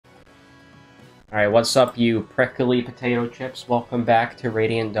Alright, what's up, you prickly potato chips? Welcome back to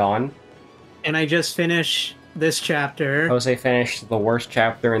Radiant Dawn. And I just finished this chapter. Jose finished the worst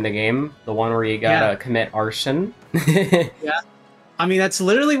chapter in the game, the one where you gotta commit arson. Yeah. I mean, that's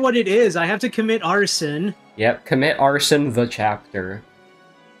literally what it is. I have to commit arson. Yep, commit arson the chapter.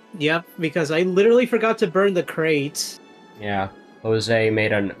 Yep, because I literally forgot to burn the crates. Yeah, Jose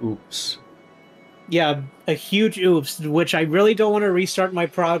made an oops. Yeah, a huge oops, which I really don't want to restart my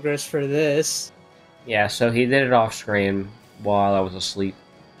progress for this. Yeah, so he did it off screen while I was asleep.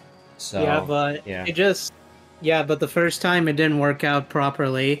 So, yeah, but yeah. it just... Yeah, but the first time it didn't work out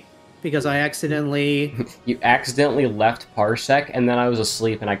properly. Because I accidentally... You accidentally left Parsec, and then I was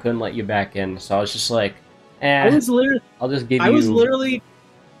asleep and I couldn't let you back in, so I was just like, I was literally... I'll just give you... I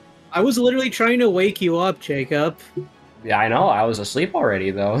was literally trying to wake you up, Jacob. Yeah, I know, I was asleep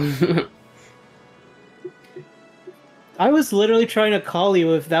already, though. I was literally trying to call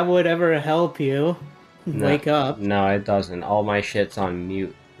you if that would ever help you wake up. No, it doesn't. All my shit's on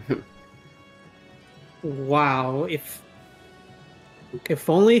mute. Wow, if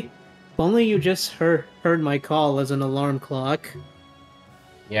only you just heard my call as an alarm clock.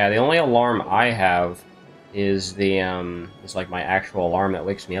 Yeah, the only alarm I have is the it's like my actual alarm that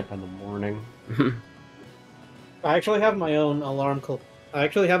wakes me up in the morning. I actually have my own alarm clock. I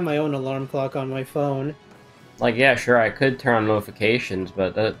actually have my own alarm clock on my phone. Like, yeah, sure, I could turn on notifications,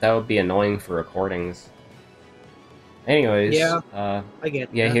 but that would be annoying for recordings. Anyways, yeah, I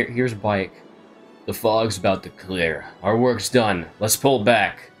get yeah, that. here's Bike. The fog's about to clear. Our work's done. Let's pull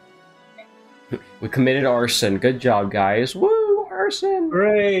back. We committed arson. Good job, guys. Woo! Arson!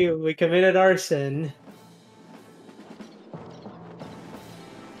 Hooray! We committed arson.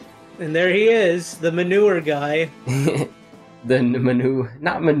 And there he is, the manure guy. The manure...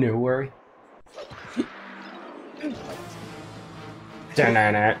 Not manure.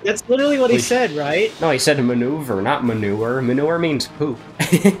 That's literally what he said, right? No, he said maneuver, not manure. Manure means poop.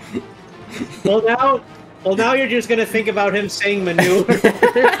 Well, now you're just gonna think about him saying manure.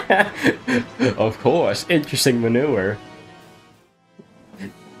 Of course, interesting manure.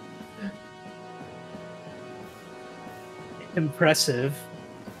 Impressive.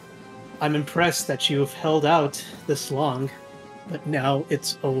 I'm impressed that you've held out this long, but now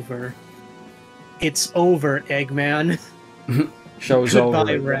it's over. It's over, Eggman. Show's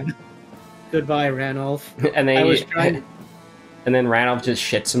Goodbye, over. Goodbye, Ranulph. And then I was trying. And then Ranulph just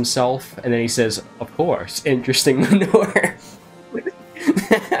shits himself, and then he says, "Of course, interesting manure."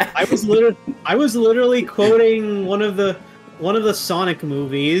 I was literally quoting one of the Sonic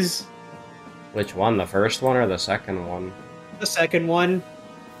movies. Which one? The first one or the second one? The second one,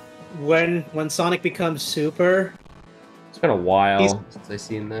 when Sonic becomes super. It's been a while since I've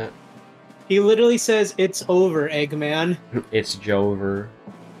seen that. He literally says, "It's over, Eggman." It's Jover.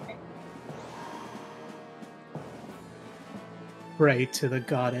 Pray to the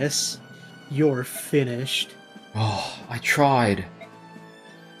goddess. You're finished. Oh, I tried.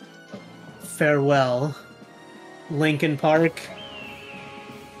 Farewell, Lincoln Park.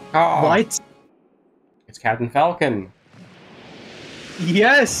 Oh, What? it's Captain Falcon.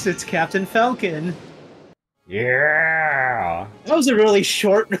 Yes, it's Captain Falcon. Yeah! That was a really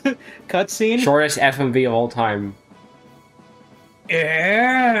short cutscene. Shortest FMV of all time.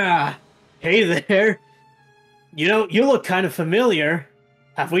 Yeah! Hey there. You know, you look kind of familiar.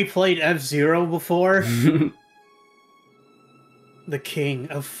 Have we played F-Zero before? The King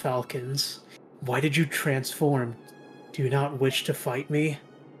of Falcons. Why did you transform? Do you not wish to fight me?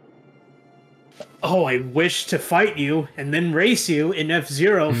 Oh, I wish to fight you and then race you in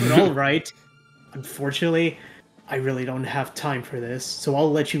F-Zero, but alright. Unfortunately, I really don't have time for this, so I'll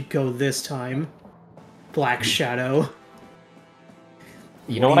let you go this time. Black Shadow.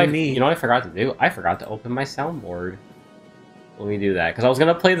 You know what I forgot to do? I forgot to open my soundboard. Let me do that, because I was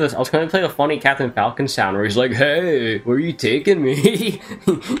gonna play this. I was gonna play the funny Captain Falcon sound where he's like, "Hey, where are you taking me?"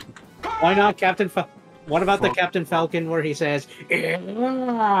 Why not What about the Captain Falcon where he says,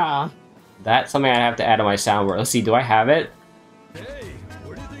 "Yeah"? That's something I have to add to my soundboard. Let's see, do I have it? Hey,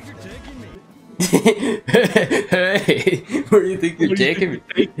 where do you think you're taking me? Hey, where do you think you're taking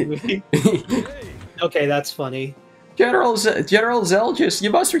me? Okay, that's funny. General zel-jus, you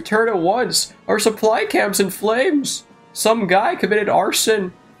must return at once. Our supply camp's in flames. Some guy committed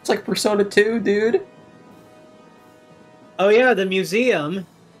arson. It's like Persona 2, dude. Oh yeah, the museum.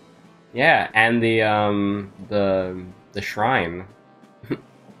 Yeah, and the shrine.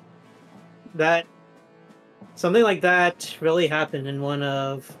 That something like that really happened in one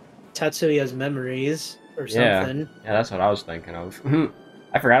of Tatsuya's memories or something. Yeah, that's what I was thinking of.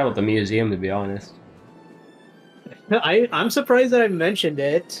 I forgot about the museum, to be honest. I'm surprised that I mentioned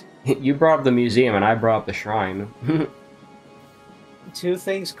it. You brought up the museum, and I brought up the shrine. Two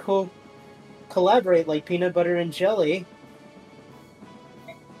things collaborate like peanut butter and jelly.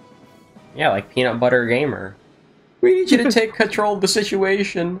 Yeah, like Peanut Butter Gamer. We need you to take control of the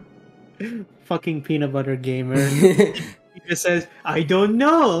situation. Fucking peanut butter gamer. He just says, I don't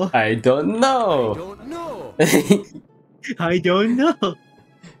know. I don't know. I don't know. I don't know.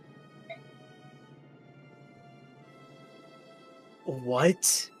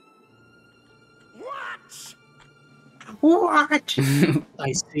 What? What?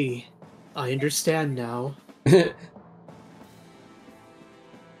 I see. I understand now.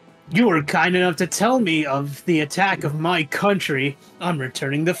 You were kind enough to tell me of the attack of my country. I'm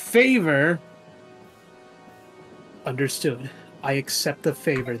returning the favor. Understood. I accept the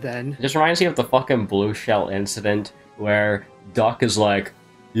favor then. It just reminds me of the fucking blue shell incident where Duck is like,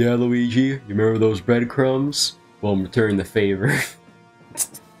 yeah, Luigi, you remember those breadcrumbs? Well, I'm returning the favor.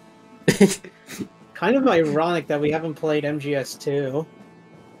 Kind of ironic that we haven't played MGS2.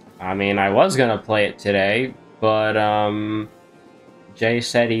 I mean, I was gonna play it today, but, Jay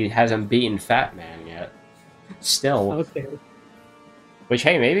said he hasn't beaten Fat Man yet. Still. Okay. Which,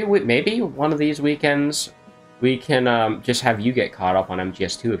 hey, maybe one of these weekends we can just have you get caught up on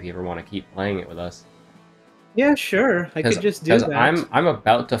MGS2 if you ever want to keep playing it with us. Yeah, sure. I could just do that. Because I'm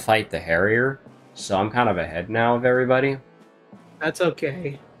about to fight the Harrier, so I'm kind of ahead now of everybody. That's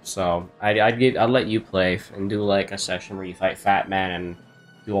okay. So I'd let you play and do like a session where you fight Fat Man and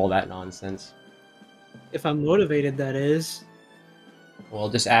do all that nonsense. If I'm motivated, that is. Well,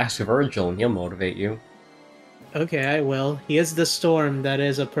 just ask Virgil and he'll motivate you. Okay, I will. He is the storm that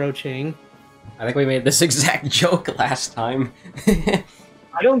is approaching. I think we made this exact joke last time.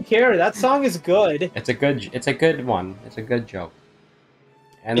 I don't care. That song is good. It's a good one. It's a good joke.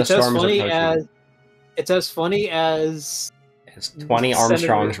 And the It's as storm is funny approaching. as. It's as funny as. It's 20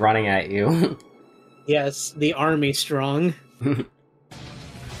 Armstrongs running at you. Yes, the army strong.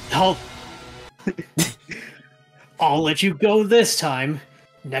 Help! I'll let you go this time.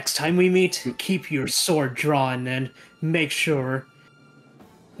 Next time we meet, keep your sword drawn and make sure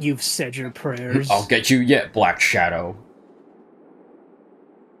you've said your prayers. I'll get you yet, Black Shadow.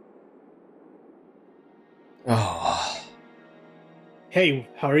 Oh. Hey,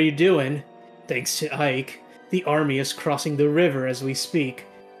 how are you doing? Thanks to Ike, the army is crossing the river as we speak.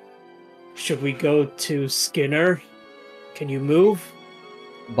 Should we go to Skinner? Can you move?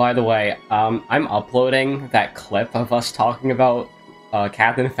 By the way, I'm uploading that clip of us talking about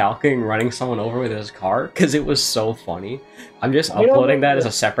Captain Falcon running someone over with his car because it was so funny. I'm just uploading that as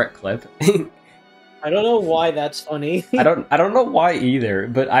a separate clip. I don't know why that's funny. I don't know why either,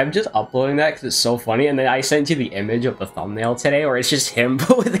 but I'm just uploading that because it's so funny. And then I sent you the image of the thumbnail today, where it's just him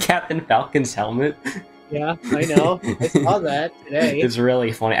but with the Captain Falcon's helmet. Yeah, I know. I saw that today. It's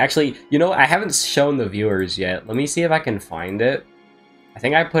really funny. Actually, you know, I haven't shown the viewers yet. Let me see if I can find it. I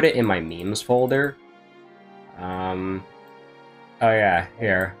think I put it in my memes folder. Oh yeah,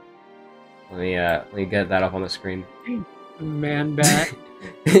 here. Let me get that up on the screen. Man bat.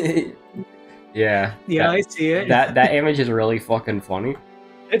 Yeah. Yeah, I see it. That image is really fucking funny.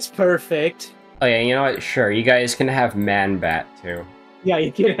 It's perfect. Oh yeah, you know what? Sure, you guys can have Man Bat too. Yeah,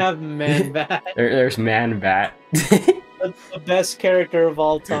 you can have Man Bat. There's Man Bat. That's the best character of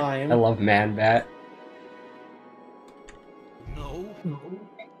all time. I love Man Bat. No.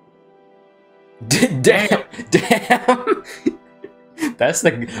 Damn! That's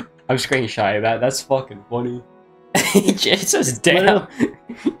the. I'm screenshotting that. That's fucking funny. It says damn.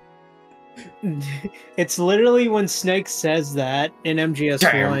 It's literally when Snake says that in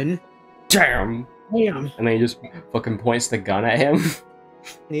MGS1. Damn! Damn. And then he just fucking points the gun at him.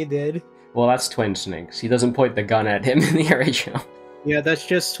 He did. Well, that's Twin Snakes. He doesn't point the gun at him in the original. Yeah, that's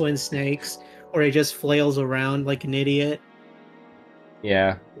just Twin Snakes. Or he just flails around like an idiot.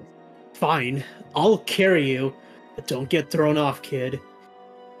 Yeah. Fine. I'll carry you. But don't get thrown off, kid.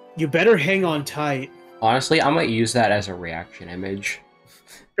 You better hang on tight. Honestly, I might use that as a reaction image.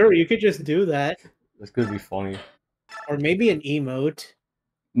 Sure, you could just do that. This could be funny. Or maybe an emote.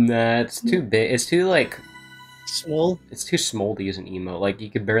 Nah, it's too big. It's too, like... Small? It's too small to use an emote. Like, you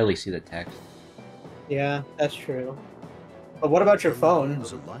could barely see the text. Yeah, that's true. But what about your phone?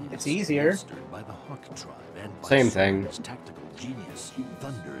 It's easier. Same thing.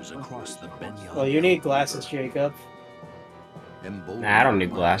 Well, you need glasses, Jacob. Nah, I don't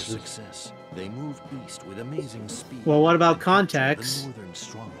need glasses. They move east with amazing speed. Well, what about contacts?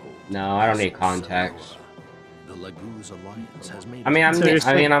 No, I don't need contacts. The Laguz Alliance has made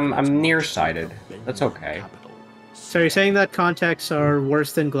I'm nearsighted. That's okay. So you're saying that contacts are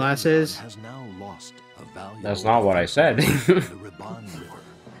worse than glasses? Has now lost a valuable That's not what I said. the Riban River.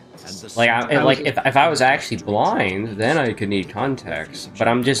 if I was actually blind, then I could need contacts. But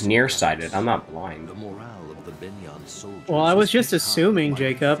I'm just nearsighted. I'm not blind. The morale of the Benyon soldiers. Well, I was just assuming,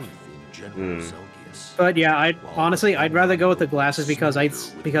 Jacob. But yeah, I'd rather go with the glasses because I'd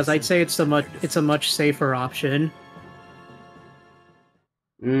say it's a much safer option.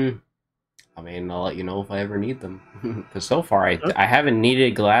 I mean, I'll let you know if I ever need them. Because so far, I haven't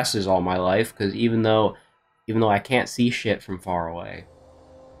needed glasses all my life. Because even though I can't see shit from far away.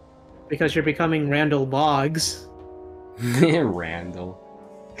 Because you're becoming Randall Boggs. Randall.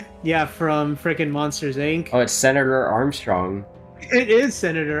 Yeah, from frickin' Monsters, Inc. Oh, it's Senator Armstrong. It is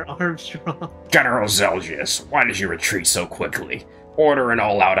Senator Armstrong. General zel-jus, why did you retreat so quickly? Order an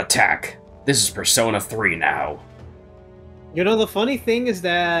all-out attack. This is Persona 3 now. You know, the funny thing is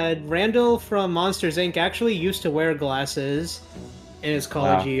that Randall from Monsters, Inc. actually used to wear glasses in his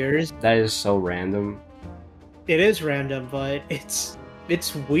college years. That is so random. It is random, but it's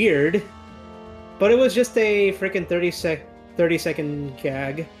weird. But it was just a freaking 30-second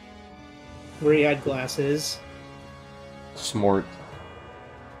gag where he had glasses. Smart.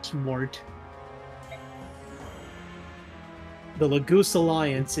 The zel-jus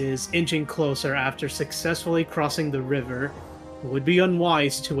Alliance is inching closer after successfully crossing the river. It would be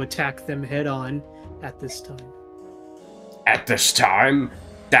unwise to attack them head-on at this time. At this time?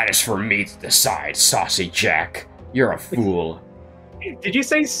 That is for me to decide, Saucy Jack. You're a fool. Did you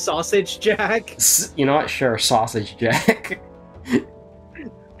say Sausage Jack? You know what? Sure, Sausage Jack.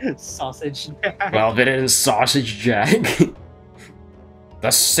 Sausage Jack. Well, if it is Sausage Jack.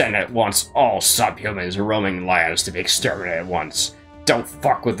 The Senate wants all subhumans roaming lands to be exterminated at once. Don't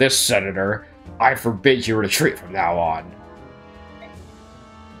fuck with this, Senator. I forbid you retreat from now on.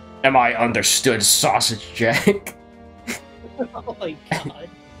 Am I understood, Sausage Jack? Oh my god.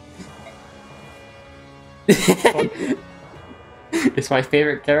 It's my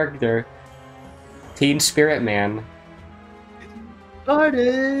favorite character. Teen Spirit Man.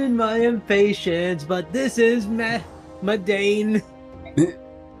 Pardon my impatience, but this is Madane.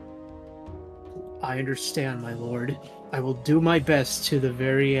 I understand, my lord. I will do my best to the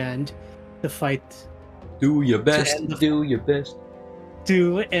very end to fight. Do your best. Do your best.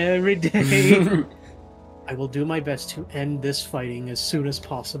 Do every day. I will do my best to end this fighting as soon as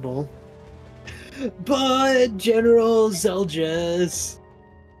possible. But General zel-jus.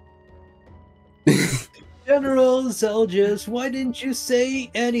 General zel-jus, why didn't you say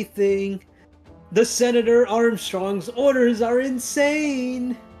anything? The Senator Armstrong's orders are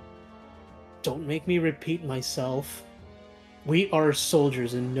insane! Don't make me repeat myself. We are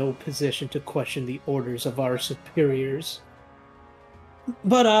soldiers in no position to question the orders of our superiors.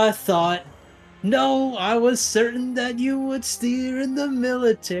 But I thought... No, I was certain that you would steer in the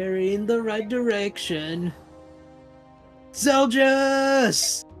military in the right direction.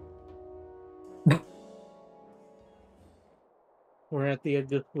 zel-jus! We're at the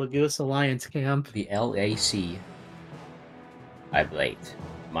zel-jus Alliance camp. The LAC. I'm late.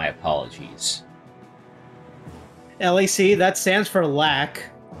 My apologies. LAC, that stands for lack.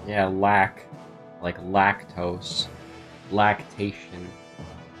 Yeah, lack. Like lactose. Lactation.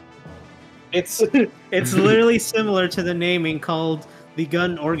 It's literally similar to the naming called the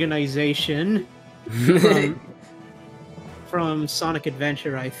Gun Organization from Sonic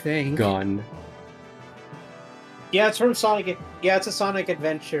Adventure, I think. Gun. Yeah, it's from Sonic. Yeah, it's a Sonic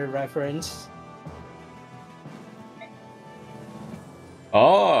Adventure reference.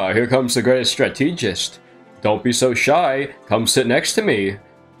 Ah, here comes the greatest strategist. Don't be so shy. Come sit next to me.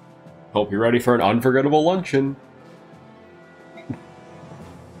 Hope you're ready for an unforgettable luncheon.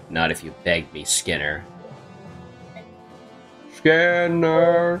 Not if you beg me, Skinner.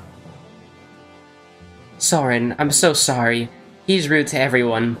 Skinner! Soren, I'm so sorry. He's rude to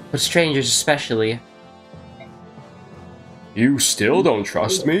everyone, but strangers especially. You still don't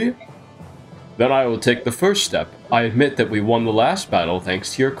trust me? Then I will take the first step. I admit that we won the last battle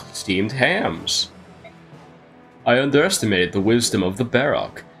thanks to your steamed hams. I underestimated the wisdom of the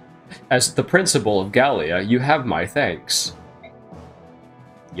Baroque. As the principal of Gallia, you have my thanks.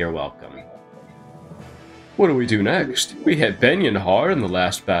 You're welcome. What do we do next? We hit Benyon hard in the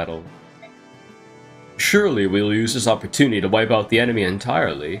last battle. Surely we'll use this opportunity to wipe out the enemy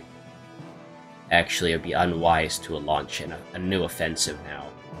entirely. Actually, it would be unwise to launch a new offensive now.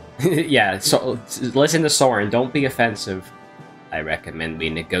 Yeah, so listen to Soren, don't be offensive. I recommend we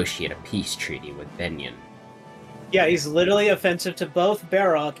negotiate a peace treaty with Benyon. Yeah, he's literally offensive to both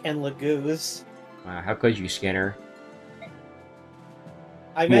Baroque and zel-jus. How could you, Skinner?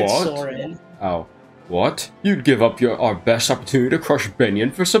 I meant What? Soren. Oh. What? You'd give up our best opportunity to crush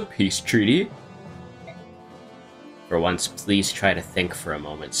Benyon for some peace treaty? For once, please try to think for a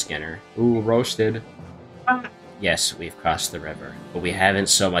moment, Skinner. Ooh, roasted. Yes, we've crossed the river, but we haven't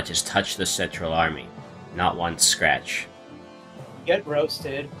so much as touched the Central Army. Not one scratch. Get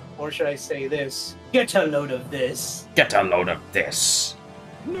roasted, or should I say this? Get a load of this. Get a load of this!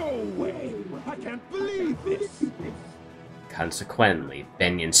 No way! I can't believe this! Consequently,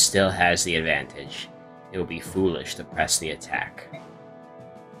 Benyon still has the advantage. It would be foolish to press the attack.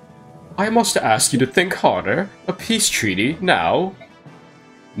 I must ask you to think harder. A peace treaty, now?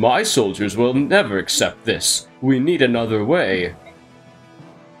 My soldiers will never accept this. We need another way.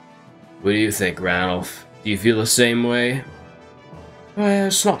 What do you think, Ranulph? Do you feel the same way? Well,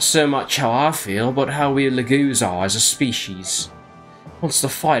 it's not so much how I feel, but how we zel-jus are as a species. Once the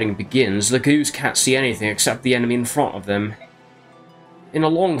fighting begins, zel-jus can't see anything except the enemy in front of them. In a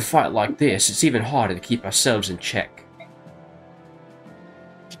long fight like this, it's even harder to keep ourselves in check.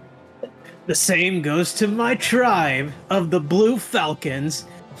 The same goes to my tribe of the Blue Falcons.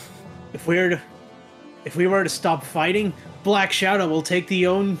 If we were to stop fighting, Black Shadow will take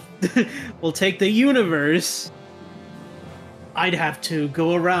will take the universe. I'd have to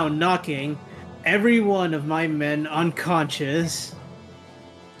go around knocking every one of my men unconscious.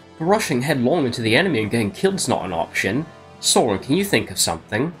 Rushing headlong into the enemy and getting killed's not an option. Sora, can you think of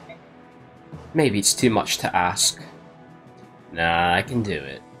something? Maybe it's too much to ask. Nah, I can do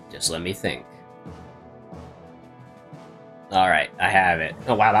it. Just let me think. Alright, I have it.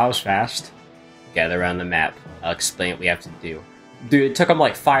 Oh wow, that was fast. Gather around the map. I'll explain what we have to do. Dude, it took him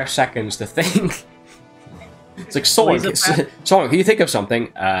like 5 seconds to think. It's like, Sora, can you think of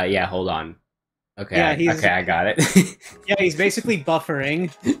something? Yeah, hold on. Okay, yeah, okay, I got it. Yeah, he's basically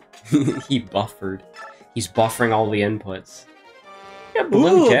buffering. He buffered. He's buffering all the inputs. Yeah,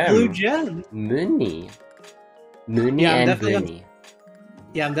 blue gem. Blue gem. Mooney. Mooney and Mooney.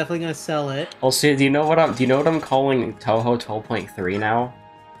 Yeah, I'm definitely gonna sell it. Also, do you know what I'm calling Toho 12.3 now?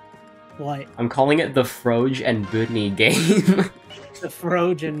 What? I'm calling it the Froge and Booney game. The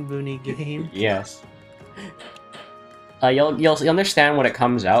Froge and Booney game. Yes. You'll understand when it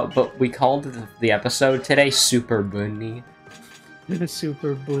comes out, but we called the episode today Super Booney.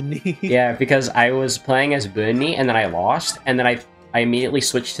 Super Booney. Yeah, because I was playing as Booney, and then I lost, and then I immediately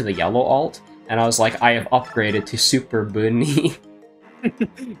switched to the yellow alt, and I was like, I have upgraded to Super Booney.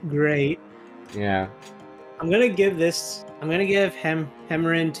 Great. Yeah. I'm gonna give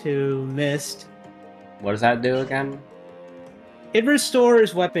Hemrin to Mist. What does that do again? It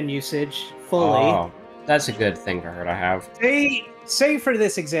restores weapon usage fully. Oh, that's a good thing for her to have. Say for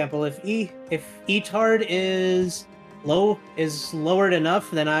this example, if Etard is lowered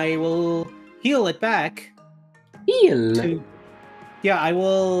enough, then I will heal it back. Heal. Yeah, I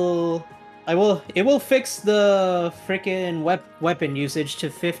will. It will fix the frickin' weapon usage to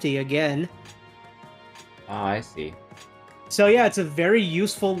 50 again. Oh, I see. So yeah, it's a very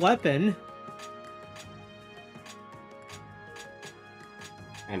useful weapon.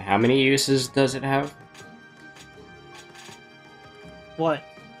 And how many uses does it have? What?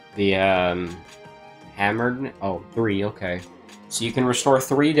 The hammered. Oh, 3. Okay. So you can restore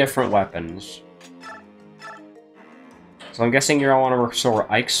 3 different weapons. So I'm guessing you're gonna want to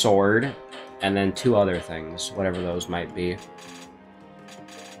restore Ike's sword. And then 2 other things, whatever those might be.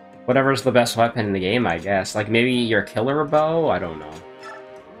 Whatever's the best weapon in the game, I guess. Like, maybe your killer bow? I don't know.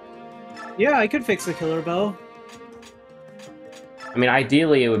 Yeah, I could fix the killer bow. I mean,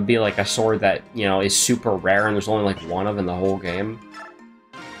 ideally, it would be like a sword that, you know, is super rare and there's only like 1 of in the whole game.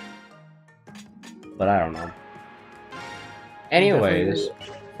 But I don't know. Anyways,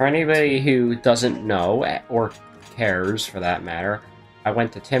 for anybody who doesn't know, or cares for that matter, I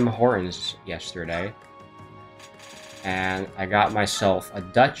went to Tim Hortons yesterday, and I got myself a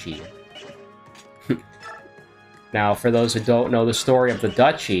Dutchie. Now, for those who don't know the story of the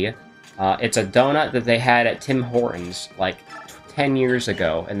Dutchie, it's a donut that they had at Tim Hortons, like, 10 years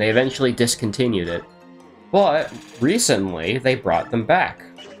ago, and they eventually discontinued it. But, recently, they brought them back.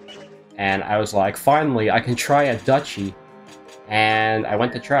 And I was like, finally, I can try a Dutchie. And I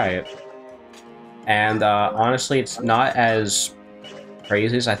went to try it. And, honestly, it's not as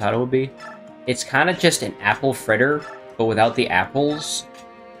crazy as I thought it would be. It's kind of just an apple fritter, but without the apples,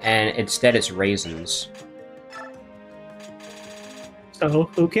 and instead it's raisins. So,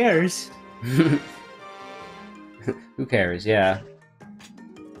 who cares? Who cares, yeah.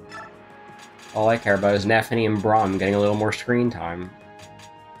 All I care about is Neffany and Brom getting a little more screen time.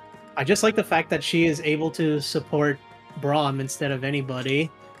 I just like the fact that she is able to support Braum instead of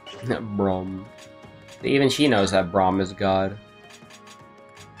anybody. Brom. Even she knows that Brom is God.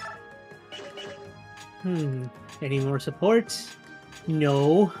 Any more support?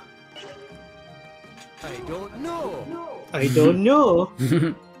 No. I don't know. I don't know.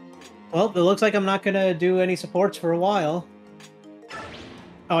 Well, it looks like I'm not gonna do any supports for a while.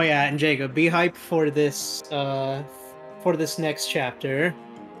 Oh yeah, and Jacob, be hyped for this next chapter.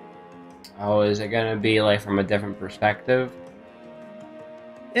 Oh, is it gonna be like from a different perspective?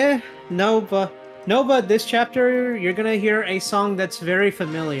 No, but this chapter you're gonna hear a song that's very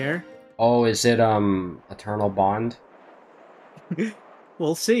familiar. Oh, is it Eternal Bond?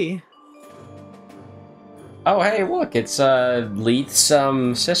 We'll see. Oh, hey, look, it's Leith's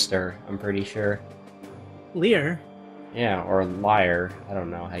sister. I'm pretty sure. Lear. Yeah, or Liar. I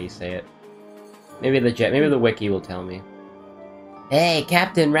don't know how you say it. Maybe the wiki will tell me. Hey,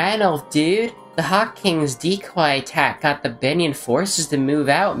 Captain Ranulph, dude! The Hawk King's decoy attack got the Benyon forces to move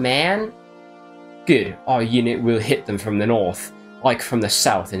out, man! Good, our unit will hit them from the north, like from the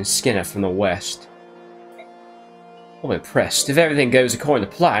south and Skinner from the west. I'm impressed. If everything goes according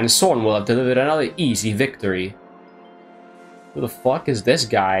to plan, Sorn will have delivered another easy victory. Who the fuck is this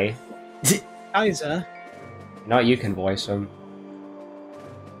guy? Isa. Not you can voice him.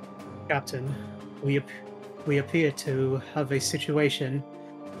 Captain, we appear to have a situation.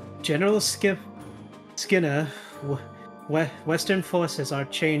 General Skinner, Western forces are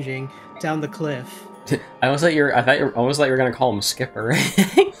changing down the cliff. I thought you were gonna call him Skipper.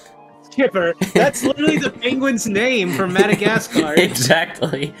 Skipper, that's literally the penguin's name from Madagascar.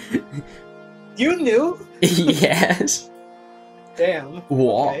 Exactly. You knew? Yes. Damn.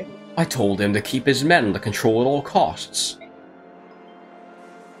 What? Okay. I told him to keep his men under control at all costs.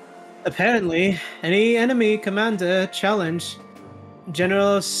 Apparently, any enemy commander challenged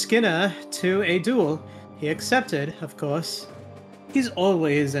General Skinner to a duel. He accepted, of course. He's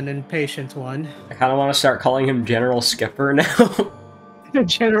always an impatient one. I kind of want to start calling him General Skipper now.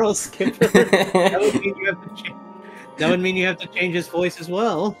 General Skipper. That would mean you have to change his voice as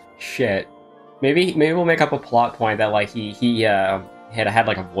well. Shit. Maybe we'll make up a plot point that like he had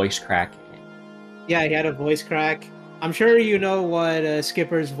like a voice crack. Yeah, he had a voice crack. I'm sure you know what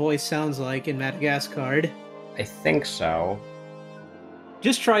Skipper's voice sounds like in Madagascar. I think so.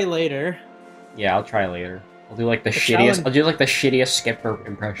 Just try later. Yeah, I'll try later. I'll do like the shittiest. I'll do like the shittiest Skipper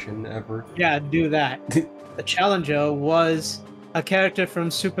impression ever. Yeah, do that. The challenger was a character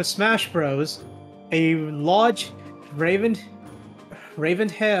from Super Smash Bros. A large raven-haired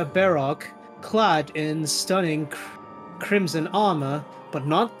Barok clad in stunning crimson armor, but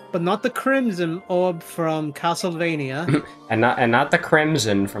not the crimson orb from Castlevania. and not the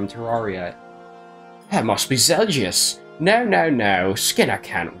crimson from Terraria. That must be zel-jus. No. Skinner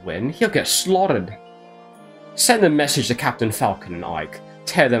can't win. He'll get slaughtered. Send a message to Captain Falcon and Ike.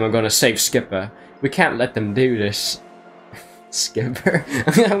 Tell them I'm gonna save Skipper. We can't let them do this. Skipper?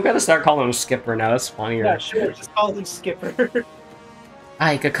 I'm gonna start calling him Skipper now, that's funnier. Yeah, sure, just call him Skipper.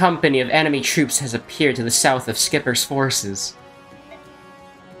 Ike, a company of enemy troops has appeared to the south of Skipper's forces.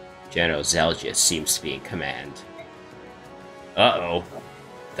 General zel-jus seems to be in command. Uh-oh.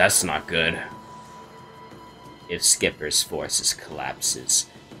 That's not good. If Skipper's forces collapses,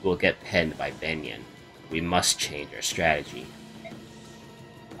 we'll get penned by Benyon. We must change our strategy.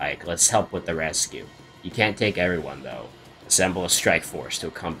 Ike, let's help with the rescue. You can't take everyone, though. Assemble a strike force to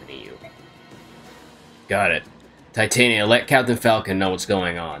accompany you. Got it. Titania, let Captain Falcon know what's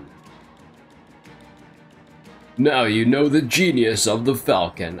going on. Now you know the genius of the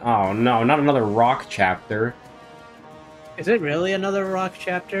Falcon. Oh no, not another rock chapter. Is it really another rock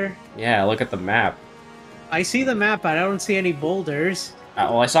chapter? Yeah, look at the map. I see the map, but I don't see any boulders.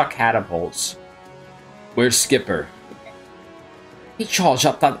 Well, I saw catapults. Where's Skipper? He charged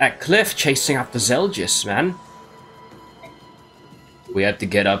up that cliff chasing after zel-jus, man. We have to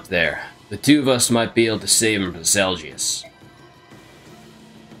get up there. The two of us might be able to save him from zel-jus.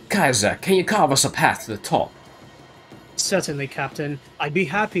 Kaiser, can you carve us a path to the top? Certainly, Captain. I'd be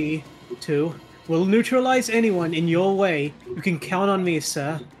happy to. We'll neutralize anyone in your way. You can count on me,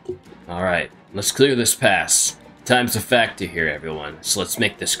 sir. Alright, let's clear this pass. Time's a factor here, everyone, so let's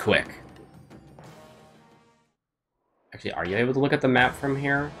make this quick. Actually, are you able to look at the map from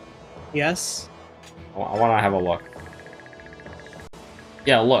here? Yes. I want to have a look.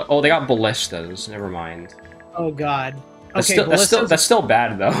 Yeah, look. Oh, they got ballistas. Never mind. Oh god. That's, Okay, that's still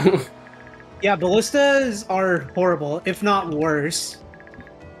bad though. Yeah, ballistas are horrible, if not worse.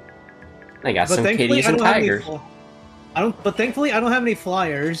 They got But some thankfully, kitties and tigers. But thankfully, I don't have any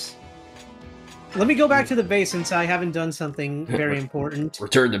flyers. Let me go back to the base since I haven't done something very important.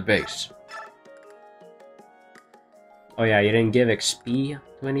 Return to base. Oh yeah, you didn't give XP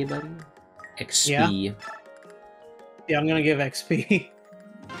to anybody? XP. Yeah, I'm gonna give XP.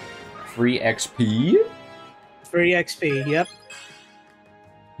 Free XP? Free XP, yep.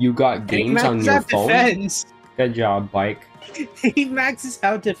 You got games on your phone? Defense. Good job, Bike. He maxes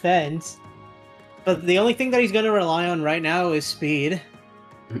out defense. But the only thing that he's going to rely on right now is speed.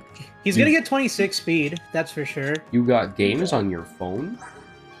 He's going to get 26 speed, that's for sure. You got games on your phone?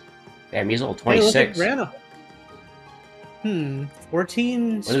 Damn, he's level 26. Hey, look at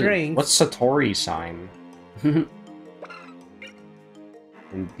 14 strength. What's Satori's sign?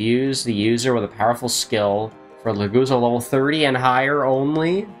 Imbue the user with a powerful skill for Leguza level 30 and higher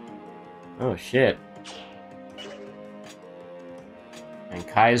only? Oh shit. And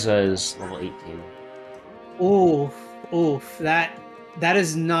Kaiza is level 18. Oof. That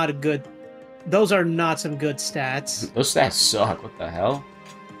is not a good... Those are not some good stats. Those stats suck, what the hell?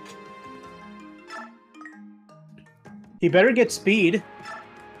 He better get speed.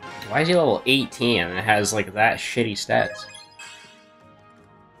 Why is he level 18 and it has, like, that shitty stats?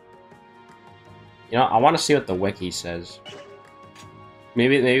 You know, I want to see what the wiki says.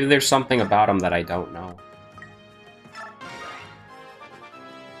 Maybe there's something about him that I don't know.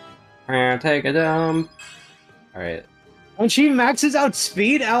 Take a dump. Alright. When she maxes out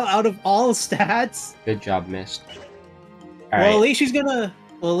speed out of all stats. Good job, Mist. All right. Well, at least she's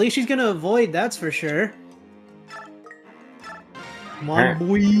gonna avoid, that's for sure. Come on,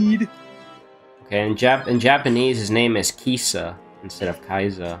 weed. Okay, in Japanese, his name is Kisa instead of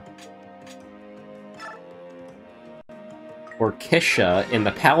Kaiza. Or Kisha in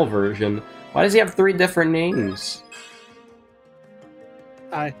the PAL version. Why does he have 3 different names?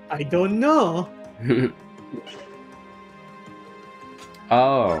 I don't know.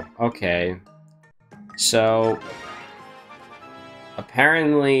 Oh, okay. So,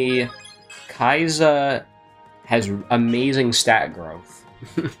 apparently, Kaiza has amazing stat growth.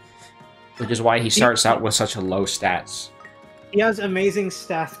 Which is why he starts out with such a low stats. He has amazing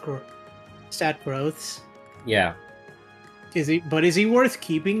stat growths. Yeah. Is he worth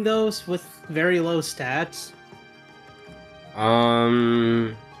keeping those with very low stats?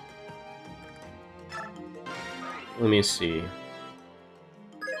 Let me see.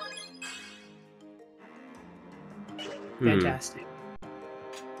 Fantastic.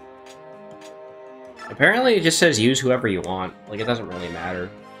 Apparently it just says use whoever you want. Like, it doesn't really matter.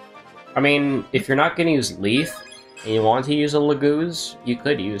 I mean, if you're not gonna use Leaf, and you want to use a Laguz, you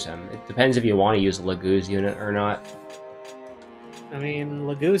could use him. It depends if you want to use a Laguz unit or not. I mean,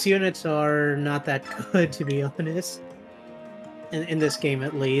 Laguz units are not that good, to be honest. In this game,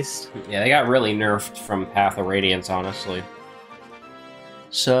 at least. Yeah, they got really nerfed from Path of Radiance, honestly.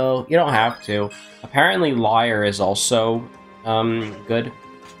 So, you don't have to. Apparently, Liar is also, good.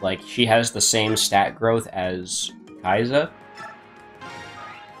 Like, she has the same stat growth as Kaiza.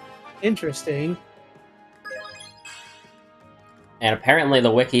 Interesting. And apparently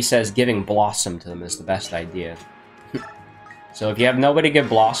the wiki says giving Blossom to them is the best idea. So if you have nobody to give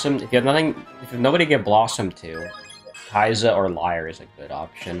Blossom, if you have nobody to give Blossom to, Kaiza or Liar is a good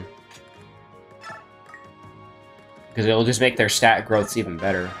option. Because it'll just make their stat growths even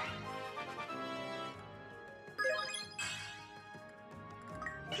better.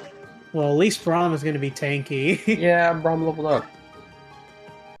 Well, at least Braum is going to be tanky. Yeah, Braum leveled up.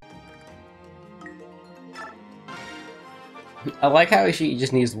 I like how she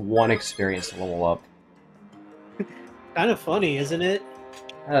just needs 1 experience to level up. Kind of funny, isn't it?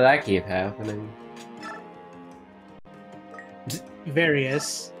 How did that keep happening?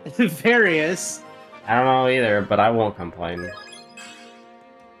 Various. Various. I don't know either, but I won't complain.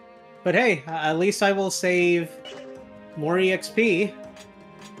 But hey, at least I will save more EXP.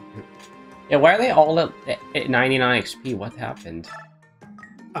 Yeah, why are they all at 99 XP? What happened?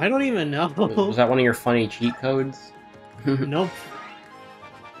 I don't even know. Was that one of your funny cheat codes? Nope.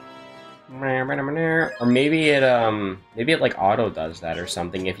 Or maybe it like auto does that or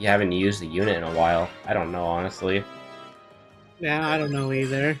something if you haven't used the unit in a while. I don't know, honestly. Yeah, I don't know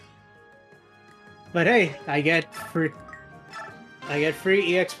either. But hey, I get free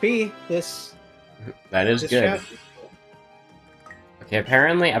EXP this. That is good. Okay,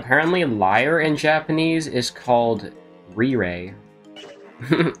 apparently Liar in Japanese is called Rirei.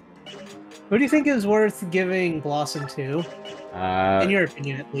 Who do you think is worth giving Blossom to? In your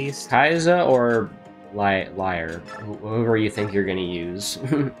opinion, at least. Kaiza or Liar? Whoever you think you're gonna use.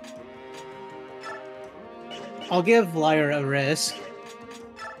 I'll give Liar a risk.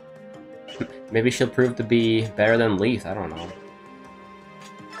 Maybe she'll prove to be better than Leaf, I don't know.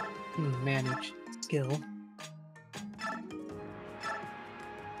 Manage skill.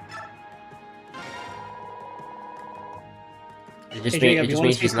 It just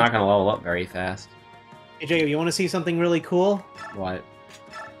means she's not gonna level up very fast. Hey Jacob, you want to see something really cool? What?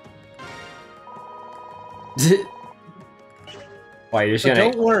 Why, you're just But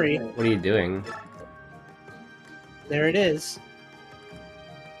gonna... don't worry. What are you doing? There it is.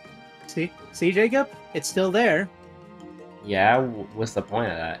 See? See, Jacob? It's still there. Yeah, what's the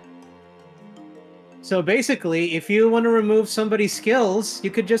point of that? So basically, if you want to remove somebody's skills,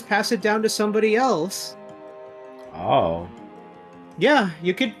 you could just pass it down to somebody else. Oh. Yeah,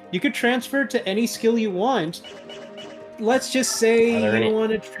 you could transfer to any skill you want. Let's just say you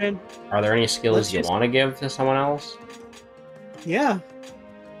want to Are there any skills you want to give to someone else? Yeah.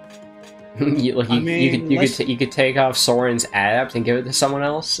 you could take off Soren's adept and give it to someone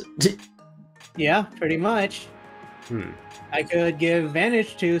else? Yeah, pretty much. I could give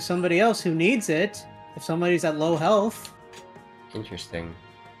Vanish to somebody else who needs it, if somebody's at low health. Interesting.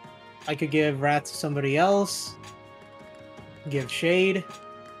 I could give Wrath to somebody else. Give Shade,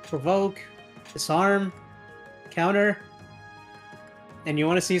 Provoke, Disarm, Counter. And you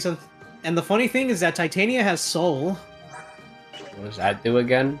want to see some... And the funny thing is that Titania has Soul. What does that do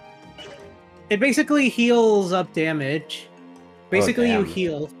again? It basically heals up damage. Basically, you damn.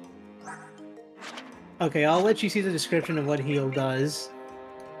 heal. Okay, I'll let you see the description of what heal does.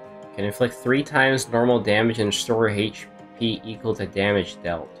 Can inflict 3 times normal damage and restore HP equal to damage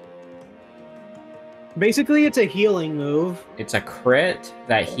dealt. Basically, it's a healing move. It's a crit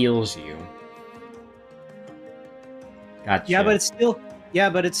that heals you. Gotcha. Yeah,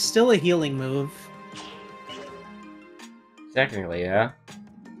 but it's still a healing move. Technically, yeah.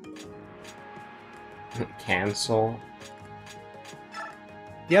 Cancel.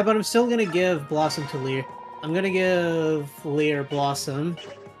 Yeah, but I'm still gonna give Blossom to Lear. I'm gonna give Lear Blossom.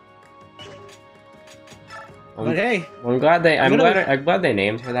 But hey, I'm glad they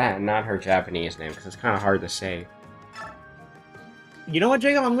named her that and not her Japanese name, because it's kind of hard to say. You know what,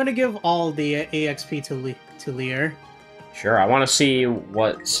 Jacob? I'm gonna give all the EXP to Lear. Sure, I want to see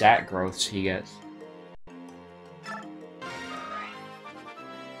what stat growths he gets.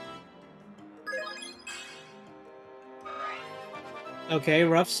 Okay,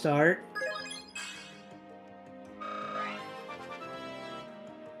 rough start.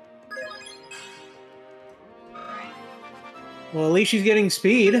 Well, at least she's getting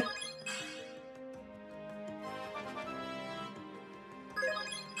speed.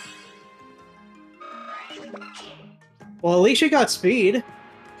 Well, at least she got speed.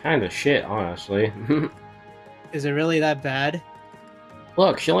 Kinda shit, honestly. Is it really that bad?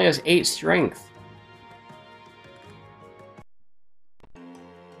 Look, she only has 8 strength.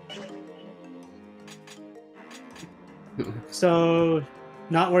 So,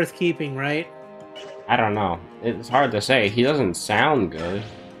 not worth keeping, right? I don't know. It's hard to say. He doesn't sound good.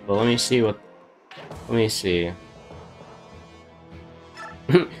 But let me see what... Let me see.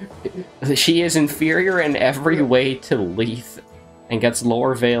 She is inferior in every way to Leith, and gets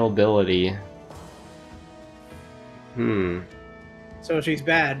lower availability. So she's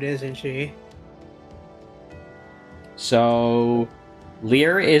bad, isn't she? So...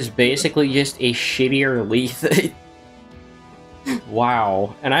 Lear is basically just a shittier Leith.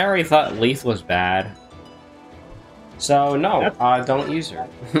 Wow. And I already thought Leith was bad. So, no, don't use her.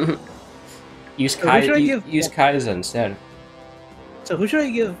 use Kaiza instead. So who should I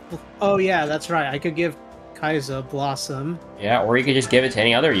give? Oh yeah, that's right. I could give Kaiza Blossom. Yeah, or you could just give it to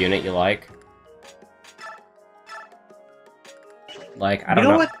any other unit you like. Like, I don't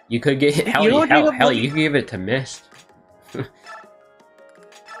know. What? You could get... Hell, you could give it to Mist.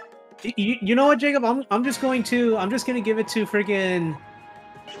 You know what, Jacob? I'm just gonna give it to friggin'...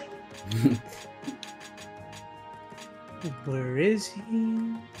 Where is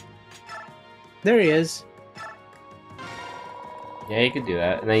he? There he is. Yeah, you could do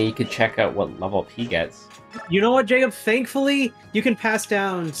that, and then you could check out what level he gets. You know what, Jacob? Thankfully, you can pass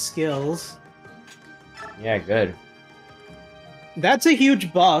down skills. Yeah, good. That's a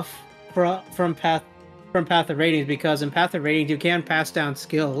huge buff from Path of Ratings, because in Path of Ratings you can pass down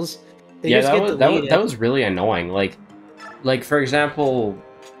skills. That was really annoying. Like for example,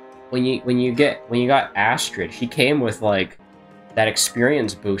 when you got Astrid, she came with like that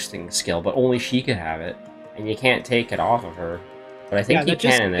experience boosting skill, but only she could have it, and you can't take it off of her. But I think you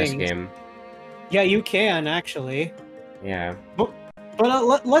can in this game. Yeah, you can actually. Yeah. But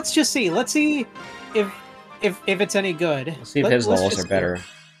let's just see. Let's see if it's any good. Let's see if his levels are better.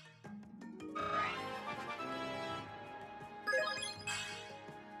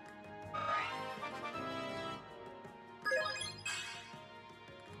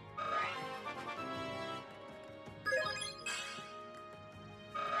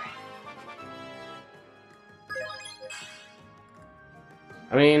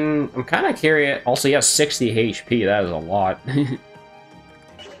 I mean, I'm kind of curious. Also, he has 60 HP. That is a lot.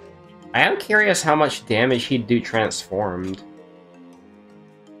 I am curious how much damage he'd do transformed.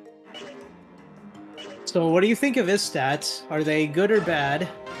 So what do you think of his stats? Are they good or bad?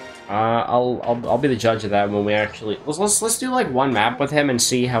 I'll be the judge of that when we actually let's do like one map with him and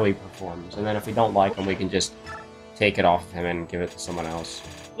see how he performs, and then if we don't like him, we can just take it off of him and give it to someone else.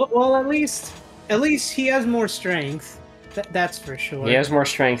 Well, at least he has more strength. That's for sure. He has more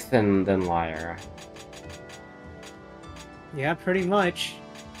strength than Lyra. Yeah, pretty much.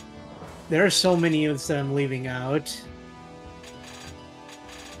 There are so many units that I'm leaving out.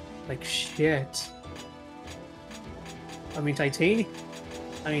 Like shit. I mean, Titania,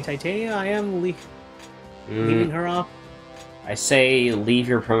 I am leaving her off. I say leave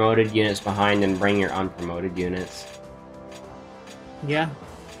your promoted units behind and bring your unpromoted units. Yeah.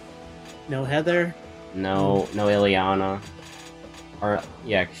 No Heather. No Ileana. Or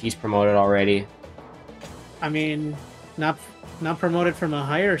yeah, she's promoted already. I mean, not promoted from a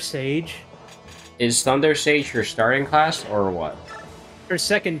higher stage. Is Thunder Sage your starting class or what? Her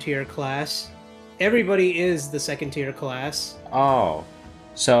second tier class. Everybody is the second tier class. Oh.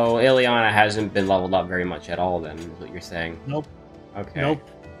 So Ileana hasn't been leveled up very much at all then, is what you're saying? Nope. Okay. Nope.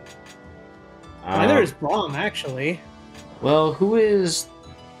 Neither is Braum, actually. Well, who is...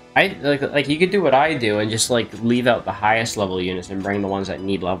 I like you could do what I do and just like leave out the highest level units and bring the ones that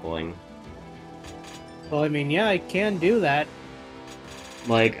need leveling. Well, I mean, yeah, I can do that.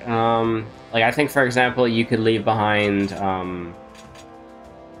 Like I think for example you could leave behind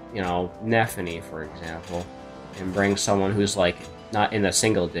you know, Nephany, for example, and bring someone who's like not in the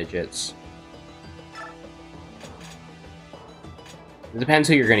single digits. It depends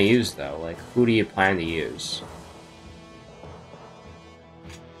who you're gonna use though, like who do you plan to use?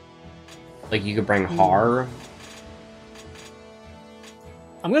 Like, you could bring Har.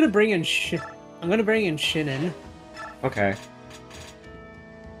 I'm gonna bring in Shinnen. Okay.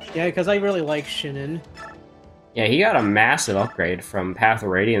 Yeah, because I really like Shinnen. Yeah, he got a massive upgrade from Path of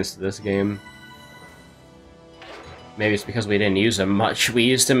Radiance to this game. Maybe it's because we didn't use him much. We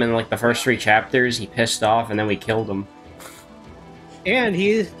used him in, like, the first 3 chapters, he pissed off, and then we killed him.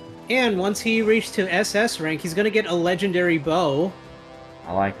 And once he reached to SS rank, he's gonna get a legendary bow.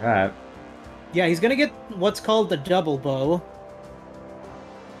 I like that. Yeah, he's gonna get what's called the double bow.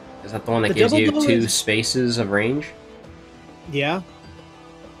 Is that the one that gives you 2 spaces of range? Yeah.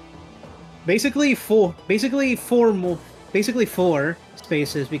 Basically four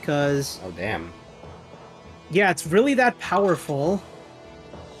spaces because... Oh, damn. Yeah, it's really that powerful.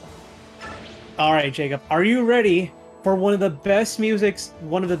 Alright, Jacob, are you ready for one of the best musics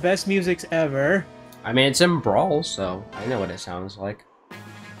ever? I mean, it's in Brawl, so I know what it sounds like.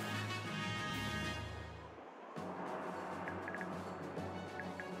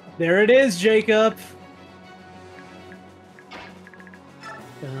 There it is, Jacob.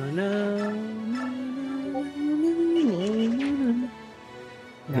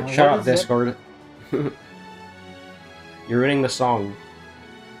 Shut up, Discord. You're ruining the song.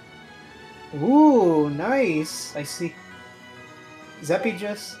 Ooh, nice. I see. Zeppy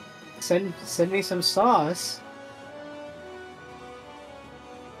just send me some sauce.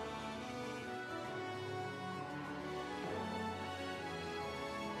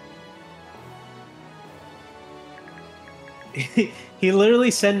 He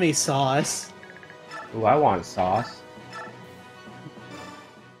literally sent me sauce. Ooh, I want sauce.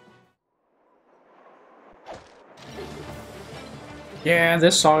 Yeah,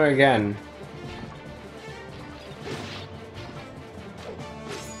 this song again.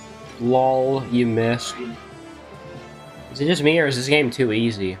 Lol, you missed. Is it just me, or is this game too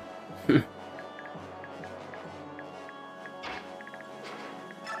easy?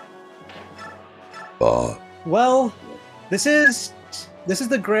 Well, this is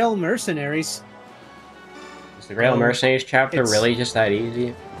the Grail Mercenaries. Is the Grail Mercenaries chapter really just that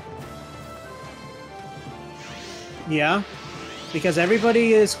easy? Yeah, because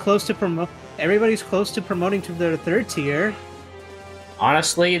everybody's close to promoting to their 3rd tier.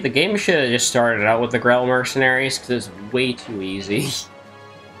 Honestly, the game should have just started out with the Grail Mercenaries, because it's way too easy.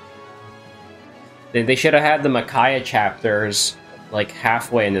 They should have had the Micaiah chapters, like,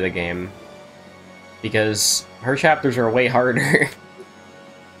 halfway into the game. Because her chapters are way harder.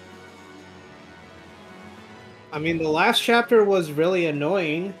 I mean, the last chapter was really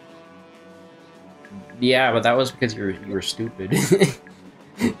annoying. Yeah, but that was because you were stupid.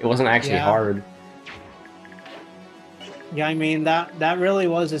 It wasn't actually hard. Yeah, I mean, that really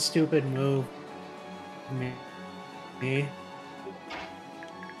was a stupid move.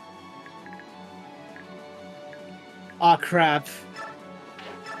 Aw, crap.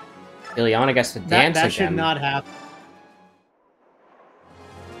 Ileana gets to dance again. That should not happen.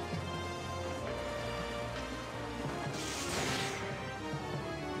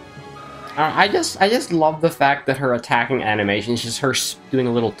 I just love the fact that her attacking animation is just her doing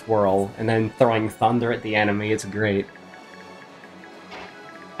a little twirl and then throwing thunder at the enemy. It's great.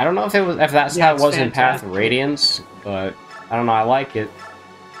 I don't know if that's how it was in Path of Radiance, but I don't know. I like it.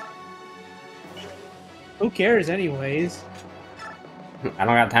 Who cares, anyways? I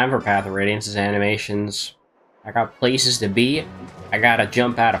don't got time for Path of Radiance's animations. I got places to be. I gotta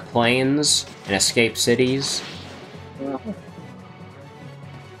jump out of planes and escape cities.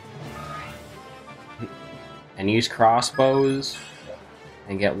 And use crossbows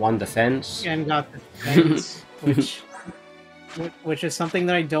and get 1 defense. And got the defense, which is something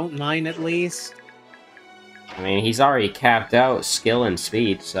that I don't mind, at least. I mean, he's already capped out skill and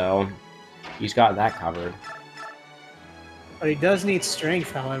speed, so he's got that covered. But he does need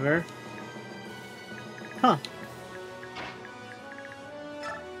strength, however. Huh.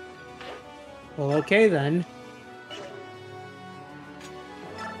 Well, okay then.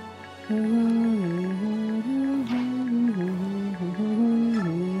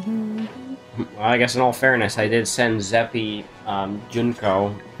 Well, I guess in all fairness, I did send Zeppi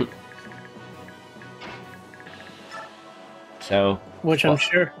Junko. So, which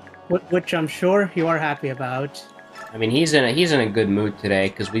I'm sure you are happy about. I mean, he's in a good mood today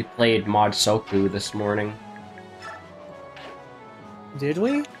because we played Mod Soku this morning. Did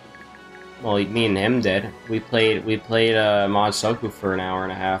we? Well, me and him did. We played Mod Soku for an hour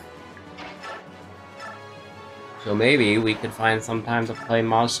and a half. So maybe we could find some time to play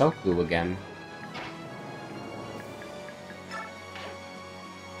Mod Soku again.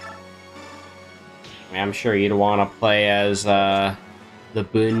 I mean, I'm sure you'd want to play as the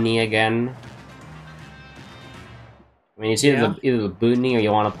Bunny again. I mean, it's either the Bunny or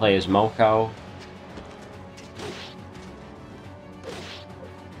you want to play as Moko.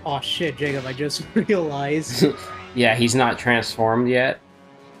 Oh shit, Jacob! I just realized. Yeah, he's not transformed yet.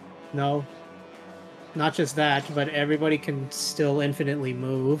 No. Not just that, but everybody can still infinitely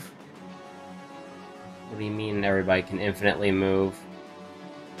move. What do you mean everybody can infinitely move?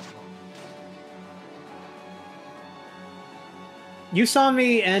 You saw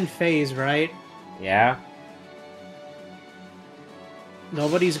me end phase, right? Yeah?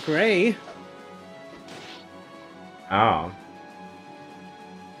 Nobody's gray. Oh.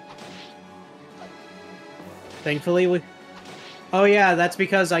 Thankfully, we... Oh yeah, that's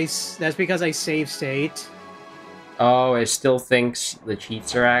because I save state. Oh, it still thinks the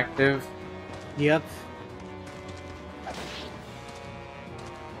cheats are active? Yep.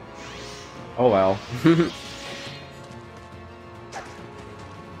 Oh well.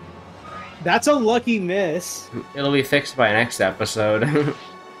 That's a lucky miss. It'll be fixed by next episode.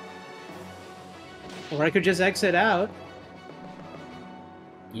 Or I could just exit out.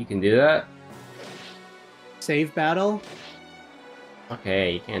 You can do that? Save battle.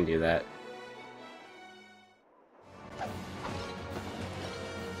 Okay, you can do that.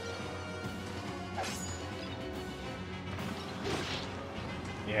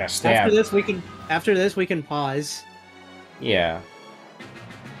 Yeah, stab. After this we can pause. Yeah.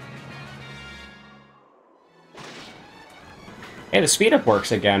 Hey, the speed up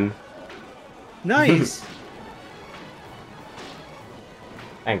works again. Nice.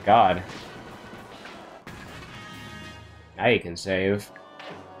 Thank God. Now you can save.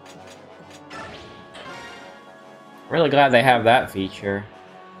 Really glad they have that feature.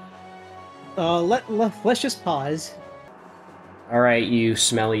 Let's just pause. Alright, you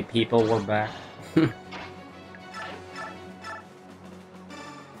smelly people, we're back.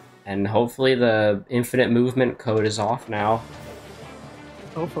 And hopefully the infinite movement code is off now.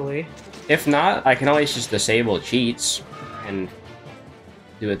 Hopefully. If not, I can always just disable cheats and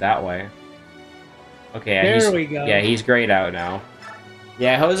do it that way. Okay, yeah, there we go. Yeah, he's grayed out now.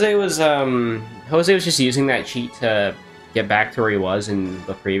 Yeah, Jose was just using that cheat to get back to where he was in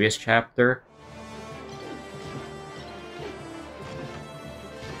the previous chapter.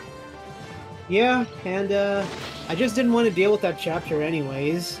 Yeah, and I just didn't want to deal with that chapter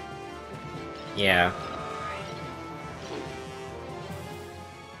anyways. Yeah.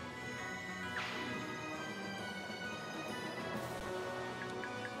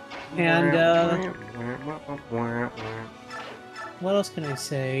 And what else can I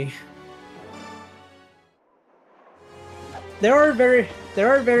say? There are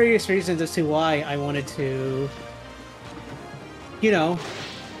various reasons as to why I wanted to, you know,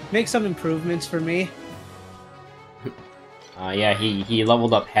 make some improvements for me. Yeah, he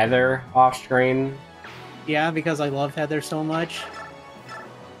leveled up Heather off screen. Yeah, because I love Heather so much.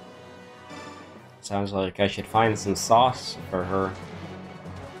 Sounds like I should find some sauce for her.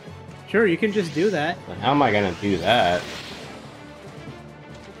 Sure, you can just do that. But how am I gonna do that?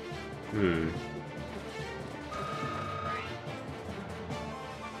 Hmm.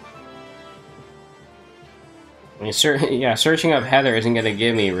 I mean, searching up Heather isn't gonna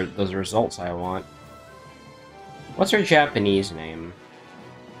give me those results I want. What's her Japanese name?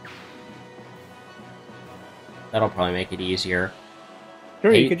 That'll probably make it easier.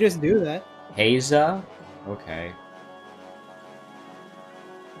 Sure, you could just do that. Heiza? Okay.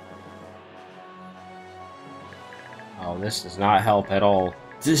 Oh, this does not help at all.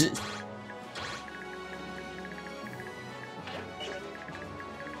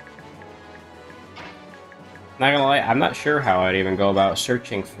 Not gonna lie, I'm not sure how I'd even go about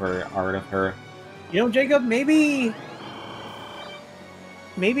searching for art of her. You know, Jacob, maybe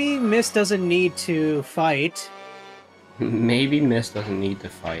Miss doesn't need to fight. Maybe Miss doesn't need to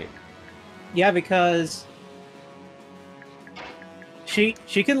fight. Yeah, because she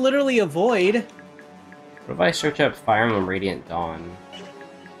can literally avoid. What if I search up Fire Emblem Radiant Dawn?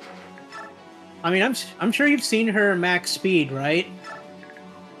 I mean, I'm sure you've seen her max speed, right?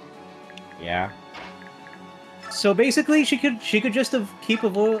 Yeah. So basically, she could just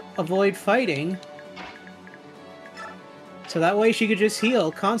avoid fighting. So that way, she could just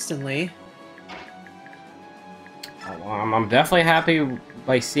heal constantly. I'm definitely happy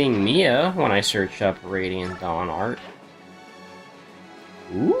by seeing Mia when I search up Radiant Dawn art.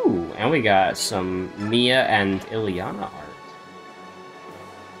 Ooh, and we got some Mia and Ileana art.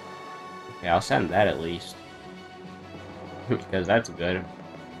 Okay, I'll send that at least. Because that's good.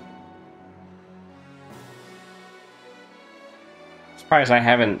 Surprised I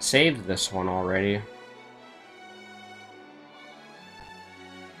haven't saved this one already.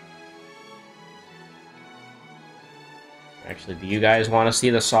 Actually, do you guys want to see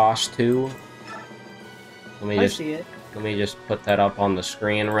the sauce too? I see it. Let me just put that up on the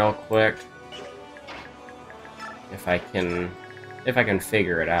screen real quick. If I can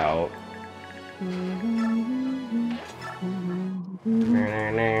figure it out.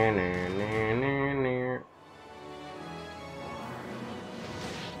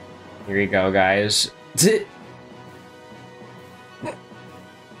 Here you go, guys.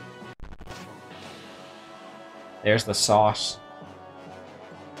 There's the sauce.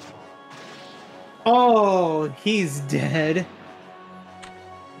 Oh, he's dead.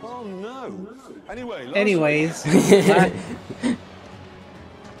 Oh no. Anyways.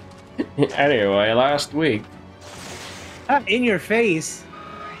 Anyway, last week. In your face.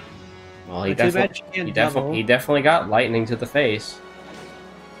 Well, he definitely got lightning to the face.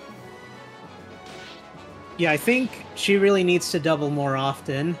 Yeah, I think she really needs to double more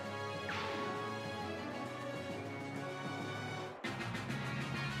often.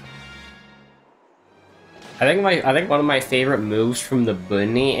 I think one of my favorite moves from the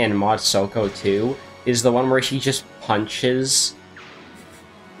Bunny in Mod Soko 2 is the one where she just punches.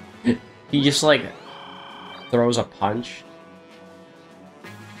 He just like throws a punch.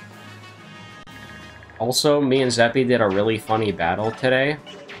 Also, me and Zeppy did a really funny battle today.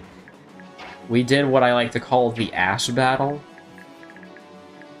 We did what I like to call the ass battle.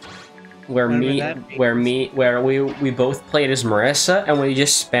 Where we both played as Marissa and we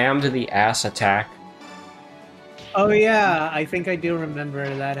just spammed the ass attack. Oh yeah, I think I do remember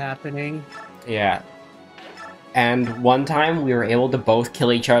that happening. Yeah. And one time we were able to both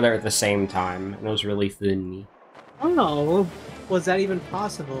kill each other at the same time, and it was really funny. Oh, was that even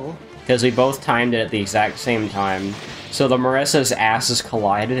possible? Because we both timed it at the exact same time. So the Marissa's asses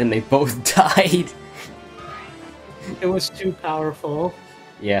collided and they both died. It was too powerful.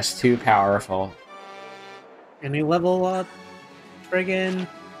 Yes, too powerful. And he level up friggin'...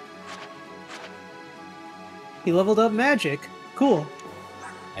 He leveled up magic. Cool.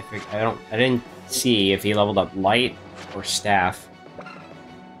 I didn't see if he leveled up light or staff.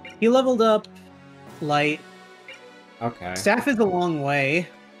 He leveled up light. Okay. Staff is a long way.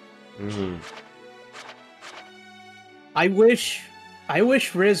 Mm. I wish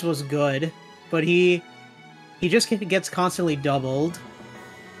Riz was good, but he just gets constantly doubled.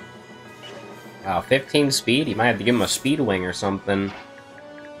 Wow, 15 speed? You might have to give him a speed wing or something.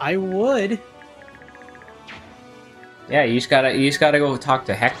 I would. Yeah, you just gotta go talk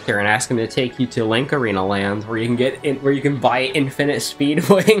to Hector and ask him to take you to Link Arena Land, where you can buy infinite speed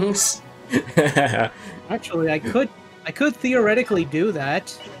wings. Actually, I could theoretically do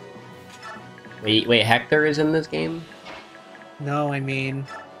that. Wait, Hector is in this game? No, I mean,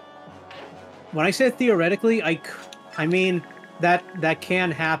 when I said theoretically, I mean that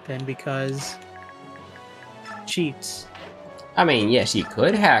can happen because cheats. I mean, yes, you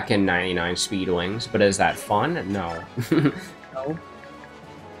could hack in 99 speed wings, but is that fun? No. No.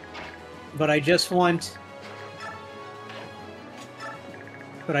 But I just want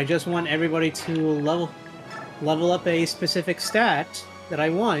but I just want everybody to level up a specific stat that I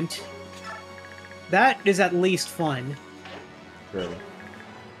want. That is at least fun. True.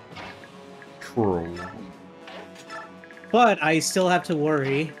 True. But I still have to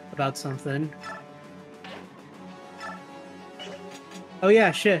worry about something. Oh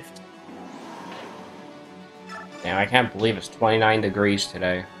yeah, shift. Damn, I can't believe it's 29 degrees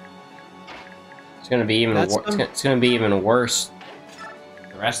today. It's gonna be even it's gonna be even worse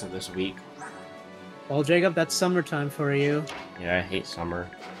the rest of this week. Well, Jacob, that's summertime for you. Yeah, I hate summer.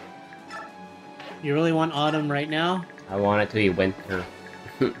 You really want autumn right now? I want it to be winter.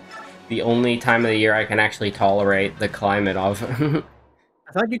 The only time of the year I can actually tolerate the climate of.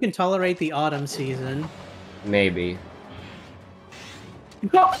 I thought you can tolerate the autumn season. Maybe.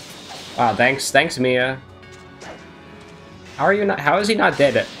 Wow, thanks, Mia. How are you not? How is he not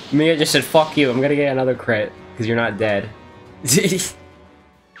dead? Mia just said, "Fuck you! I'm gonna get another crit because you're not dead."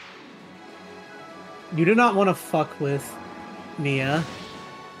 You do not want to fuck with Mia.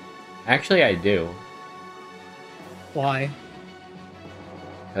 Actually, I do. Why?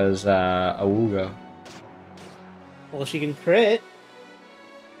 Because Awuga. Well, she can crit.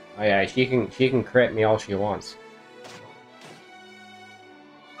 Oh yeah, she can crit me all she wants.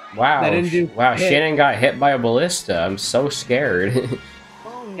 Wow, wow, hit. Shannon got hit by a ballista. I'm so scared.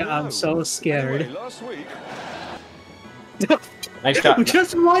 Oh, Yeah, I'm so scared. Anyway, last week, Nice job.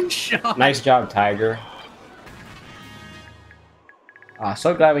 Just one shot. Nice job, Tiger.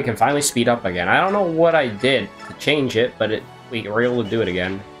 So glad we can finally speed up again. I don't know what I did to change it, but we were able to do it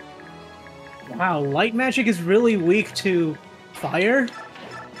again. Wow, light magic is really weak to fire.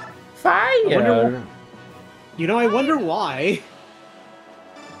 Fire! I wonder why.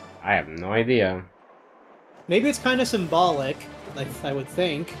 I have no idea. Maybe it's kind of symbolic, like I would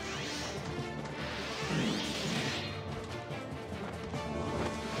think.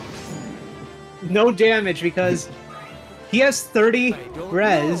 No damage because he has 30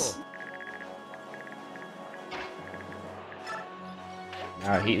 res.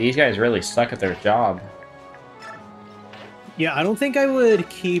 Wow, these guys really suck at their job. Yeah, I don't think I would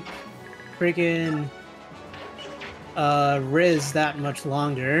keep freaking Riz that much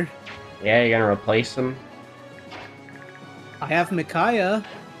longer. Yeah, you're gonna replace them? I have Micaiah.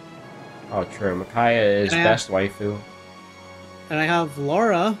 Oh, true. Micaiah is best waifu. And I have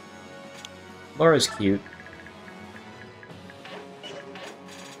Laura. Laura's cute.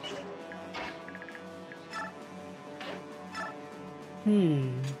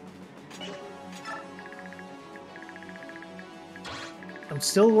 I'm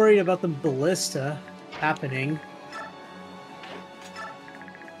still worried about the ballista happening.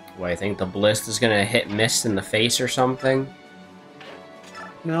 What, I think the ballista's gonna hit Mist in the face or something?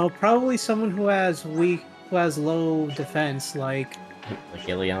 No, probably someone who has low defense, like Like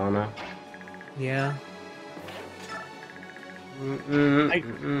Ileana? yeah.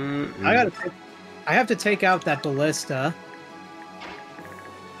 I have to take out that ballista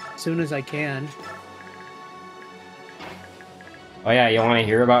as soon as I can. Oh yeah, you want to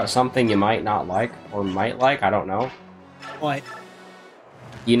hear about something you might not like, or might like? I don't know. What?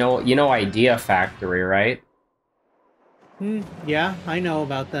 You know Idea Factory, right? Yeah, I know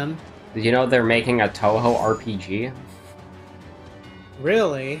about them. Did you know they're making a Toho RPG?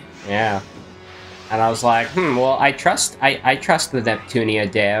 Really? Yeah. And I was like, well, I trust the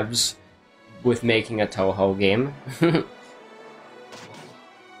Neptunia devs with making a Toho game.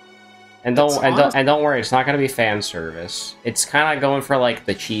 And don't worry, it's not gonna be fan service. It's kind of going for like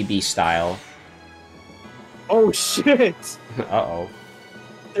the chibi style. Oh shit! Uh-oh.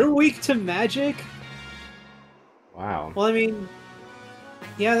 They're weak to magic? Wow. Well, I mean,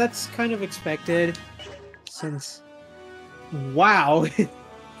 yeah, that's kind of expected, since... Wow!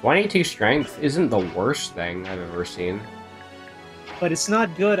 22 strength isn't the worst thing I've ever seen. But it's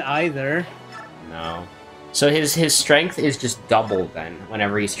not good either. No. So his strength is just double then,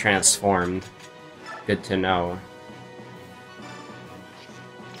 whenever he's transformed. Good to know.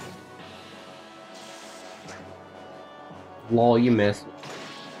 Lol, you missed.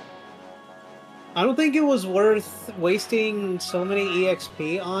 I don't think it was worth wasting so many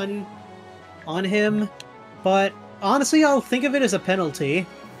EXP on him, but honestly, I'll think of it as a penalty.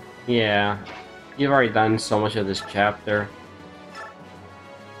 Yeah. You've already done so much of this chapter.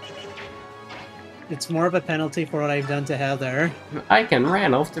 It's more of a penalty for what I've done to Heather. I can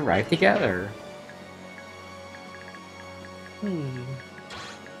Ranulph to ride together.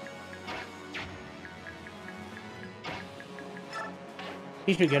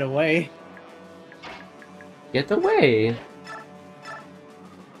 He should get away. Get away!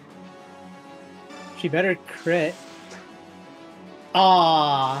 She better crit.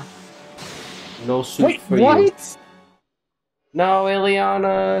 Ah. No soup Wait, for you. what? No,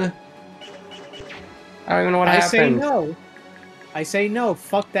 Ileana. I don't even know what I happened. say no. I say no.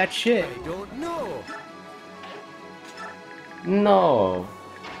 Fuck that shit. I don't know. No.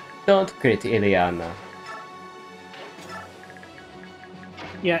 Don't crit Ileana.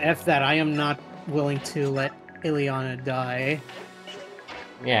 Yeah, F that. I am not willing to let Ileana die.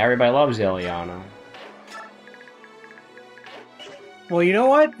 Yeah, everybody loves Ileana. Well, you know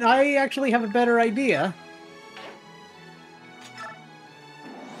what? I actually have a better idea.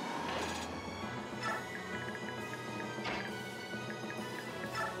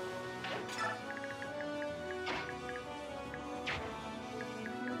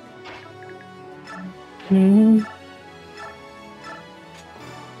 Hmm.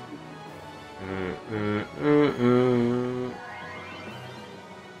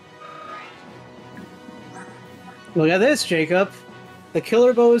 Look at this, Jacob. The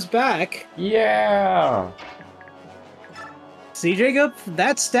killer bow is back. Yeah. See, Jacob?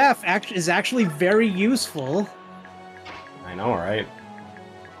 That staff is actually very useful. I know, right?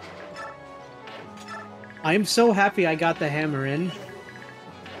 I'm so happy I got the hammer in.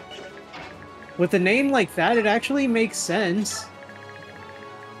 With a name like that, it actually makes sense.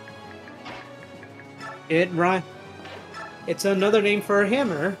 It's another name for a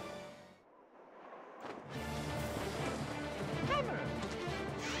hammer.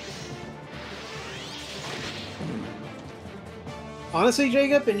 Honestly,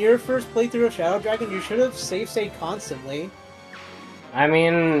 Jacob, in your first playthrough of Shadow Dragon, you should have save state constantly. I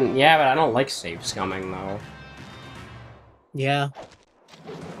mean, yeah, but I don't like save scumming, though. Yeah.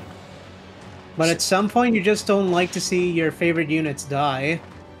 But at some point, you just don't like to see your favorite units die.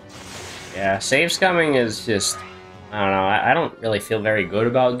 Yeah, save scumming is just... I don't know, I don't really feel very good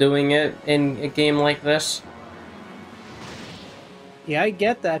about doing it in a game like this. Yeah, I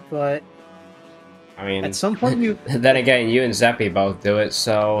get that, but... I mean... At some point, you... Then again, you and Zeppi both do it,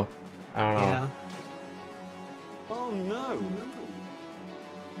 so... I don't know. Yeah. Oh no.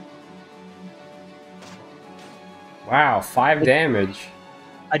 Wow, 5 damage.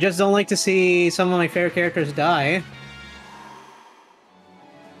 I just don't like to see some of my favorite characters die.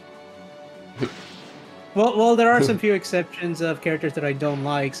 Well, there are some few exceptions of characters that I don't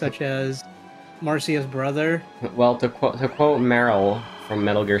like, such as Marcia's brother. Well, to quote Meryl from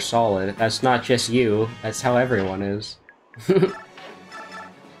Metal Gear Solid, that's not just you, that's how everyone is. And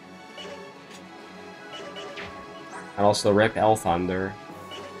also Rip L Thunder.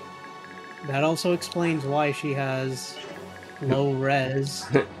 That also explains why she has low res.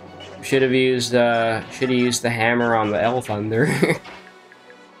 Should have used the hammer on the L Thunder.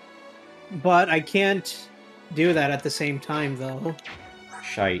 But I can't do that at the same time, though.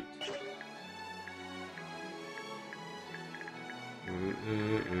 Shite.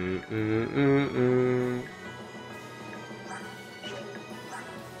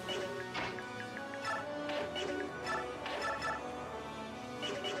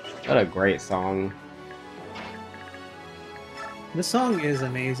 What a great song. The song is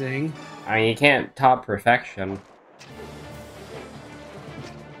amazing. I mean, you can't top perfection.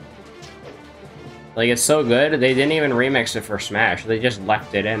 Like, it's so good, they didn't even remix it for Smash. They just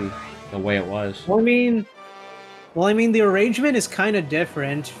left it in the way it was. Well, I mean, the arrangement is kind of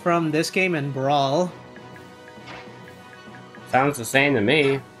different from this game and Brawl. Sounds the same to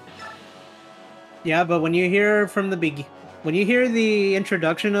me. Yeah, but when you hear when you hear the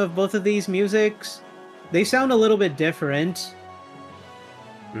introduction of both of these musics, they sound a little bit different.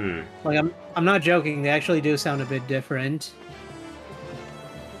 Like, I'm not joking, they actually do sound a bit different.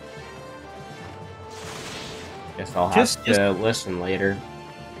 Guess I'll have to listen later.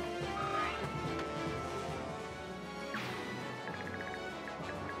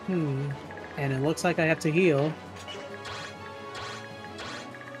 And it looks like I have to heal.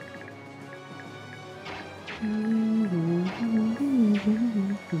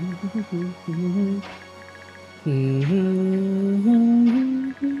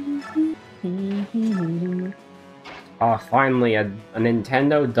 Oh, finally, a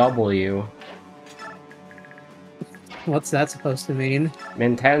Nintendo W. What's that supposed to mean?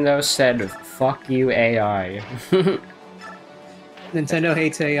 Nintendo said, fuck you, AI. Nintendo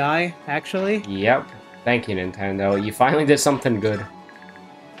hates AI, actually? Yep. Thank you, Nintendo. You finally did something good.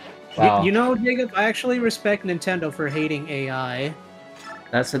 Wow. You know, Jacob, I actually respect Nintendo for hating AI.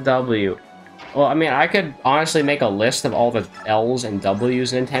 That's a W. Well, I mean, I could honestly make a list of all the L's and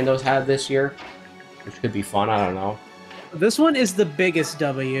W's Nintendo's had this year. Which could be fun, I don't know. This one is the biggest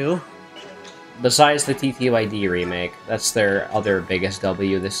W. Besides the TTYD remake, that's their other biggest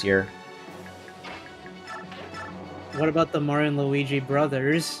W this year. What about the Mario and Luigi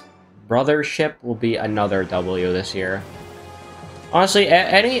brothers? Brothership will be another W this year. Honestly,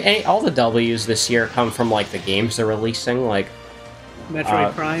 all the W's this year come from like the games they're releasing, like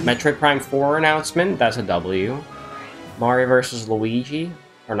Metroid Prime. Metroid Prime 4 announcement. That's a W. Mario vs. Luigi,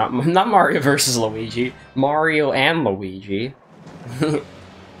 or not Mario vs. Luigi. Mario and Luigi.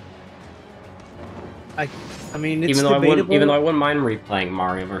 I mean, it's even though debatable. I wouldn't mind replaying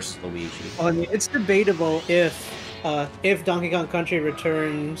Mario vs. Luigi. Well, I mean, it's debatable if Donkey Kong Country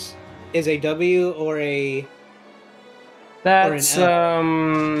Returns is a W or a. That's or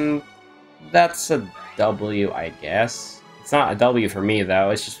an that's a W, I guess. It's not a W for me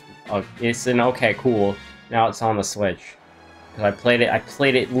though. It's just it's an okay, cool. Now it's on the Switch. Because I played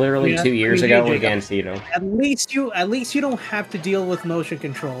it literally 2 years ago against Ito. At least you don't have to deal with motion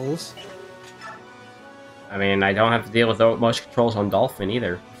controls. I mean, I don't have to deal with motion controls on Dolphin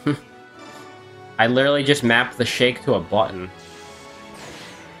either. I literally just mapped the shake to a button.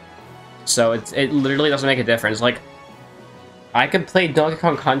 So it literally doesn't make a difference. Like, I could play Donkey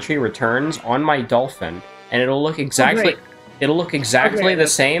Kong Country Returns on my Dolphin, and it'll look exactly the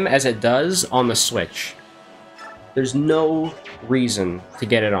same as it does on the Switch. There's no reason to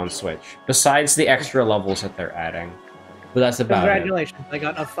get it on Switch, besides the extra levels that they're adding. But that's about it. Congratulations, I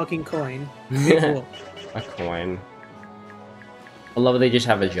got a fucking coin. Cool. A coin. I love that they just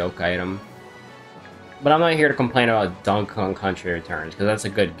have a joke item. But I'm not here to complain about Donkey Kong Country Returns, because that's a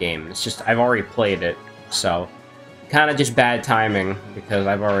good game. It's just, I've already played it, so... Kind of just bad timing, because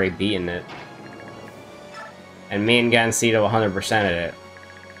I've already beaten it. And me and Gansito 100%ed it.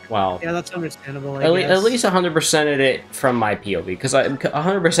 Well... Yeah, that's understandable, at least 100%ed it from my POV, because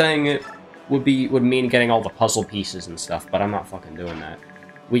 100%ing it would mean getting all the puzzle pieces and stuff, but I'm not fucking doing that.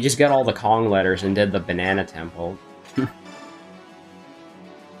 We just got all the Kong letters and did the Banana Temple.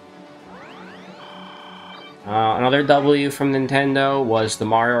 Another W from Nintendo was the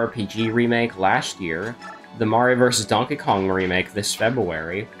Mario RPG remake last year, the Mario vs. Donkey Kong remake this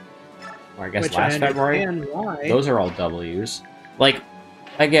February, or I guess last February. Why. Those are all W's. Like,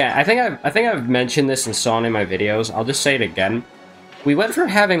 again, I think I've mentioned this in so many of my videos. I'll just say it again. We went from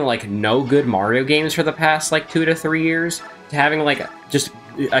having like no good Mario games for the past like 2 to 3 years to having like just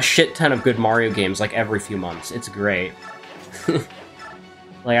a shit ton of good Mario games like every few months. It's great.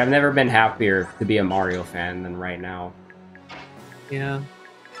 Like, I've never been happier to be a Mario fan than right now. Yeah.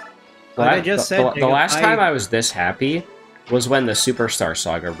 Well, like I just said, the last time I was this happy was when the Superstar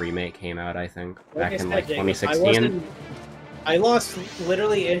Saga remake came out, I think, back in like 2016. I lost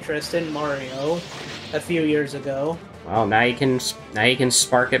literally interest in Mario a few years ago. Well, now you can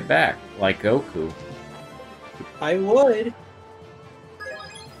spark it back like Goku. I would.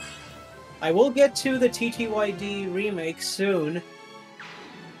 I will get to the TTYD remake soon.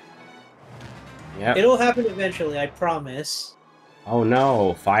 Yep. It'll happen eventually, I promise. Oh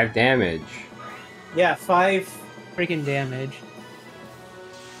no, 5 damage. Yeah, 5 freaking damage.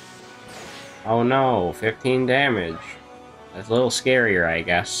 Oh no, 15 damage. That's a little scarier, I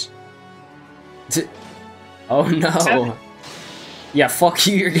guess. Oh no. 7. Yeah, fuck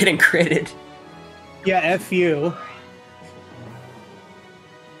you, you're getting critted. Yeah, F you.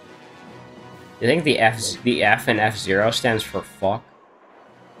 You think the F in F-Zero stands for fuck?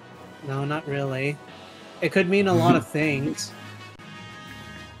 No, not really. It could mean a lot of things.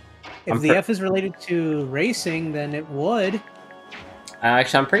 If the F is related to racing, then it would.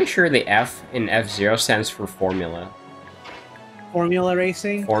 Actually, I'm pretty sure the F in F-Zero stands for formula. Formula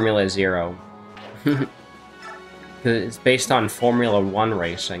racing? Formula Zero. It's based on Formula 1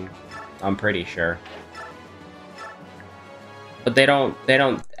 racing. I'm pretty sure. But they don't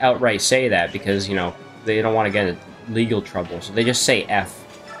outright say that because, you know, they don't want to get into legal trouble. So they just say F.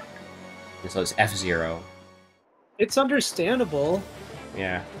 And so it's F-Zero. It's understandable.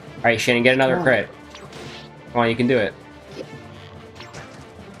 Yeah. Alright, Shannon, get another crit. Come on, you can do it.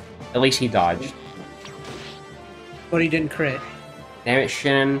 At least he dodged. But he didn't crit. Damn it,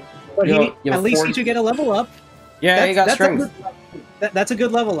 Shannon. But at least he should get a level up. Yeah, he got strength. That's a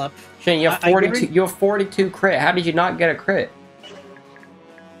good level up. Shannon, you have 42. You have 42 crit. How did you not get a crit?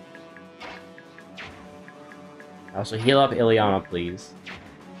 Also, heal up Ileana, please.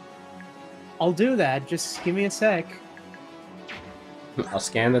 I'll do that. Just give me a sec. I'll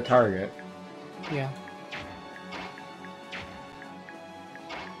scan the target. Yeah.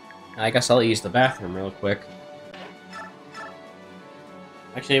 I guess I'll use the bathroom real quick.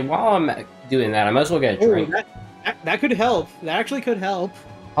 Actually, while I'm doing that, I might as well get a drink. That could help. That actually could help.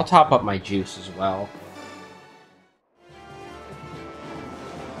 I'll top up my juice as well.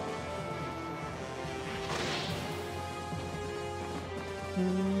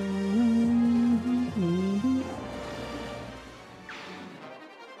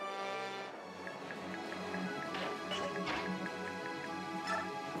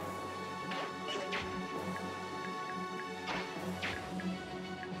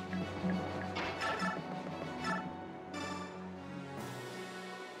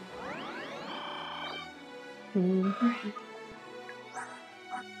 Oh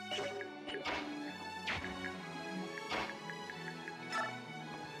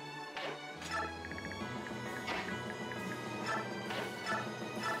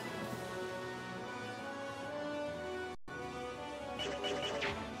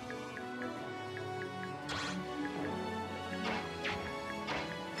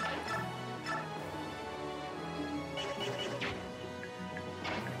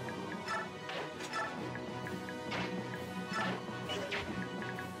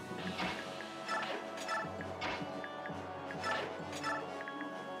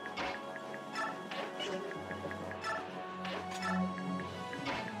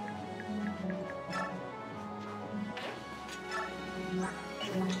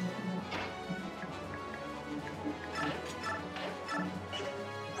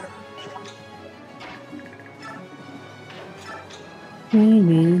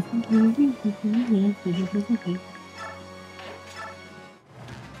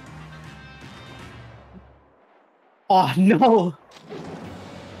no!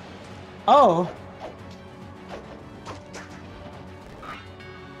 Oh!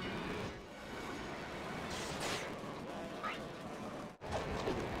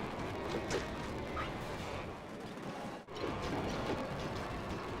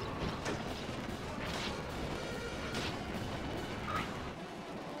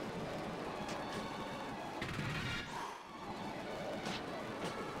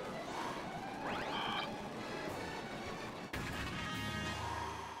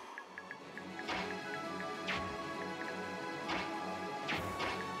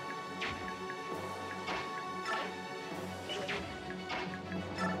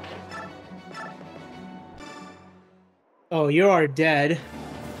 Oh, you are dead.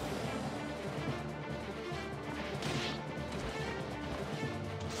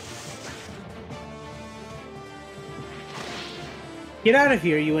 Get out of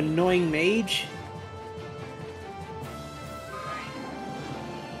here, you annoying mage.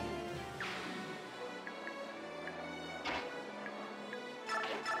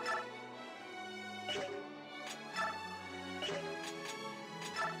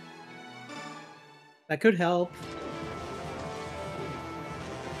 That could help.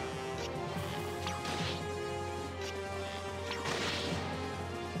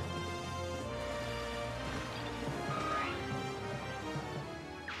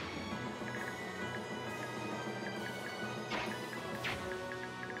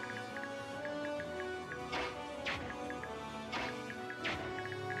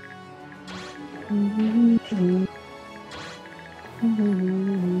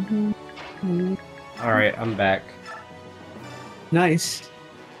 Alright, I'm back. Nice.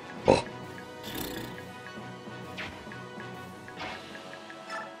 Well,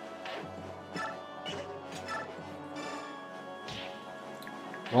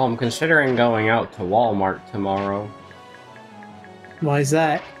 I'm considering going out to Walmart tomorrow. Why is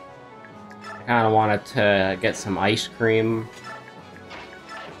that? I kind of wanted to get some ice cream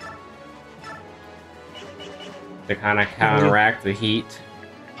to kind of counteract the heat.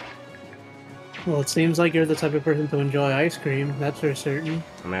 Well, it seems like you're the type of person to enjoy ice cream, that's for certain.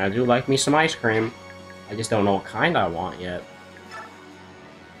 I mean, I do like me some ice cream. I just don't know what kind I want yet.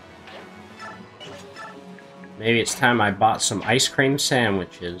 Maybe it's time I bought some ice cream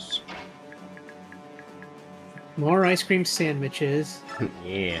sandwiches. More ice cream sandwiches.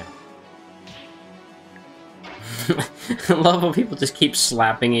 Yeah. I love how people just keep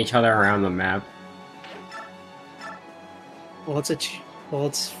slapping each other around the map. Well, it's a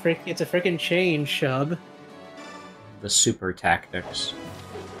freaking chain, Shub. The super tactics.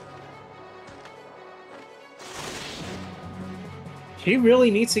 She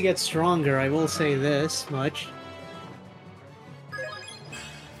really needs to get stronger, I will say this much.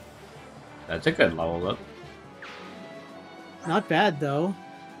 That's a good level up. Not bad though.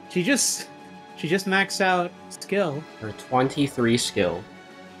 She just maxed out skill. Her 23 skill.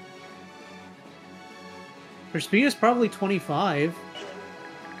 Her speed is probably 25.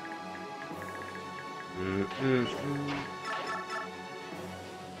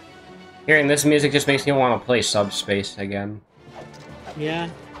 Hearing this music just makes me want to play Subspace again. Yeah.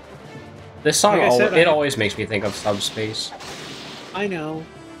 This song, Like I said, it always makes me think of Subspace. I know.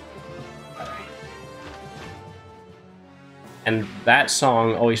 And that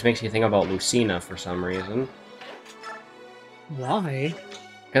song always makes me think about Lucina for some reason. Why?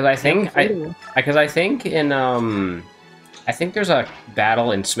 Because I think I think there's a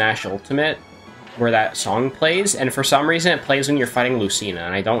battle in Smash Ultimate where that song plays, and for some reason it plays when you're fighting Lucina,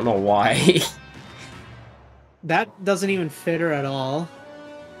 and I don't know why. That doesn't even fit her at all.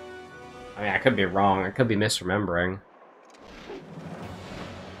 I mean, I could be wrong. I could be misremembering.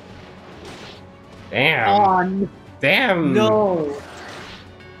 Damn. Damn. No.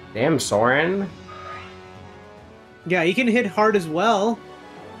 Damn, Soren. Yeah, he can hit hard as well.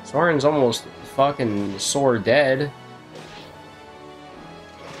 Soren's almost fucking sore dead.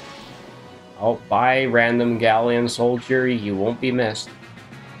 Oh, bye, random Galleon soldier. You won't be missed.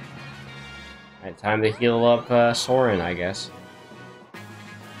 Alright, time to heal up Soren, I guess.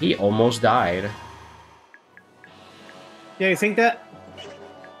 He almost died. Yeah, you think that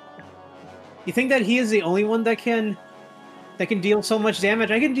he is the only one that can deal so much damage?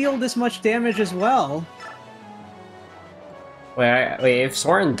 I can deal this much damage as well. Wait, if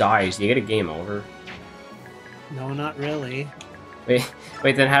Soren dies, do you get a game over? No, not really. Wait,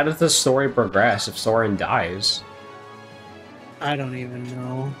 then how does the story progress if Soren dies? I don't even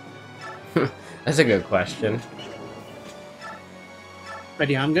know. That's a good question. But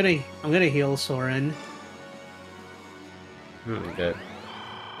yeah, I'm gonna heal Soren. Good.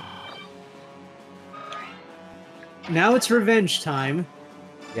 Now it's revenge time.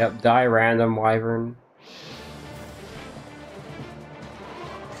 Yep, die random wyvern.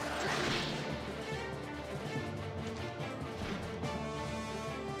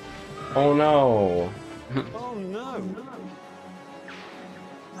 Oh no. Oh no.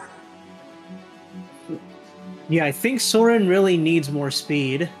 Yeah, I think Soren really needs more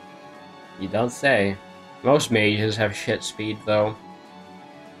speed. You don't say. Most mages have shit speed, though.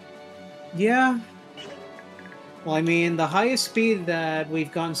 Yeah. Well, I mean, the highest speed that we've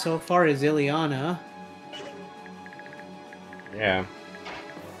gotten so far is Ileana. Yeah.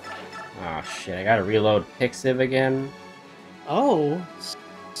 Oh shit, I gotta reload Pixiv again. Oh,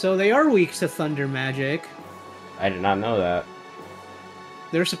 so they are weak to thunder magic. I did not know that.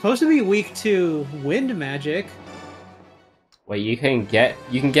 They're supposed to be weak to wind magic. Wait, you can get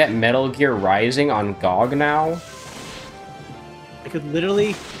Metal Gear Rising on GOG now? I could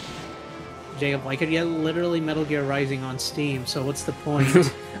literally... Jacob, I could get literally Metal Gear Rising on Steam, so what's the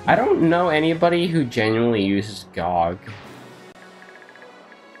point? I don't know anybody who genuinely uses GOG.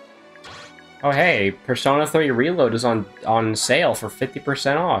 Oh hey, Persona 3 Reload is on sale for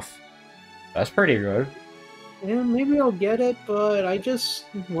 50% off. That's pretty good. Yeah, maybe I'll get it, but I just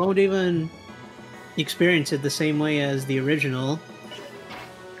won't even experience it the same way as the original.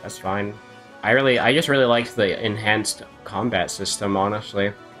 That's fine. I just really liked the enhanced combat system,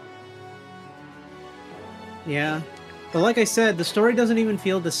 honestly. Yeah. But like I said, the story doesn't even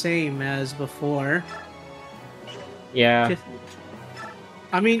feel the same as before. Yeah.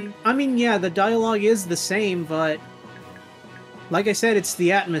 I mean, yeah, the dialogue is the same, but like I said, it's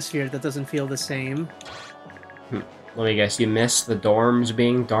the atmosphere that doesn't feel the same. Let me guess, you miss the dorms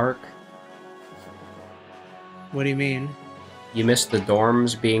being dark? What do you mean? You miss the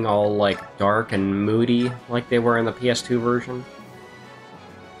dorms being all, like, dark and moody, like they were in the PS2 version?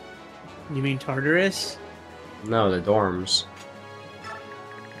 You mean Tartarus? No, the dorms.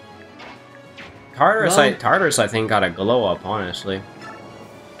 Tartarus, I think, got a glow up, honestly.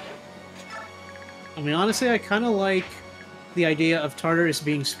 I mean, honestly, I kind of like the idea of Tartarus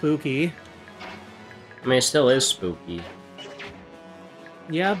being spooky. I mean, it still is spooky.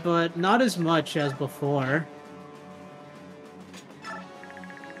 Yeah, but not as much as before.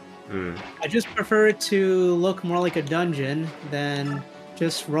 I just prefer it to look more like a dungeon than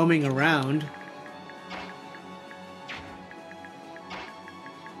just roaming around.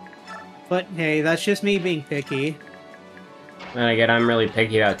 But hey, that's just me being picky. And again, I'm really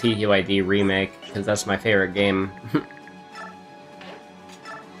picky about TQID Remake, because that's my favorite game.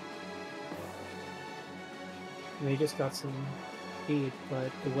 They just got some speed,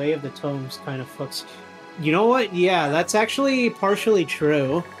 but the Way of the Tomes kind of fucks... You know what? Yeah, that's actually partially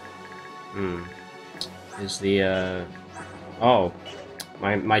true. Is the, Oh.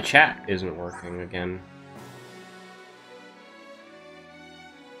 My chat isn't working again.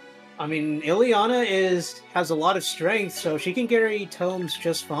 I mean, Ileana has a lot of strength, so she can carry tomes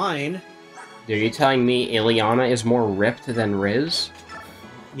just fine. Are you telling me Ileana is more ripped than Riz?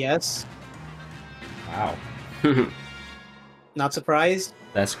 Yes. Wow. Not surprised?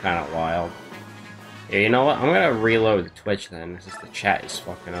 That's kind of wild. Yeah, you know what? I'm gonna reload the Twitch then, since the chat is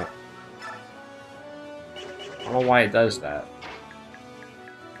fucking up. I don't know why it does that.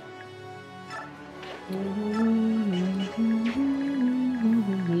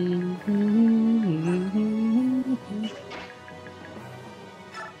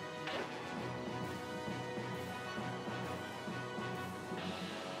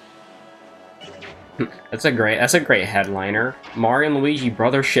 That's a great headliner. Mario and Luigi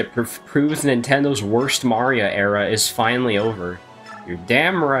Brothership proves Nintendo's worst Mario era is finally over. You're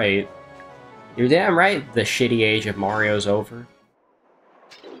damn right. You're damn right the shitty age of Mario's over.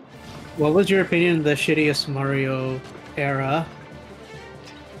 What was your opinion of the shittiest Mario era?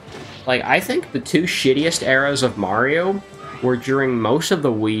 Like, I think the two shittiest eras of Mario were during most of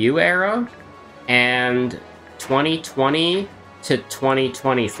the Wii U era and 2020 to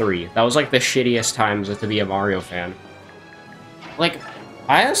 2023. That was like the shittiest times to be a Mario fan. Like,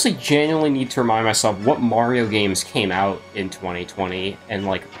 I honestly genuinely need to remind myself what Mario games came out in 2020 and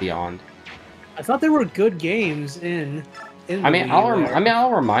like beyond. I thought there were good games in I mean,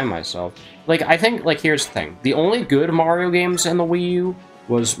 I'll remind myself. Like, I think, like, here's the thing. The only good Mario games in the Wii U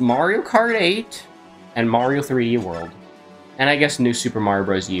was Mario Kart 8 and Mario 3D World. And I guess New Super Mario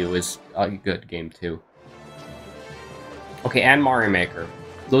Bros. U is a good game, too. Okay, and Mario Maker.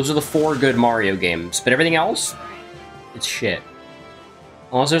 Those are the 4 good Mario games. But everything else, it's shit.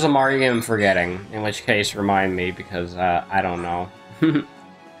 Unless there's a Mario game I'm forgetting, in which case, remind me, because, I don't know.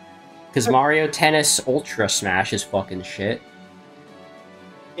 Because Mario Tennis Ultra Smash is fucking shit.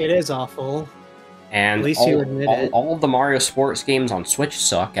 It is awful. And at least you admit it. All of the Mario sports games on Switch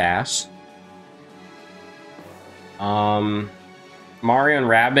suck ass. Mario and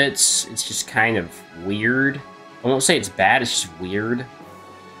Rabbids, it's just kind of weird. I won't say it's bad, it's just weird.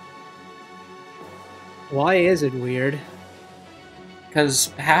 Why is it weird?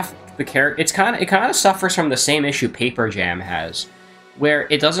 Because half the character, it kind of suffers from the same issue Paper Jam has, where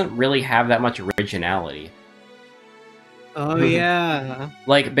it doesn't really have that much originality. Oh yeah.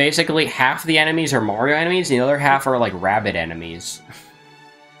 Like, basically, half the enemies are Mario enemies, and the other half are, like, Rabbid enemies.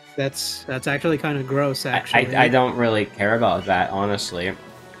 That's actually kind of gross, actually. I don't really care about that, honestly.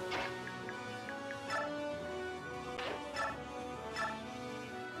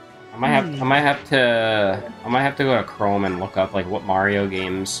 I might have to go to Chrome and look up, like, what Mario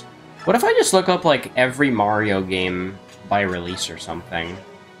games... What if I just look up, like, every Mario game by release or something?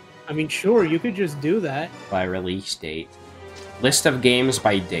 I mean, sure, you could just do that. By release date. List of games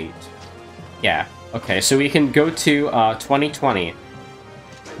by date. Yeah. Okay, so we can go to 2020.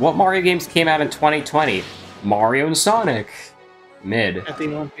 What Mario games came out in 2020? Mario and Sonic. Mid. At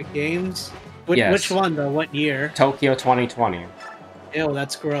the Olympic Games? Yes. Which one, though? What year? Tokyo 2020. Ew,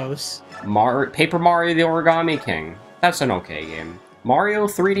 that's gross. Paper Mario the Origami King. That's an okay game. Mario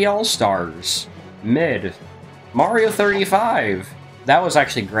 3D All-Stars. Mid. Mario 35. That was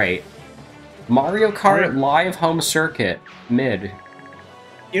actually great. Mario Kart Live Home Circuit. Mid.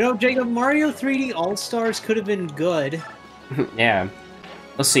 You know, Jacob, Mario 3D All-Stars could have been good. Yeah.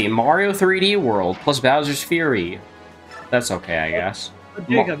 Let's see. Mario 3D World plus Bowser's Fury. That's okay, I guess. But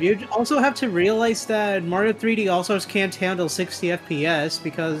Jacob, you also have to realize that Mario 3D All-Stars can't handle 60 FPS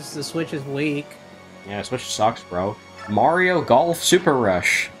because the Switch is weak. Yeah, Switch sucks, bro. Mario Golf Super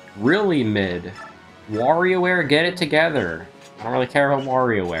Rush. Really mid. WarioWare Get It Together. I don't really care about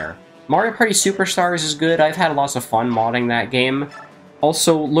WarioWare. Mario Party Superstars is good. I've had lots of fun modding that game.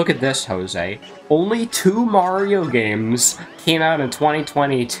 Also, look at this, Jose. Only 2 Mario games came out in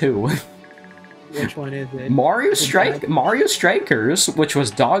 2022. Which one is it? Mario Strikers, which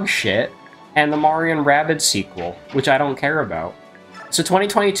was dog shit, and the Mario and Rabbids sequel, which I don't care about. So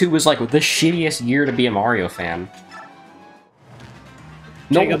 2022 was like the shittiest year to be a Mario fan.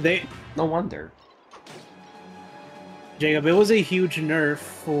 Jacob, no wonder. Jacob, it was a huge nerf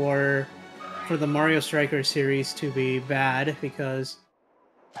for the Mario Strikers series to be bad because...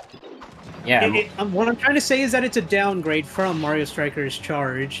 Yeah. What I'm trying to say is that it's a downgrade from Mario Strikers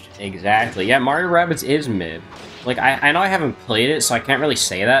Charged. Exactly. Yeah, Mario Rabbids is mid. Like, I know I haven't played it, so I can't really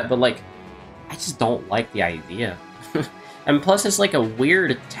say that, but, like, I just don't like the idea. And plus, it's, like, a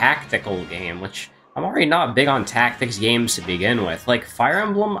weird tactical game, which I'm already not big on tactics games to begin with. Like, Fire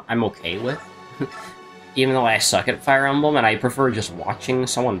Emblem, I'm okay with. Even though I suck at Fire Emblem, and I prefer just watching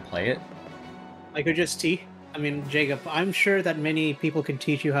someone play it. I could just teach... I mean, Jacob, I'm sure that many people can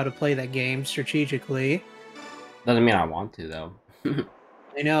teach you how to play that game strategically. Doesn't mean I want to, though.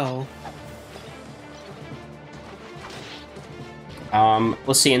 I know.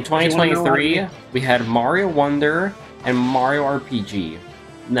 Let's see, in 2023, we had Mario Wonder and Mario RPG.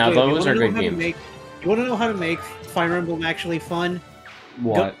 Now, those are good games. You want to know how to make Fire Emblem actually fun?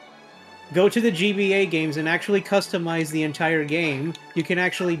 What? Go to the GBA games and actually customize the entire game. You can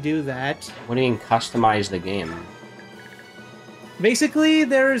actually do that. What do you mean, customize the game? Basically,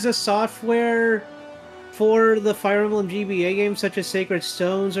 there is a software for the Fire Emblem GBA games, such as Sacred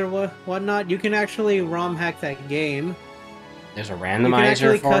Stones or whatnot. You can actually ROM hack that game. There's a randomizer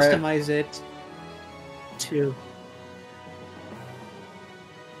for it? You can actually customize it too.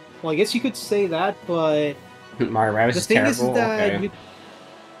 Well, I guess you could say that, but... Mario Rabbids is terrible? The thing is that okay.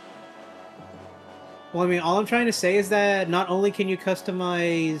 Well, I mean, all I'm trying to say is that not only can you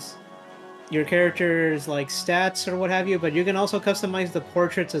customize your character's like stats or what have you, but you can also customize the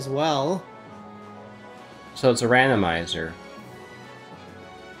portraits as well. So it's a randomizer.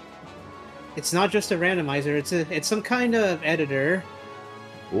 It's not just a randomizer, it's some kind of editor.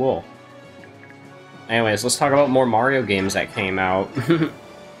 Cool. Anyways, let's talk about more Mario games that came out.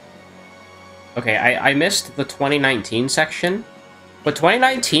 Okay, I missed the 2019 section, but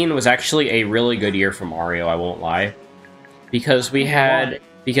 2019 was actually a really good year for Mario, I won't lie. Because we had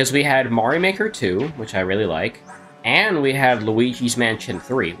Mario Maker 2, which I really like, and we had Luigi's Mansion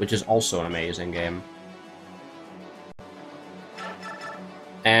 3, which is also an amazing game.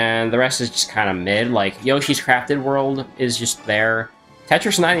 And the rest is just kind of mid, like Yoshi's Crafted World is just there.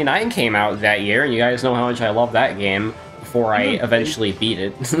 Tetris 99 came out that year, and you guys know how much I love that game before I eventually beat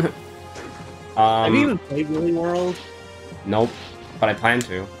it. Have you even played Woolly World? Nope, but I plan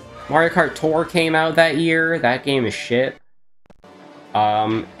to. Mario Kart Tour came out that year, that game is shit.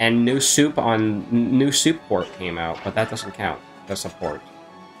 And New Soup Port came out, but that doesn't count. That's a port.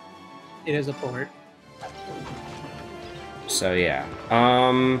 It is a port. So yeah.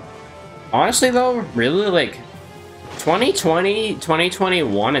 Honestly though, really like 2020,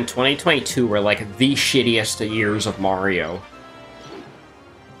 2021, and 2022 were like the shittiest years of Mario.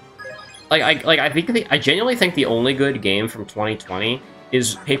 I genuinely think the only good game from 2020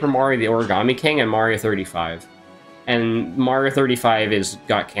 is Paper Mario: The Origami King and Mario 35. And Mario 35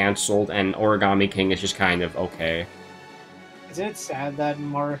 got cancelled, and Origami King is just kind of okay. Isn't it sad that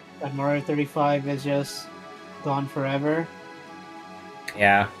Mario 35 is just gone forever?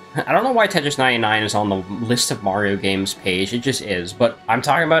 Yeah. I don't know why Tetris 99 is on the list of Mario games page, it just is, but I'm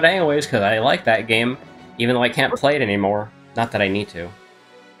talking about it anyways because I like that game, even though I can't play it anymore. Not that I need to.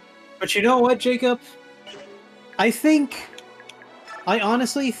 But you know what, Jacob? I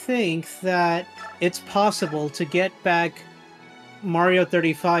honestly think that it's possible to get back Mario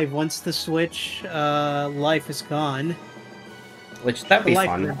 35 once the Switch life is gone. Which, that'd be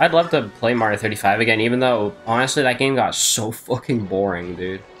fun. I'd love to play Mario 35 again, even though, honestly, that game got so fucking boring,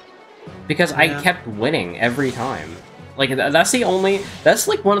 dude. Because I kept winning every time. Like, that's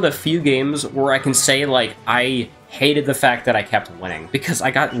like one of the few games where I can say, like, I hated the fact that I kept winning. Because I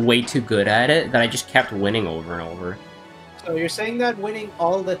got way too good at it that I just kept winning over and over. So you're saying that winning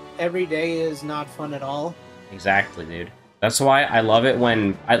every day is not fun at all? Exactly, dude. That's why I love it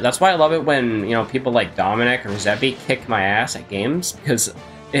when you know, people like Dominic or Zebby kick my ass at games, because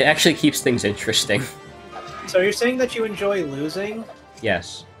it actually keeps things interesting. So you're saying that you enjoy losing?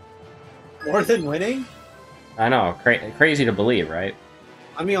 Yes. More than winning? I know, crazy to believe, right?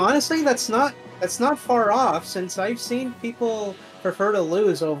 I mean, honestly, that's not far off, since I've seen people prefer to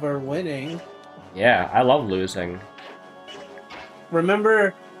lose over winning. Yeah, I love losing.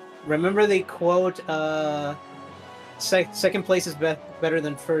 Remember the quote, second place is better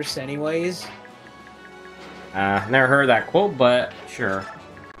than first anyways? Never heard that quote, but sure.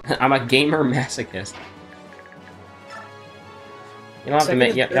 I'm a gamer masochist. You don't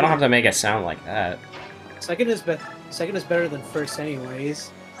have to make it sound like that. Second is better than first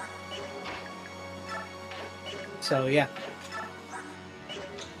anyways. So yeah.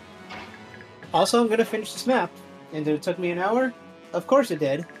 Also, I'm gonna finish this map. And it took me an hour? Of course it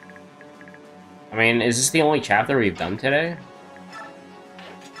did. I mean, is this the only chapter we've done today?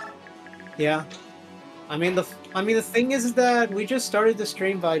 Yeah. I mean the thing is that we just started the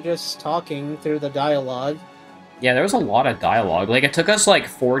stream by just talking through the dialogue. Yeah, there was a lot of dialogue. Like, it took us like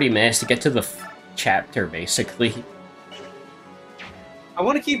 40 minutes to get to the chapter, basically. I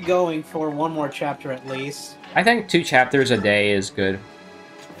want to keep going for one more chapter at least. I think 2 chapters a day is good.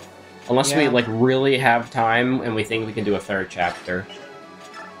 Unless we, like, really have time and we think we can do a 3rd chapter.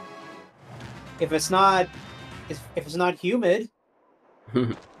 If it's not humid.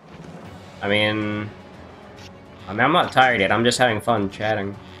 I mean, I'm not tired yet. I'm just having fun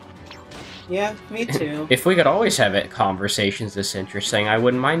chatting. Yeah, me too. If we could always have conversations this interesting, I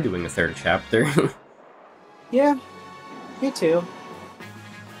wouldn't mind doing a 3rd chapter. Yeah, me too.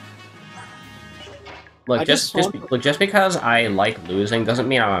 Look, just because I like losing doesn't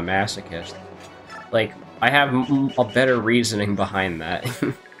mean I'm a masochist. Like, I have a better reasoning behind that.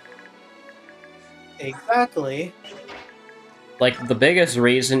 Exactly. Like, the biggest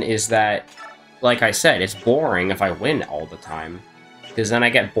reason is that, like I said, it's boring if I win all the time. Because then I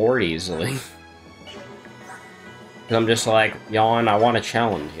get bored easily. Because I'm just like, yawn, I want a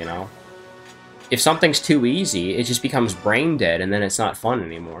challenge, you know? If something's too easy, it just becomes brain dead, and then it's not fun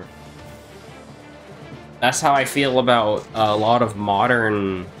anymore. That's how I feel about a lot of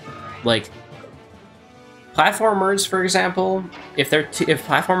modern, like, platformers, for example. If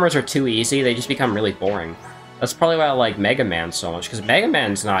platformers are too easy, they just become really boring. That's probably why I like Mega Man so much, because Mega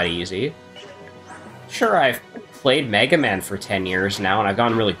Man's not easy. sure I've played Mega Man for 10 years now, and I've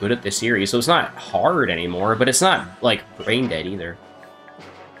gotten really good at the series, so it's not hard anymore, but it's not, like, brain dead either.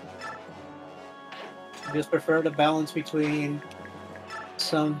 I just prefer the balance between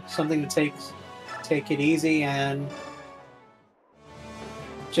something that take it easy and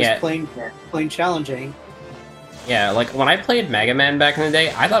just plain challenging. Yeah, like, when I played Mega Man back in the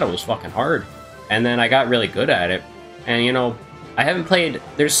day, I thought it was fucking hard. And then I got really good at it. And, you know, I haven't played...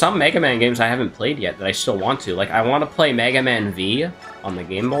 There's some Mega Man games I haven't played yet that I still want to. Like, I want to play Mega Man V on the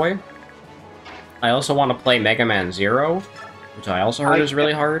Game Boy. I also want to play Mega Man Zero, which I also heard is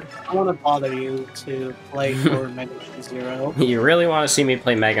really hard. I want to bother you to play for Mega Man Zero. You really want to see me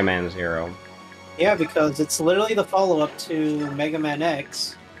play Mega Man Zero? Yeah, because it's literally the follow-up to Mega Man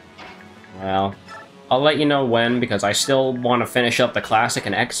X. Well, I'll let you know when, because I still want to finish up the Classic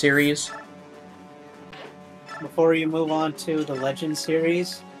and X series. Before you move on to the Legends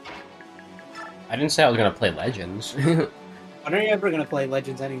series. I didn't say I was going to play Legends. When are you ever going to play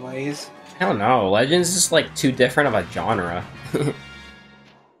Legends anyways? I don't know. Legends is, like, too different of a genre.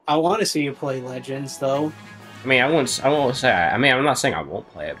 I want to see you play Legends, though. I mean, I won't say... I mean, I'm not saying I won't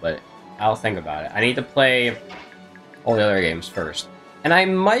play it, but I'll think about it. I need to play all the other games first. And I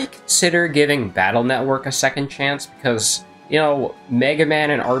might consider giving Battle Network a second chance, because, you know, Mega Man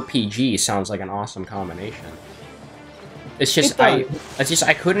and RPG sounds like an awesome combination. It's just, I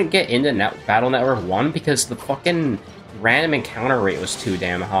couldn't get into Battle Network 1 because the fucking random encounter rate was too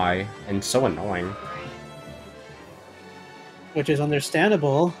damn high, and so annoying. Which is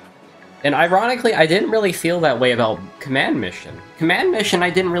understandable. And ironically, I didn't really feel that way about Command Mission. Command Mission,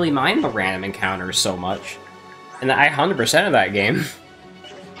 I didn't really mind the random encounters so much. And I 100% of that game.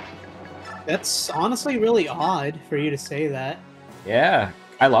 That's honestly really odd for you to say that. Yeah,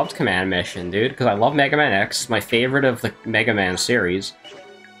 I loved Command Mission, dude, because I love Mega Man X, my favorite of the Mega Man series.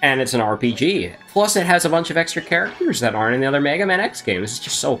 And it's an RPG. Plus, it has a bunch of extra characters that aren't in the other Mega Man X games. It's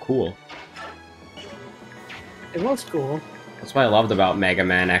just so cool. It was cool. That's what I loved about Mega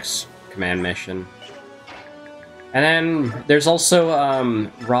Man X Command Mission. And then there's also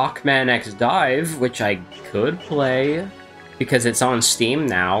Rockman X Dive, which I could play because it's on Steam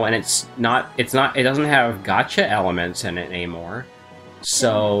now, and it doesn't have gacha elements in it anymore.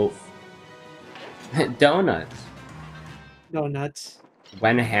 So Donuts.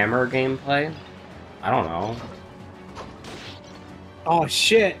 When Hammer gameplay? I don't know. Oh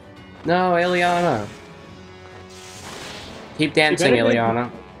shit. No, Ileana. Keep dancing,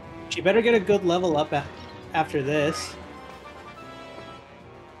 Ileana. She better get a good level up after this.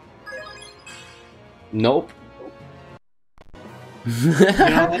 Nope.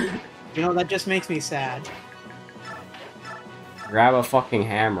 You know, that just makes me sad. Grab a fucking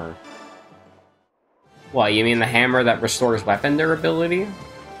hammer. What, you mean the hammer that restores weapon durability?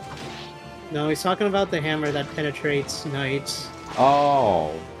 No, he's talking about the hammer that penetrates knights.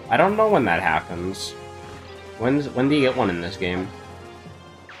 Oh, I don't know when that happens. When do you get one in this game?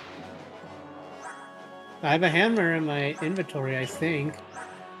 I have a hammer in my inventory, I think.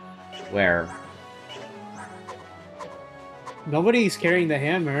 Where? Nobody's carrying the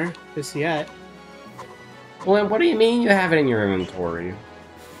hammer just yet. Well, then what do you mean you have it in your inventory?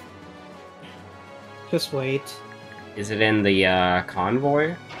 Just wait. Is it in the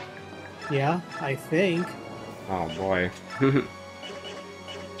convoy? Yeah, I think. Oh boy.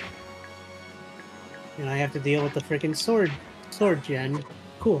 And I have to deal with the freaking sword gen.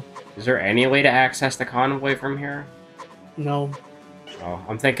 Cool. Is there any way to access the convoy from here? No. Oh,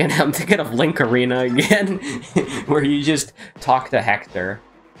 I'm thinking of Link Arena again, where you just talk to Hector.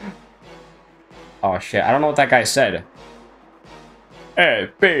 Oh shit, I don't know what that guy said. Hey,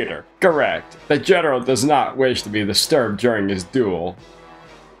 Peter, correct. The General does not wish to be disturbed during his duel.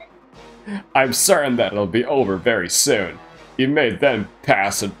 I'm certain that it'll be over very soon. You may then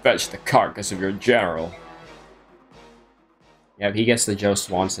pass and fetch the carcass of your General. Yeah, he gets the Joe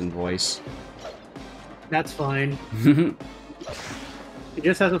Swanson voice. That's fine. He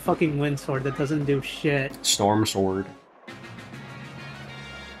just has a fucking wind sword that doesn't do shit. Storm sword.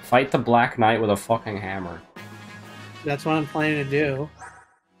 Fight the Black Knight with a fucking hammer. That's what I'm planning to do.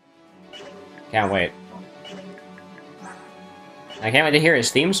 Can't wait. I can't wait to hear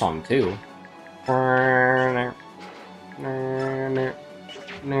his theme song, too.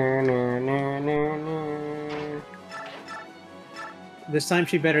 This time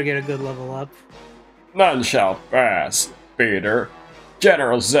she better get a good level up. None shall pass, Peter.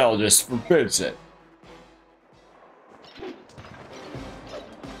 General zel-jus forbids it.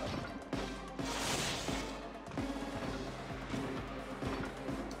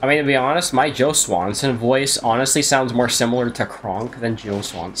 I mean, to be honest, my Joe Swanson voice honestly sounds more similar to Kronk than Joe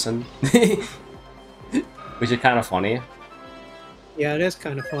Swanson. which is kind of funny. Yeah, it is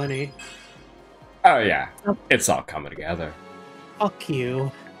kind of funny. Oh yeah, it's all coming together. Fuck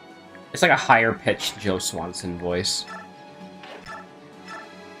you. It's like a higher pitched Joe Swanson voice.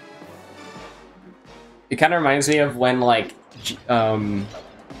 It kind of reminds me of when like, I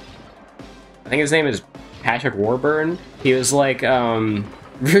think his name is Patrick Warburton. He was like,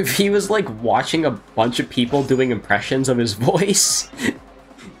 he was like watching a bunch of people doing impressions of his voice,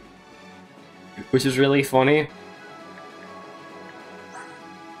 which is really funny.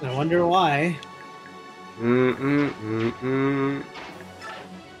 I wonder why.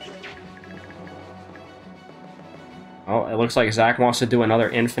 Oh, it looks like Zach wants to do another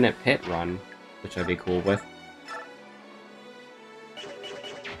Infinite Pit run, which I'd be cool with.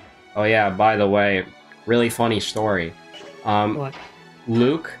 Oh yeah, by the way, really funny story. What?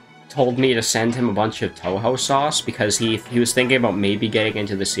 Luke told me to send him a bunch of Toho sauce because he was thinking about maybe getting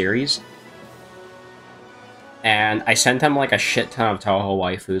into the series. And I sent him like a shit ton of Toho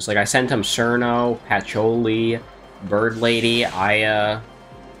waifus. Like I sent him Cerno, Patchouli, Bird Lady, Aya,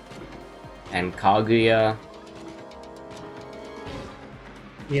 and Kaguya.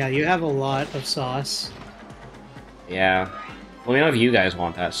 Yeah, you have a lot of sauce. Yeah. Let me know if you guys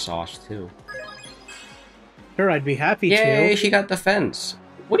want that sauce too. Sure, I'd be happy Yay, to. she got defense.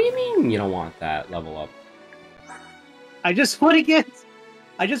 What do you mean you don't want that level up? I just want to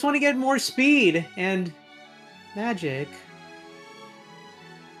get more speed and magic.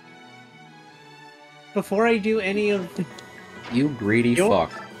 Before I do any of the... You greedy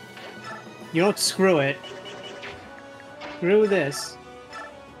fuck. You don't screw it. Screw this.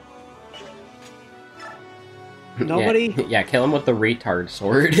 Nobody... Yeah, kill him with the retard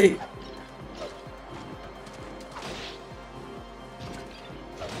sword.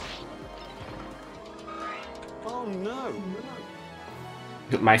 Oh no!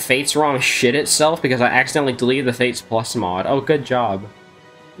 My Fate's Wrong shit itself because I accidentally deleted the Fates Plus mod. Oh, good job.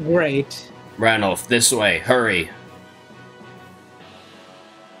 Great. Ranulph, this way, hurry.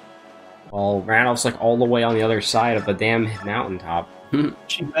 Well, Ranulph's like all the way on the other side of the damn mountaintop.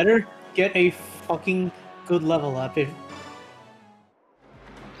 She better get a fucking good level up. If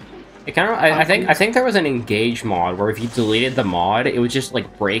It kind of, I think there was an engage mod where if you deleted the mod, it would just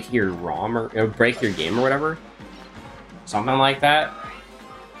like break your ROM or it would break your game or whatever, something like that.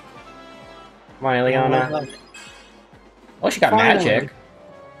 Come on, Ileana. Oh, she got Finally. magic.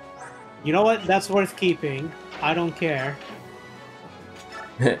 You know what? That's worth keeping. I don't care.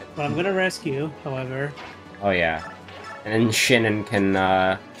 But I'm gonna rescue, however. Oh yeah, and then Shinnon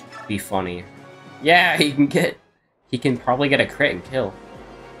can be funny. Yeah, he can probably get a crit and kill.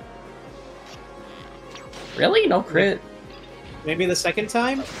 Really? No crit? Maybe the second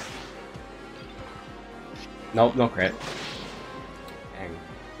time? Nope, no crit. Dang.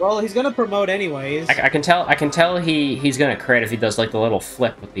 Well, he's gonna promote anyways. I can tell he's gonna crit if he does like the little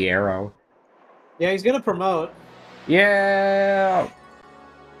flip with the arrow. Yeah, he's gonna promote. Yeah.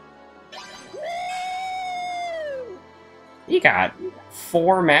 He got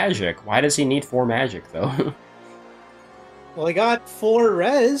 4 magic. Why does he need 4 magic though? Well, he got 4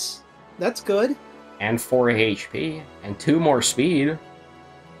 res. That's good. And 4 HP and 2 more speed.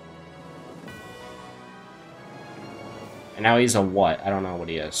 And now he's a what? I don't know what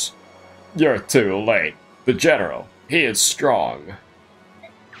he is. You're too late. The general, he is strong.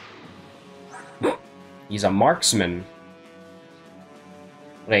 He's a marksman.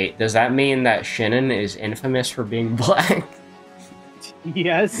 Wait, does that mean that Shinnon is infamous for being black?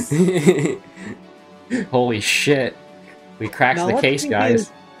 Yes. Holy shit. We cracked the case,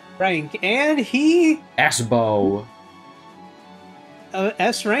 guys. Rank, and he... S-bow.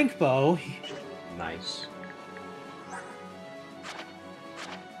 S-rank bow. Nice.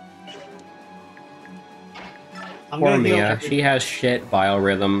 Poor Mia. She has shit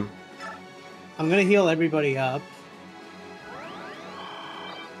biorhythm. I'm gonna heal everybody up.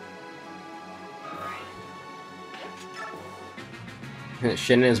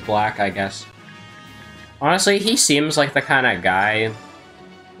 Shin is black, I guess. Honestly, he seems like the kind of guy.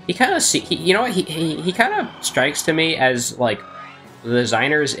 He kind of you know what? He kind of strikes to me as like the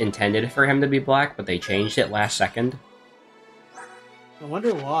designers intended for him to be black, but they changed it last second. I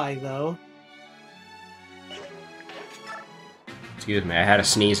wonder why, though. Excuse me, I had a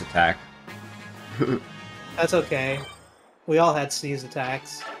sneeze attack. That's okay. We all had sneeze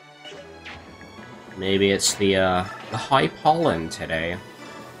attacks. Maybe it's the high pollen today.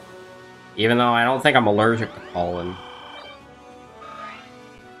 Even though I don't think I'm allergic to pollen.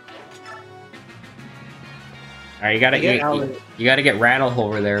 Alright, you gotta get Rattle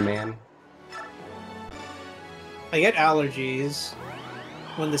over there, man. I get allergies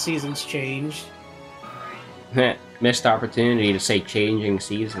when the seasons change. Missed opportunity to say changing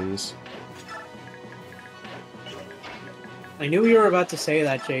seasons. I knew you were about to say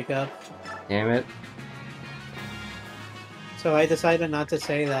that, Jacob. Damn it. So I decided not to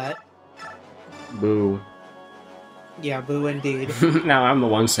say that. Boo. Yeah, boo indeed. Now I'm the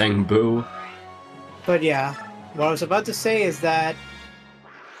one saying boo. But yeah, what I was about to say is that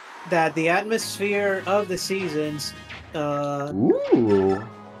the atmosphere of the seasons, Ooh.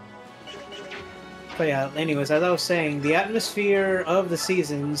 But yeah, anyways, as I was saying, the atmosphere of the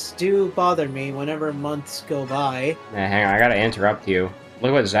seasons do bother me whenever months go by. Nah, hang on, I gotta interrupt you.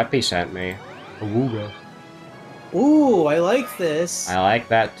 Look what Zeppy sent me. Awooga. Ooh, I like this. I like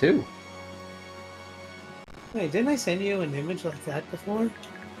that too. Wait, didn't I send you an image like that before?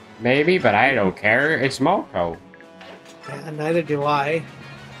 Maybe, but I don't care. It's Moko. Yeah, neither do I.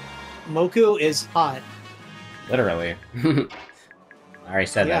 Moku is hot. Literally. I already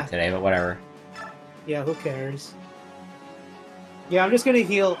said Yeah. that today, but whatever. Yeah, who cares? Yeah, I'm just gonna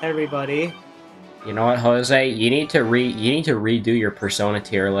heal everybody. You know what, Jose? You need to redo your Persona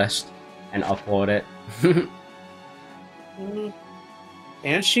tier list and upload it.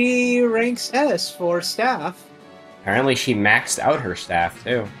 And she ranks S for staff. Apparently she maxed out her staff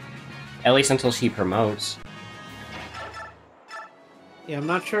too. At least until she promotes. Yeah, I'm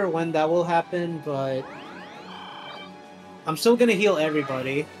not sure when that will happen, but I'm still gonna heal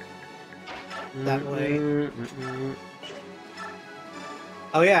everybody. That way.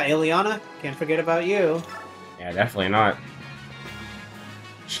 Oh yeah, Ileana, can't forget about you. Yeah, definitely not.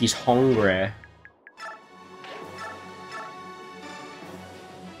 She's hungry.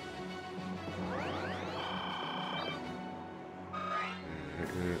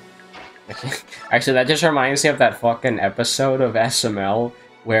 Actually, that just reminds me of that fucking episode of SML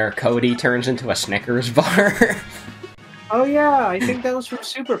where Cody turns into a Snickers bar. Oh yeah, I think that was from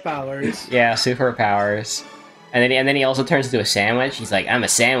Superpowers. Yeah, superpowers. And then he also turns into a sandwich. He's like, I'm a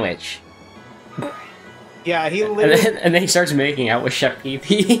sandwich. Yeah, he literally... And then he starts making out with Chef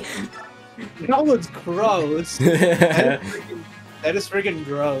Pee-Pee. That was gross. That is freaking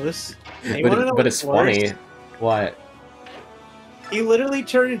gross. Hey, wanna know but what's it's funny. worse? What? He literally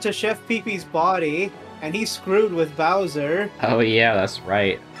turned into Chef Pee-Pee's body, and he screwed with Bowser. Oh yeah, that's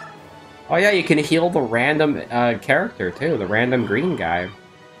right. Oh yeah, you can heal the random character too, the random green guy.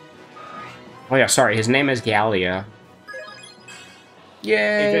 Oh yeah, sorry, his name is Gallia. Yay!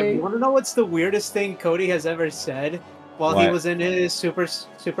 AJ, you wanna know what's the weirdest thing Cody has ever said while he was in his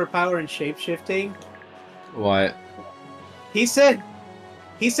superpower and shapeshifting? What? He said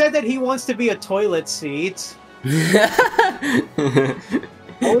that he wants to be a toilet seat. I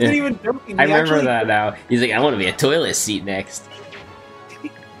wasn't even joking. I remember that now. He's like, I want to be a toilet seat next.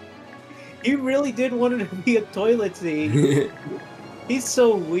 He really did want to be a toilet seat. He's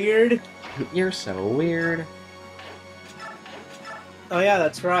so weird. You're so weird. Oh yeah,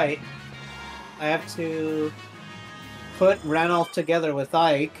 that's right. I have to put Ranulph together with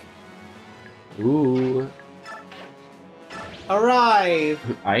Ike. Ooh. Arrive!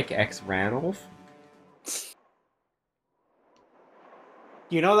 Ike X Ranulph?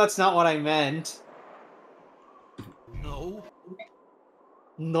 You know that's not what I meant. No.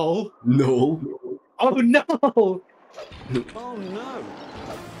 No. No. Oh no! Oh no.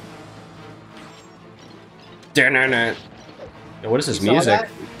 Yo, what is this You saw music? that?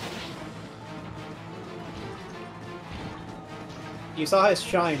 You saw his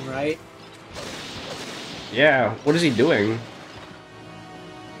shine, right? Yeah, what is he doing?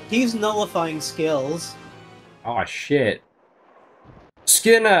 He's nullifying skills. Oh shit.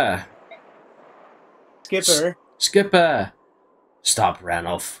 Skinner! Skipper. Skipper! Stop,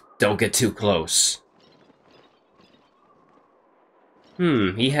 Ranulph. Don't get too close.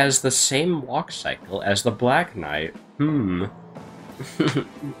 He has the same walk cycle as the Black Knight.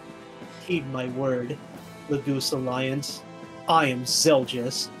 Heed my word, Zel-jus Alliance. I am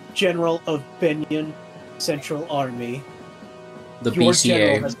zel-jus, General of Benyon Central Army. The Your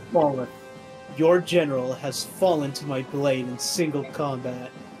general BCA. has fallen. Your general has fallen to my blade in single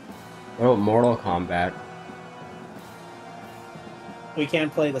combat. What about Mortal Kombat? We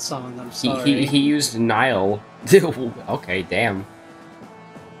can't play the song, I'm sorry. He used Nile. Okay, damn.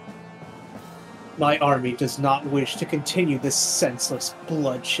 My army does not wish to continue this senseless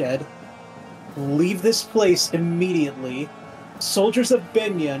bloodshed. Leave this place immediately. Soldiers of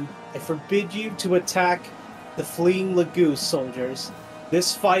Benyon, I forbid you to attack the fleeing zel-jus soldiers.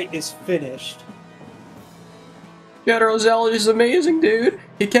 This fight is finished. General zel-jus is amazing, dude.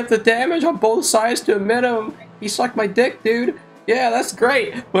 He kept the damage on both sides to a minimum. He sucked my dick, dude. Yeah, that's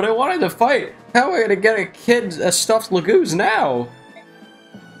great, but I wanted to fight. How am I gonna get a stuffed zel-jus now?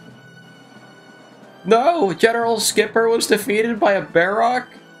 No! General Skipper was defeated by a Barrock?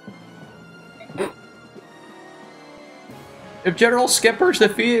 If General Skipper's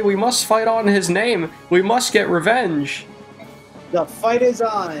defeated, we must fight on his name. We must get revenge. The fight is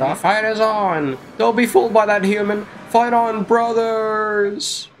on! The fight is on! Don't be fooled by that human! Fight on,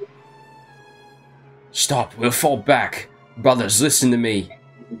 brothers! Stop, we'll fall back. Brothers, listen to me.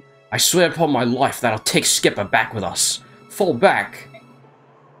 I swear upon my life that I'll take Skipper back with us. Fall back!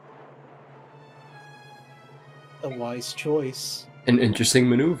 A wise choice. An interesting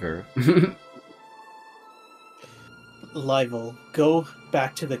maneuver. Livel, go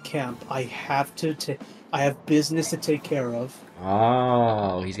back to the camp. I have business to take care of.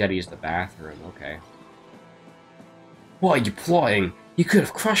 Oh, he's gotta use the bathroom, okay. What are you plotting? You could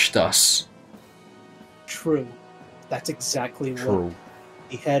have crushed us. True. That's exactly True. what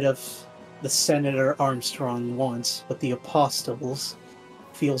the head of the Senator Armstrong wants, but the Apostles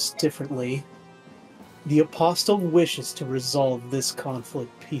feels differently. The Apostle wishes to resolve this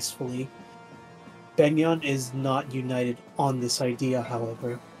conflict peacefully. Benyon is not united on this idea,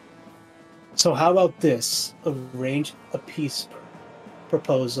 however. So how about this? Arrange a peace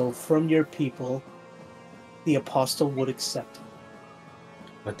proposal from your people. The Apostle would accept.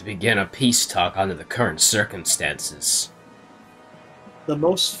 But to begin a peace talk under the current circumstances. The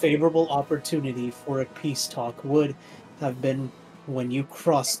most favorable opportunity for a peace talk would have been when you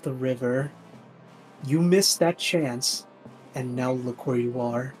crossed the river. You missed that chance, and now look where you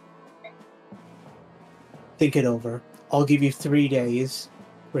are. Think it over. I'll give you 3 days.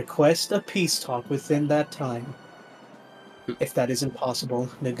 Request a peace talk within that time. If that isn't possible,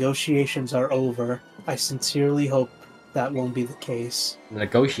 negotiations are over. I sincerely hope that won't be the case.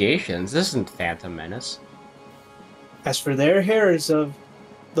 Negotiations? This isn't Phantom Menace. As for their heirs of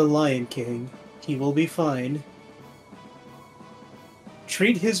the Lion King, he will be fine.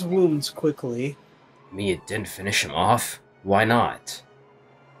 Treat his wounds quickly. Me, it didn't finish him off? Why not?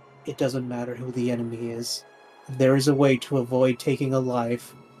 It doesn't matter who the enemy is. If there is a way to avoid taking a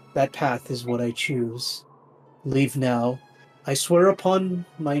life, that path is what I choose. Leave now. I swear upon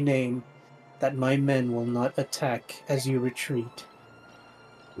my name that my men will not attack as you retreat.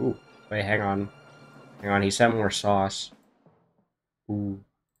 Ooh, wait, hang on. Hang on, he sent more sauce. Ooh.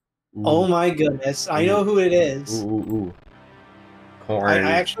 Ooh. Oh my goodness, I know who it is. Ooh. Corn.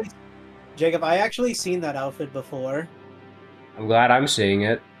 I actually... Jacob, I actually seen that outfit before. I'm glad I'm seeing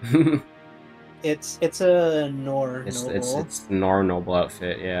it. It's a Nor It's noble. the Nor noble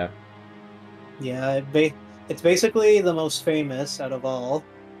outfit, yeah. Yeah, it's basically the most famous out of all.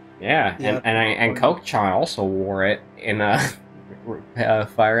 Yeah, Yeah. and Coke-chan also wore it in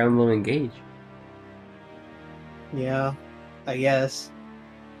Fire Emblem Engage. Yeah, I guess.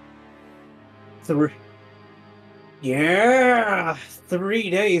 Yeah, 3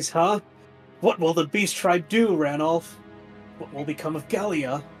 days, huh? What will the Beast Tribe do, Ranulph? What will become of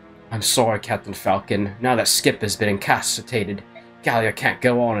Gallia? I'm sorry, Captain Falcon. Now that Skip has been incapacitated, Gallia can't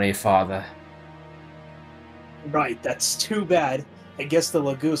go on any farther. Right, that's too bad. I guess the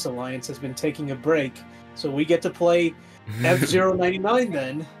Lagoose Alliance has been taking a break, so we get to play F-099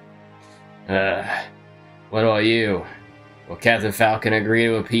 then. What about you? Will Captain Falcon agree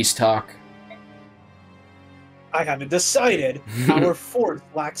to a peace talk? I haven't decided. Our fort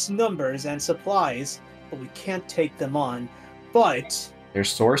lacks numbers and supplies, but we can't take them on. But... Their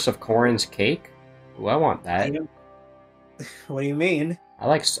source of Corrin's cake? Ooh, I want that. What do you mean? I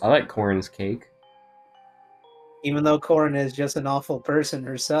like Corrin's cake. Even though Corrin is just an awful person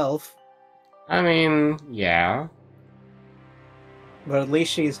herself. I mean, yeah. But at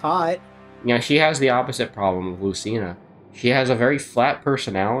least she's hot. Yeah, she has the opposite problem of Lucina. She has a very flat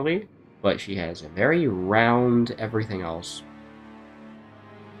personality, but she has a very round everything else.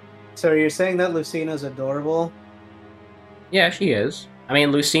 So you're saying that Lucina's adorable? Yeah, she is. I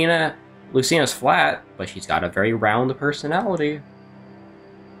mean, Lucina's flat, but she's got a very round personality.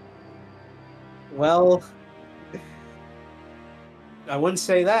 Well, I wouldn't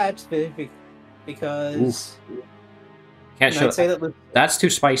say that because Can't show. say that. That's too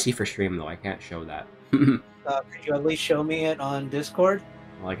spicy for stream, though. I can't show that. Could you at least show me it on Discord?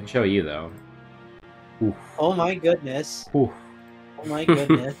 Well, I can show you though. Oof. Oh my goodness! Oof. Oh my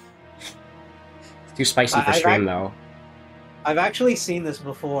goodness! It's too spicy for stream, though. I've actually seen this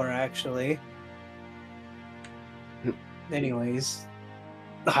before, actually. Anyways,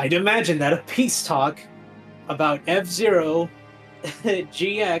 I'd imagine that a peace talk about F-Zero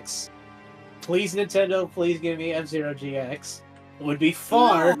GX, please Nintendo, please give me F-Zero GX, would be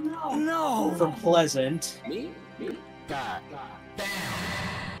far from pleasant.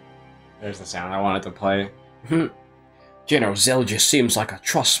 There's the sound I wanted to play. General Zel-jus seems like a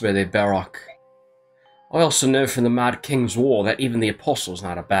trustworthy Barrock. I also know from the Mad King's War that even the Apostle's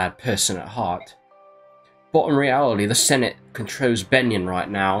not a bad person at heart. But in reality, the Senate controls Benyon right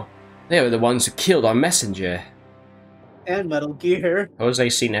now. They were the ones who killed our messenger. And Metal Gear.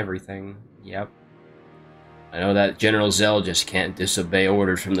 Jose's seen everything. Yep. I know that General Zell just can't disobey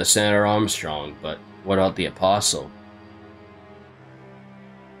orders from the Senator Armstrong, but what about the Apostle?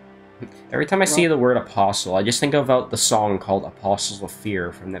 Every time I see the word Apostle, I just think about the song called Apostles of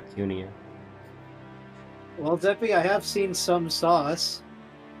Fear from Neptunia. Well, Zeppy, I have seen some sauce.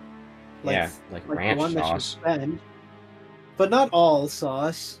 Like ranch the one sauce. That you spend, but not all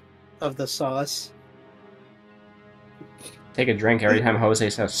sauce of the sauce. Take a drink every time Jose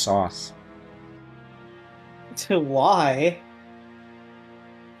says sauce. Why?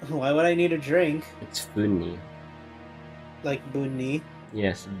 Why would I need a drink? It's funny. Like Bunny.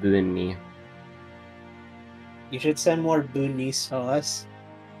 Yes, bunny. You should send more Bunny sauce.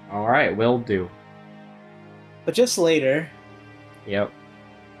 Alright, will do. But just later. Yep.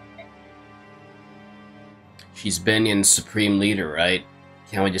 She's Benyon's supreme leader, right?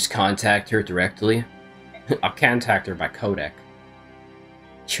 Can't we just contact her directly? I'll contact her by codec.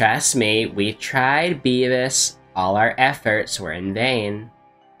 Trust me, we tried, Beavis. All our efforts were in vain.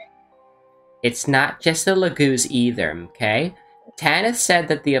 It's not just the Lagoos either, okay? Tanith said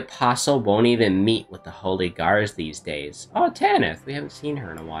that the Apostle won't even meet with the Holy Guards these days. Oh, Tanith. We haven't seen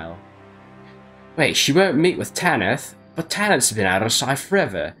her in a while. Wait, she won't meet with Tanith? But Tanith's been out of sight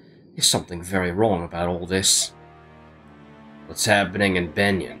forever. There's something very wrong about all this. What's happening in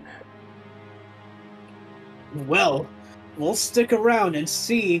Benyon? Well, we'll stick around and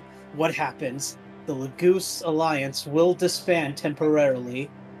see what happens. The Lagoos Alliance will disband temporarily.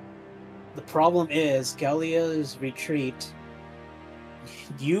 The problem is Gallia's retreat.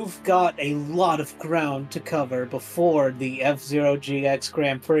 You've got a lot of ground to cover before the F-Zero-GX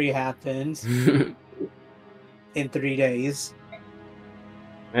Grand Prix happens in 3 days.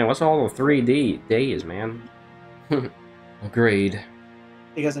 Man, what's all the 3D days, man? Agreed.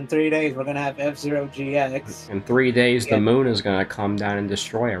 Because in 3 days we're gonna have F-Zero-GX. In 3 days, the moon is gonna come down and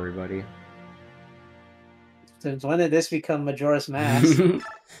destroy everybody. Since when did this become Majora's Mask?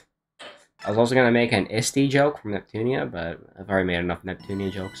 I was also gonna make an Isti joke from Neptunia, but I've already made enough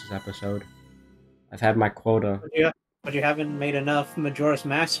Neptunia jokes this episode. I've had my quota. But you haven't made enough Majora's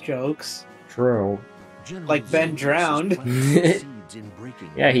Mask jokes. True. Like Ben drowned.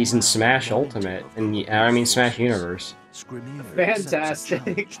 Yeah, he's in Smash Ultimate, and Smash Universe.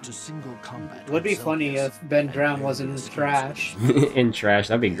 Fantastic. Would be funny if Ben Drown was in trash. In trash,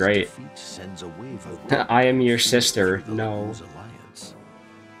 that'd be great. I am your sister. No.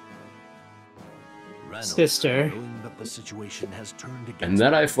 Sister. And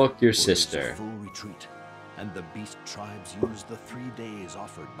then I fucked your sister. And the beast tribes used the 3 days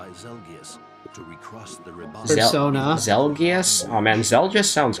offered by zel-gee-us to recross the rebellion. Persona. zel-gee-us? Oh man, zel-jus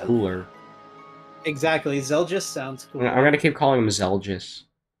sounds cooler. Exactly, zel-jus sounds cool. I'm gonna keep calling him zel-jus.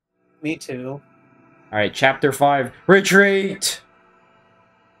 Me too. Alright, chapter 5. Retreat!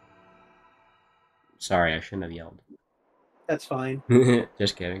 Sorry, I shouldn't have yelled. That's fine.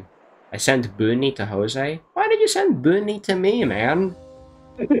 Just kidding. I sent Bunny to Jose. Why did you send Bunny to me, man?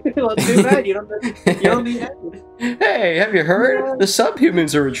 Well, too bad. You don't need it. Hey, have you heard? The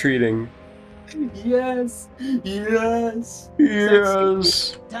subhumans are retreating. Yes. Yes.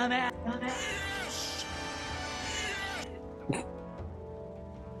 Yes.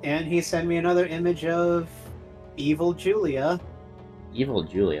 And he sent me another image of Evil Julia. Evil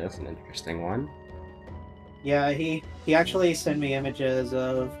Julia, that's an interesting one. Yeah, he actually sent me images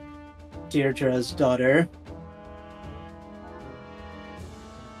of Deirdre's daughter.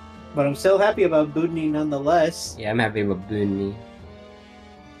 But I'm still happy about Budni nonetheless. Yeah, I'm happy with Bunny.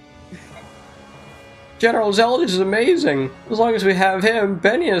 General Zel-jus is amazing. As long as we have him,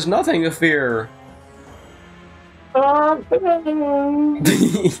 Benny has nothing to fear.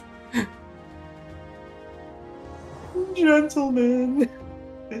 Gentlemen,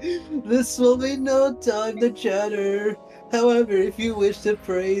 this will be no time to chatter. However, if you wish to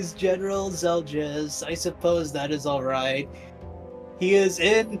praise General zel-jus, I suppose that is alright. He is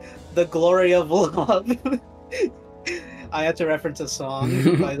in the glory of love. I had to reference a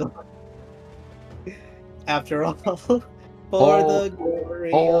song, by the way. After all, for the glory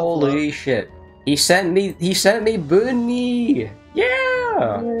of love. Holy shit. He sent me Bunny!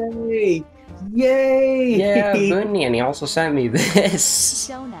 Yeah! Yay! Yay! Yeah, Bunny, and he also sent me this.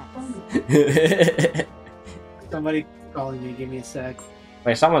 Somebody calling me, give me a sec.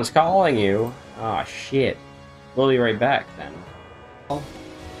 Wait, someone's calling you? Oh shit. We'll be right back then.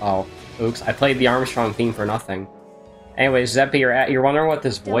 Oh, oops, I played the Armstrong theme for nothing. Anyways, Zeppy, you're wondering what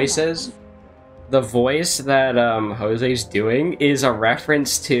this voice is? the voice that Jose's doing is a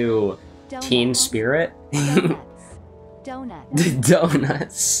reference to Teen Spirit. Donuts.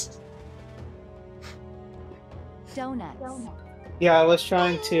 Donuts. Donuts. Yeah, I was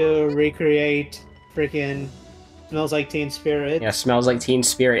trying to recreate freaking Smells Like Teen Spirit. Yeah, Smells Like Teen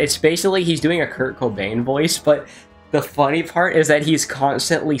Spirit. It's basically he's doing a Kurt Cobain voice, but the funny part is that he's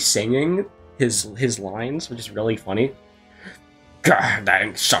constantly singing his lines, which is really funny. God, that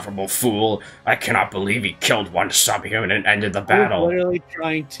insufferable fool! I cannot believe he killed one subhuman and ended the battle. I was literally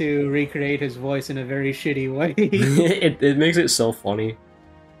trying to recreate his voice in a very shitty way. it makes it so funny.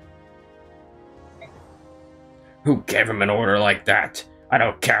 Who gave him an order like that? I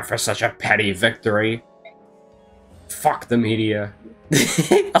don't care for such a petty victory. Fuck the media.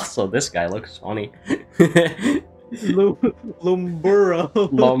 Also, this guy looks funny. Lumburo.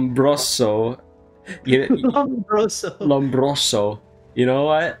 Lombroso. Lombroso. Lombroso. You know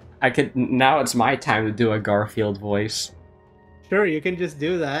what? Now it's my time to do a Garfield voice. Sure, you can just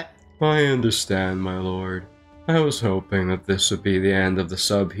do that. I understand, my lord. I was hoping that this would be the end of the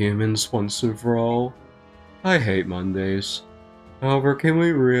subhumans once and for all. I hate Mondays. However, can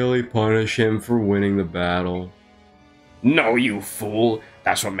we really punish him for winning the battle? No, you fool!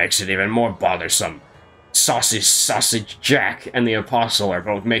 That's what makes it even more bothersome. Sausage Jack and the Apostle are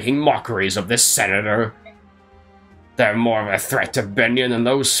both making mockeries of this senator. They're more of a threat to Benyon than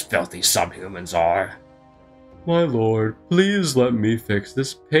those filthy subhumans are. My lord, please let me fix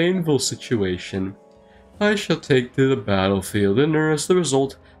this painful situation. I shall take to the battlefield and nurse the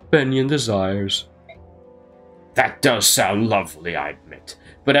result Benyon desires. That does sound lovely, I admit,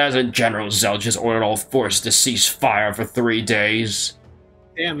 but hasn't General zel-jus ordered all forces to cease fire for 3 days?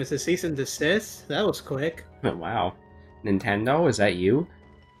 Damn, it's a cease and desist? That was quick. Oh, wow. Nintendo, is that you?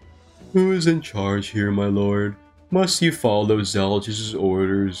 Who is in charge here, my lord? Must you follow zel-jus'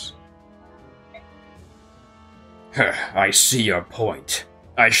 orders? I see your point.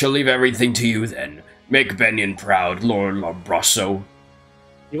 I shall leave everything to you then. Make Benyon proud, Lord Lombroso.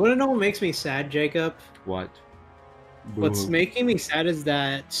 You wanna know what makes me sad, Jacob? What? What's making me sad is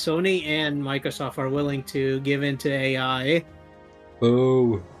that Sony and Microsoft are willing to give in to AI.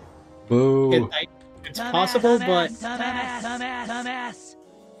 Boo. Boo. It's possible, but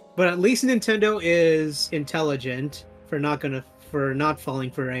at least Nintendo is intelligent for not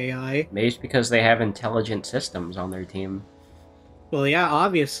falling for AI. Maybe it's because they have intelligent systems on their team. Well, yeah,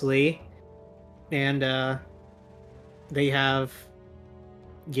 obviously, and they have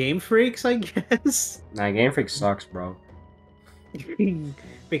Game Freaks, I guess. Nah, Game Freak sucks, bro.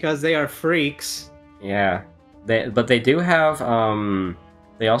 Because they are freaks. Yeah, but they do have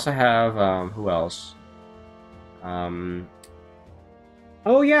they also have who else? Oh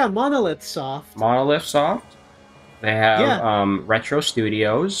yeah, Monolith Soft. Monolith Soft. They have Retro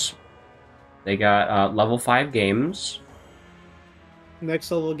Studios. They got Level 5 Games. Next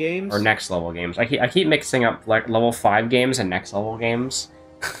Level Games. Or Next Level Games. I keep mixing up like Level 5 games and Next Level Games.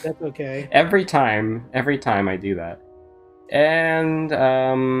 That's okay. every time I do that. And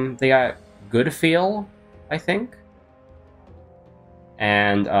they got Good Feel, I think.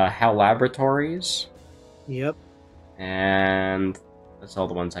 And HAL Laboratories. Yep. And that's all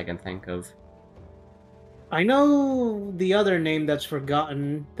the ones I can think of. I know the other name that's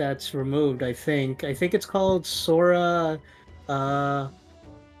forgotten, that's removed, I think. I think it's called Sora...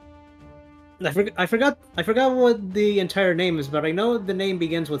 I forgot what the entire name is, but I know the name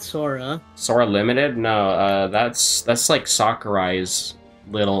begins with Sora. Sora Limited? No, that's like Sakurai's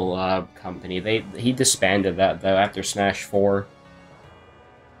little company. He disbanded that though after Smash 4.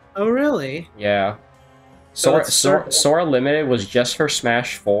 Oh really? Yeah. So Sora Limited was just for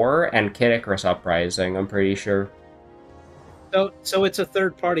Smash 4 and Kid Icarus Uprising, I'm pretty sure. So it's a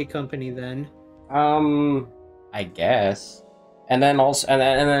third-party company then. I guess. And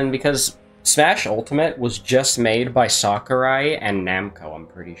then because Smash Ultimate was just made by Sakurai and Namco, I'm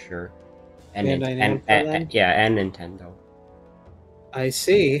pretty sure. And Nintendo. I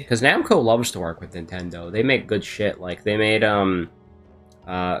see. Because Namco loves to work with Nintendo. They make good shit. Like they made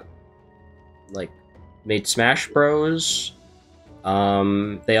made Smash Bros.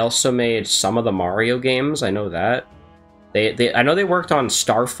 They also made some of the Mario games. I know that. I know they worked on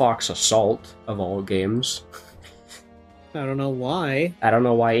Star Fox Assault of all games. I don't know why. I don't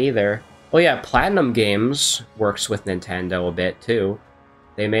know why either. Oh yeah, Platinum Games works with Nintendo a bit too.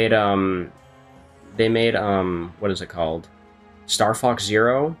 They made what is it called? Star Fox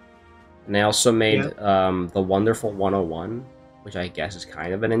Zero, and they also made The Wonderful 101, which I guess is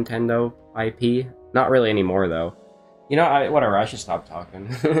kind of a Nintendo IP. Not really anymore though. You know, whatever. I should stop talking.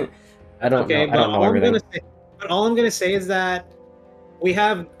 I don't know. I don't know everything. But all I'm gonna say is that we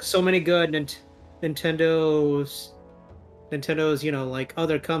have so many good Nintendo's, you know, like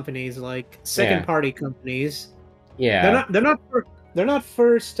other companies, like second-party companies. Yeah. They're not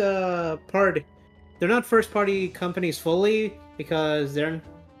first-party. They're not first-party companies fully because they're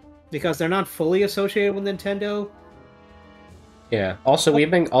not fully associated with Nintendo. Yeah. Also, we've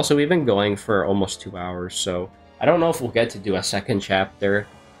been going for almost 2 hours, so I don't know if we'll get to do a second chapter.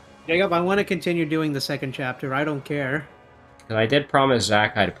 Jacob, I want to continue doing the second chapter. I don't care. Because I did promise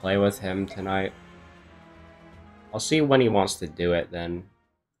Zach I'd play with him tonight. I'll see when he wants to do it then.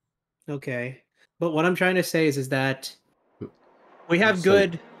 Okay. But what I'm trying to say is that we have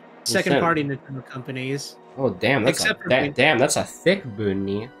good second-party Nintendo companies. Oh damn, that's that's a thick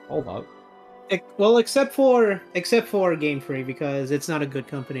boonie. Hold up. Well, except for Game Freak, because it's not a good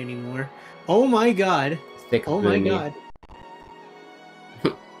company anymore. Oh my god. Thick oh boonie. my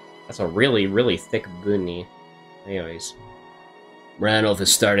god. That's a really, really thick boonie. Anyways. Ranulph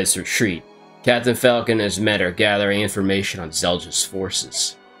has started his retreat. Captain Falcon and his men are gathering information on zel-jus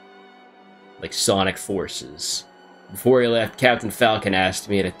forces. Like sonic forces. Before he left, Captain Falcon asked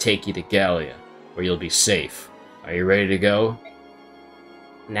me to take you to Gallia, where you'll be safe. Are you ready to go?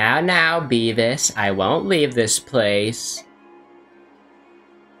 Now, Beavis, I won't leave this place.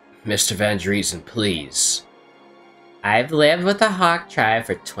 Mr. Van Driesen, please. I've lived with the Hawk Tribe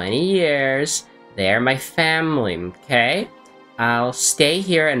for 20 years. They're my family, okay? I'll stay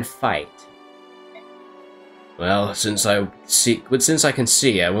here and fight. Well, since I can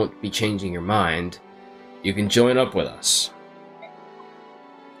see I won't be changing your mind, you can join up with us.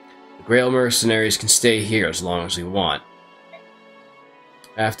 The Grail mercenaries can stay here as long as we want.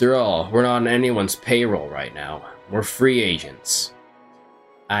 After all, we're not on anyone's payroll right now. We're free agents.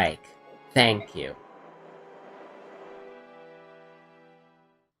 Ike, thank you.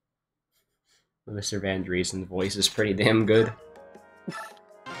 Mr. Van Driesen's voice is pretty damn good.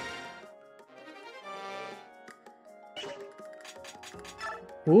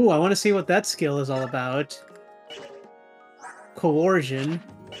 Ooh, I want to see what that skill is all about. Coercion.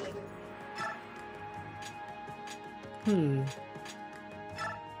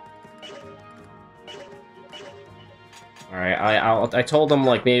 Alright, I told him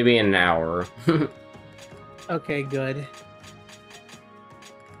like maybe an hour. Okay, good.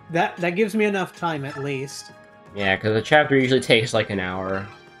 That gives me enough time at least. Yeah, because the chapter usually takes like an hour.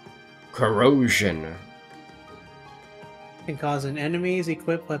 Corrosion. Can cause an enemy's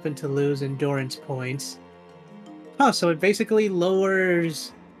equipped weapon to lose endurance points. Oh, so it basically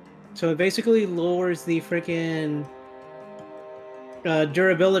lowers... So it basically lowers the freaking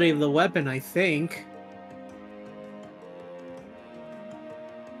durability of the weapon, I think.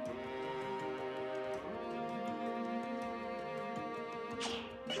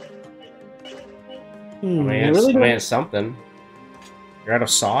 I mean, it's something. You're out of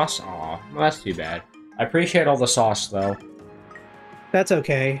sauce? Aw, well, that's too bad. I appreciate all the sauce, though. That's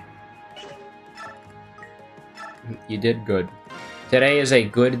okay. You did good. Today is a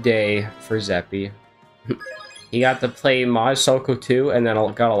good day for Zeppy. He got to play Mod Soko 2 and then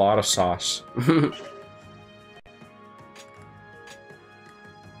got a lot of sauce.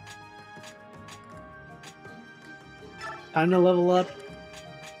 Time to level up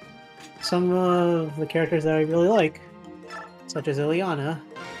some of the characters that I really like, such as Ileana.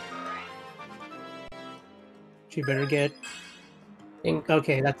 She better get...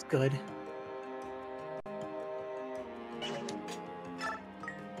 Okay, that's good.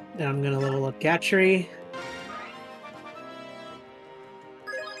 Then I'm gonna level up Gatchery.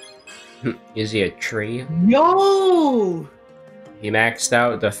 Is he a tree? Yo! He maxed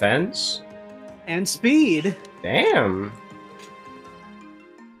out defense? And speed. Damn.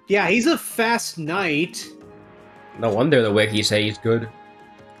 Yeah, he's a fast knight. No wonder the wiki say he's good.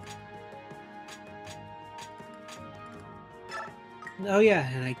 Oh yeah,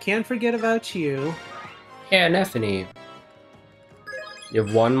 and I can't forget about you. Yeah, Neffany. You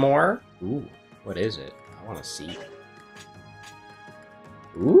have one more? Ooh, what is it? I want to see.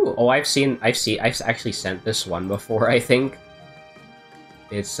 Ooh, oh, I've actually sent this one before, I think.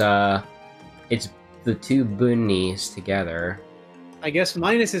 It's the two bunnies together. I guess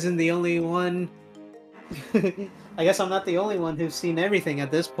Minus isn't the only one. I guess I'm not the only one who's seen everything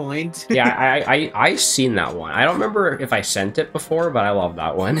at this point. Yeah, I've seen that one. I don't remember if I sent it before, but I love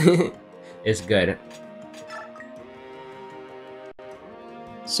that one. It's good.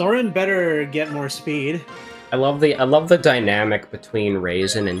 Soren better get more speed. I love the dynamic between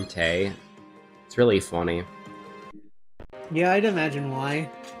Raisin and Tay. It's really funny. Yeah, I'd imagine why.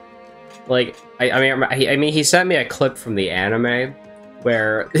 Like, I mean, he sent me a clip from the anime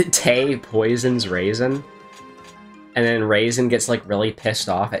where Tay poisons Raisin, and then Raisin gets, like, really pissed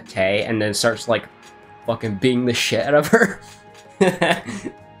off at Tay, and then starts, like, fucking beating the shit out of her.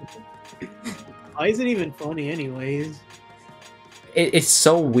 Why is it even funny anyways? It's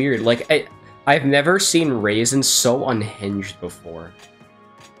so weird. Like, I've never seen Raisin so unhinged before.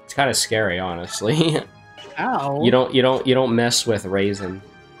 It's kind of scary, honestly. Ow. You don't mess with Raisin.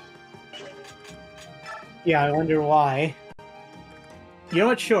 Yeah, I wonder why. You know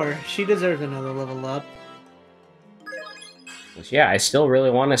what? Sure, she deserves another level up. But yeah, I still really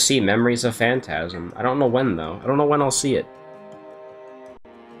want to see Memories of Phantasm. I don't know when, though. I don't know when I'll see it.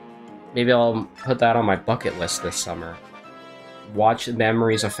 Maybe I'll put that on my bucket list this summer. Watch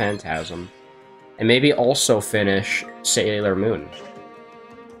Memories of Phantasm. And maybe also finish Sailor Moon.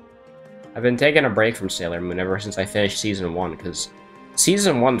 I've been taking a break from Sailor Moon ever since I finished Season 1, because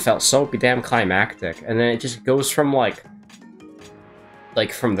Season 1 felt so damn climactic, and then it just goes from, like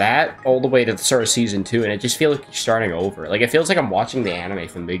from that all the way to the start of Season 2, and it just feels like you're starting over. Like, it feels like I'm watching the anime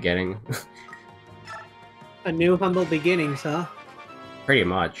from the beginning. A new humble beginnings, huh? Pretty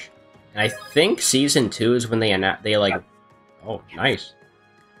much. And I think Season 2 is when they like... Oh, nice.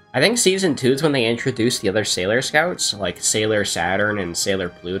 I think Season 2 is when they introduced the other Sailor Scouts, like Sailor Saturn and Sailor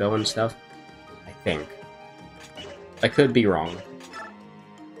Pluto and stuff. I think. I could be wrong.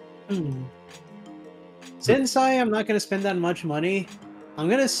 Since I am not going to spend that much money, I'm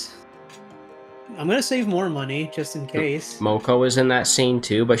gonna save more money, just in case. Moko is in that scene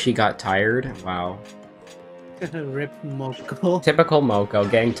too, but she got tired. Wow. Rip Moko. Typical Moko,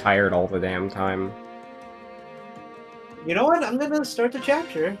 getting tired all the damn time. You know what? I'm gonna start the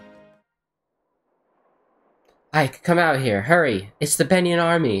chapter. Ike, come out here, hurry! It's the Benyon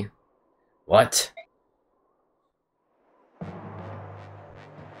army! What?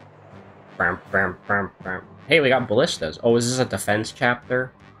 Hey, we got ballistas. Oh, is this a defense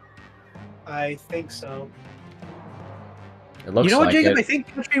chapter? I think so. It looks you know what, like Jacob? it. I think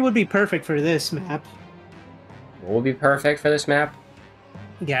Gatry would be perfect for this map. What would be perfect for this map?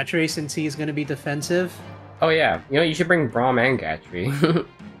 Gatry, since he's going to be defensive. Oh yeah, you know, you should bring Braum and Gatry.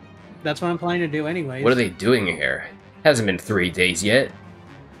 That's what I'm planning to do anyways. What are they doing here? Hasn't been 3 days yet.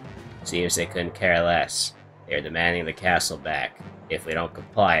 Seems they couldn't care less. They're demanding the castle back. If we don't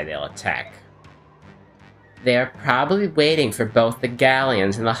comply, they'll attack. They're probably waiting for both the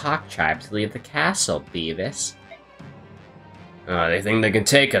Galleons and the Hawk Tribe to leave the castle, Beavis. They think they can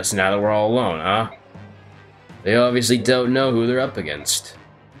take us now that we're all alone, huh? They obviously don't know who they're up against.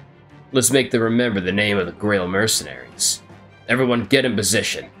 Let's make them remember the name of the Grail Mercenaries. Everyone get in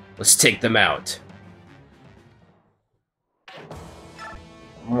position. Let's take them out.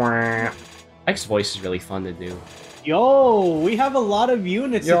 Ike's voice is really fun to do. Yo, we have a lot of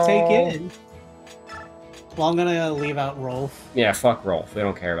units to take in. Well, I'm gonna leave out Rolf. Yeah, fuck Rolf. We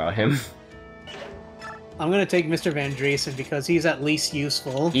don't care about him. I'm gonna take Mr. Van Driessen because he's at least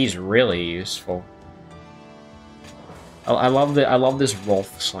useful. He's really useful. I love this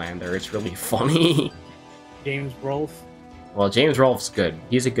Rolf slander. It's really funny. James Rolf. Well, James Rolf's good.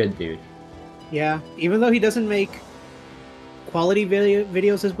 He's a good dude. Yeah, even though he doesn't make quality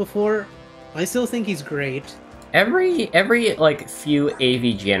videos as before, I still think he's great. Every like few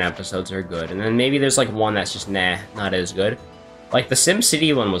AVGN episodes are good, and then maybe there's like one that's just nah, not as good. Like the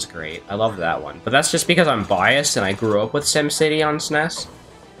SimCity one was great. I loved that one, but that's just because I'm biased and I grew up with SimCity on SNES,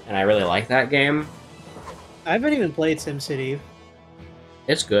 and I really like that game. I haven't even played SimCity.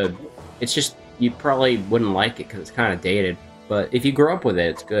 It's good. It's just you probably wouldn't like it because it's kind of dated, but if you grew up with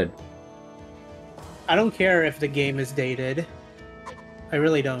it, it's good. I don't care if the game is dated. I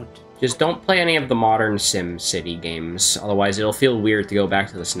really don't. Just don't play any of the modern SimCity games, otherwise it'll feel weird to go back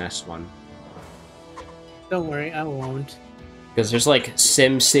to the SNES one. Don't worry, I won't. Because there's like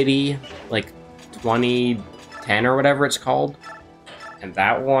SimCity, like 2010 or whatever it's called, and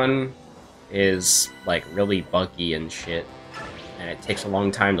that one is like really buggy and shit, and it takes a long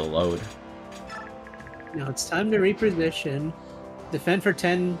time to load. Now it's time to reposition. Defend for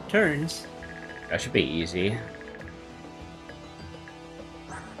 10 turns. That should be easy.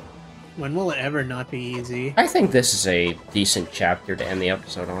 When will it ever not be easy? I think this is a decent chapter to end the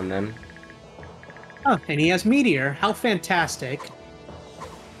episode on then. Oh, and he has Meteor. How fantastic.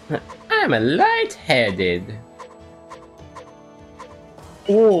 I'm a light-headed.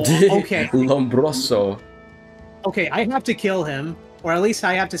 Oh, okay. Lombroso. Okay, I have to kill him. Or at least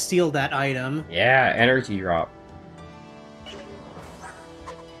I have to steal that item. Yeah, energy drop.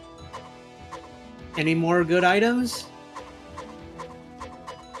 Any more good items?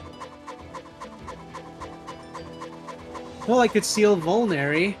 Well, I could steal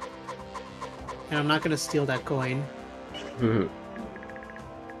Vulnary. And I'm not going to steal that coin.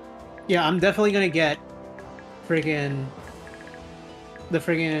 Yeah, I'm definitely going to get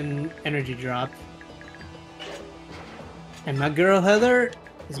friggin' energy drop. And my girl Heather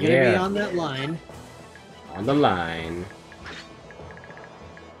is gonna be on that line. On the line.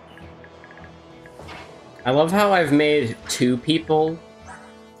 I love how I've made 2 people.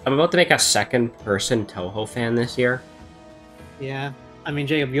 I'm about to make a second person Toho fan this year. Yeah. I mean,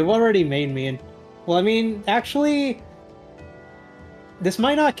 Jacob, you've already made me, and well, I mean, actually, this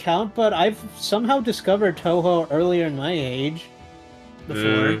might not count, but I've somehow discovered Toho earlier in my age.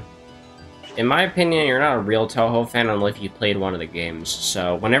 Before. In my opinion, you're not a real Toho fan unless you played one of the games.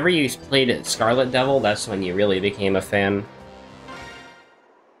 So, whenever you played Scarlet Devil, that's when you really became a fan.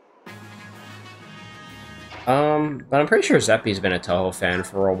 But I'm pretty sure Zeppi's been a Toho fan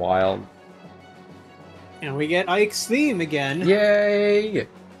for a while. And we get Ike's theme again. Yay!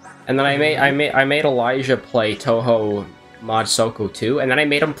 And then I made Elijah play Toho Mod Soko 2, and then I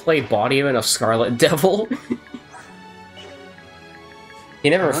made him play Bodyman of Scarlet Devil. He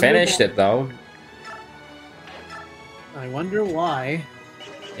never finished it, though. I wonder why.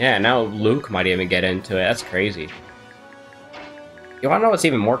 Yeah, now Luke might even get into it. That's crazy. You wanna know what's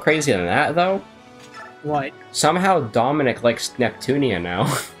even more crazy than that, though? What? Somehow Dominic likes Neptunia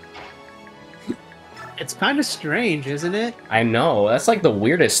now. It's kind of strange, isn't it? I know. That's like the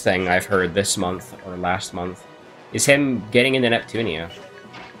weirdest thing I've heard this month, or last month, is him getting into Neptunia.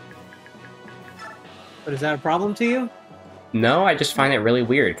 But is that a problem to you? No, I just find it really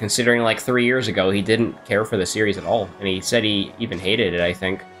weird, considering like 3 years ago he didn't care for the series at all, and he said he even hated it, I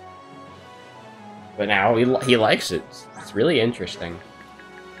think. But now he likes it. It's really interesting.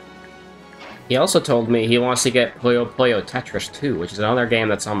 He also told me he wants to get Puyo Puyo Tetris 2, which is another game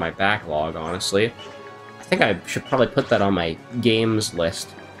that's on my backlog, honestly. I think I should probably put that on my games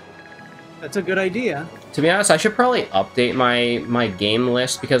list. That's a good idea. To be honest, I should probably update my game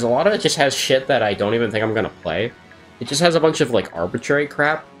list, because a lot of it just has shit that I don't even think I'm gonna play. It just has a bunch of, like, arbitrary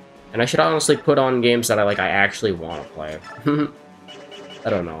crap, and I should honestly put on games that I actually want to play. I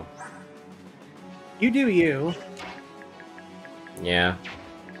don't know. You do you. Yeah.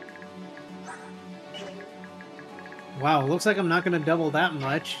 Wow, looks like I'm not gonna double that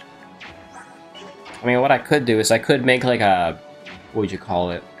much. I mean, what I could do is I could make, like, a... what would you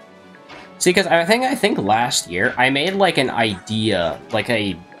call it? See, because I think last year, I made, like, an idea,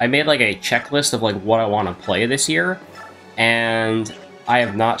 I made, like, a checklist of, like, what I want to play this year, and I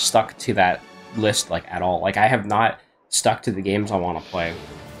have not stuck to that list, like, at all. Like, I have not stuck to the games I want to play.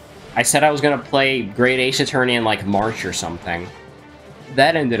 I said I was going to play Great Ace Attorney in, like, March or something.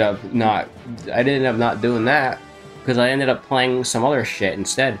 That ended up not... I ended up not doing that, because I ended up playing some other shit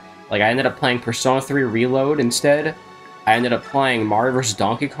instead. Like, I ended up playing Persona 3 Reload instead. I ended up playing Mario vs.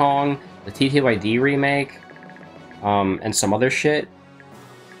 Donkey Kong, the TTYD remake, and some other shit.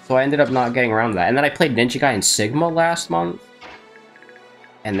 So I ended up not getting around to that. And then I played Ninja Gaiden Sigma last month.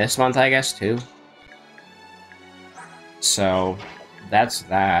 And this month, I guess, too. So, that's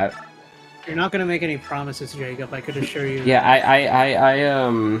that. You're not gonna make any promises, Jacob, I could assure you. Yeah,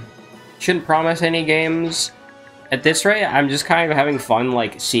 I shouldn't promise any games. At this rate, I'm just kind of having fun,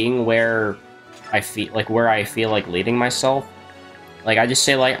 like, seeing where I feel like leading myself. Like, I just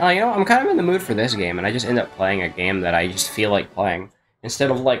say, like, oh, you know, I'm kind of in the mood for this game, and I just end up playing a game that I just feel like playing.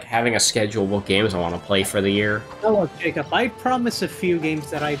 Instead of, like, having a schedule of what games I want to play for the year. Oh, look, Jacob, I promise a few games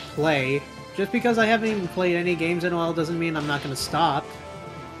that I play. Just because I haven't even played any games in a while doesn't mean I'm not going to stop.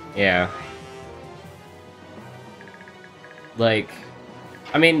 Yeah. Like,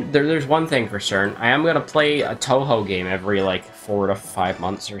 I mean, there's one thing for certain. I am going to play a Toho game every, like, 4 to 5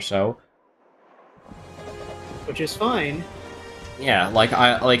 months or so. Which is fine. Yeah,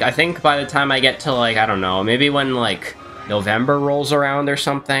 I think by the time I get to, like, I don't know, maybe when, like, November rolls around or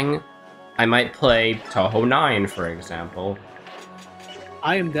something, I might play Toho 9, for example.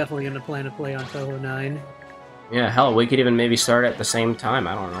 I am definitely going to plan to play on Toho 9. Yeah, hell, we could even maybe start at the same time,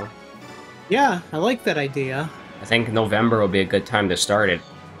 I don't know. Yeah, I like that idea. I think November would be a good time to start it.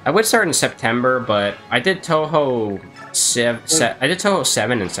 I would start in September, but I did Toho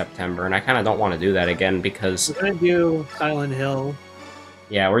 7 in September, and I kind of don't want to do that again because... We're going to do Silent Hill.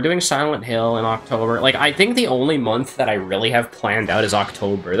 Yeah, we're doing Silent Hill in October. Like, I think the only month that I really have planned out is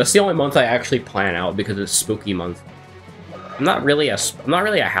October. That's the only month I actually plan out because it's spooky month. I'm not really a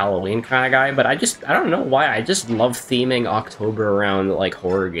Halloween kind of guy, but I don't know why, I just love theming October around, like,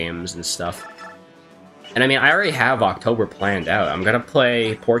 horror games and stuff. And I mean, I already have October planned out. I'm gonna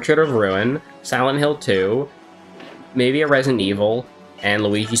play Portrait of Ruin, Silent Hill 2, maybe a Resident Evil, and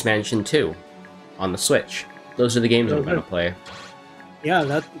Luigi's Mansion 2 on the Switch. Those are the games I'm gonna play.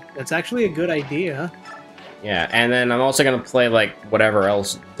 Yeah, that's actually a good idea. Yeah, and then I'm also gonna play, like, whatever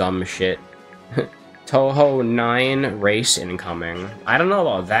else dumb shit. Toho 9 race incoming. I don't know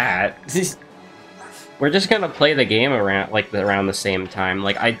about that. We're just gonna play the game around the same time.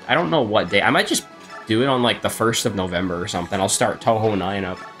 Like I don't know what day. I might just do it on like the 1st of November or something. I'll start Toho 9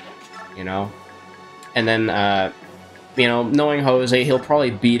 up, you know? And then you know, knowing Jose, he'll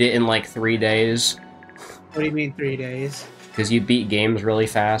probably beat it in like 3 days. What do you mean 3 days? Because you beat games really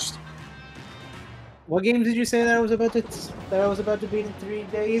fast. What games did you say that I was about to beat in 3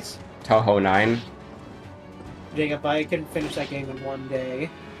 days? Toho 9. Jacob, I can finish that game in 1 day.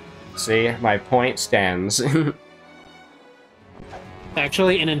 See, my point stands.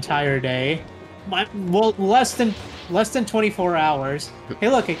 Actually, an entire day. Well, less than 24 hours. Hey,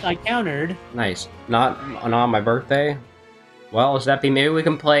 look, I countered. Nice. Not on my birthday? Well, Zeppy, maybe we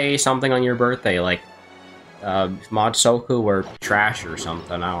can play something on your birthday, like Mod Soku or Trash or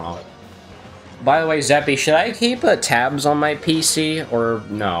something, I don't know. By the way, Zeppy, should I keep tabs on my PC or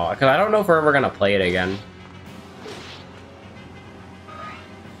no? Because I don't know if we're ever going to play it again.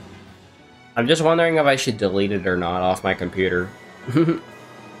 I'm just wondering if I should delete it or not off my computer.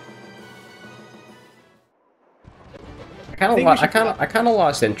 I kind of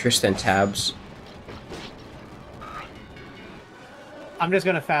lost interest in tabs. I'm just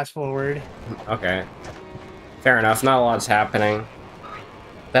gonna fast forward. Okay. Fair enough, not a lot's happening.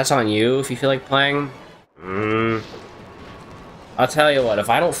 That's on you if you feel like playing. I'll tell you what, if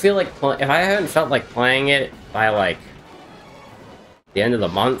I don't feel like if I haven't felt like playing it by like the end of the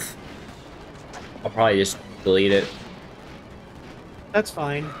month, I'll probably just delete it. That's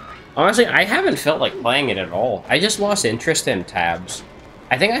fine. Honestly, I haven't felt like playing it at all. I just lost interest in tabs.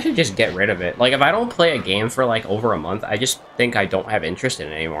 I think I should just get rid of it. Like, if I don't play a game for, like, over a month, I just think I don't have interest in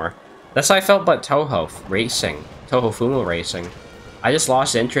it anymore. That's how I felt about Toho Racing. Toho Fumo Racing. I just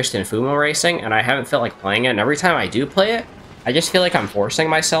lost interest in Fumo Racing, and I haven't felt like playing it. And every time I do play it, I just feel like I'm forcing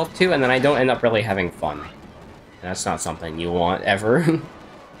myself to, and then I don't end up really having fun. And that's not something you want, ever.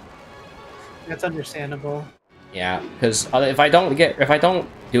 That's understandable. Yeah, because if I don't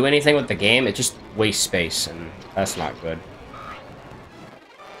do anything with the game, it just wastes space, and that's not good.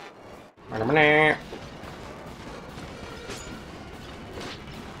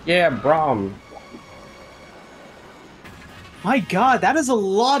 Yeah, Braum. My God, that is a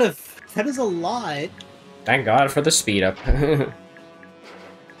lot. Thank God for the speed up.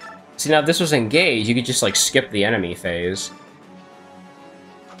 See, now if this was engaged, you could just like skip the enemy phase.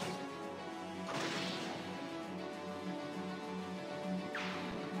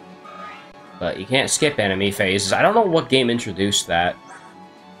 But you can't skip enemy phases. I don't know what game introduced that.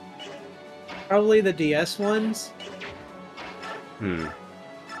 Probably the DS ones. I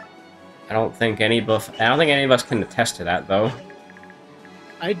don't think any of us can attest to that though.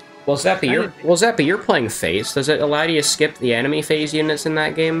 Well, Zeppy, you're playing Phase. Does it allow you to skip the enemy phase units in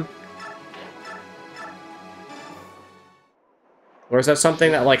that game? Or is that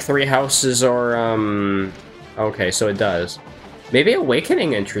something that like Three Houses or okay, so it does. Maybe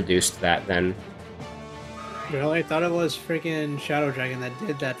Awakening introduced that then. Really? I thought it was freaking Shadow Dragon that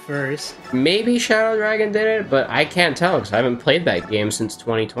did that first. Maybe Shadow Dragon did it, but I can't tell because I haven't played that game since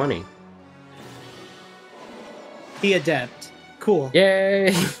 2020. The Adept. Cool.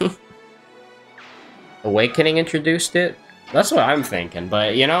 Yay! Awakening introduced it? That's what I'm thinking,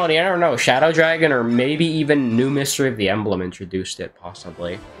 but you know, you never know. Shadow Dragon or maybe even New Mystery of the Emblem introduced it,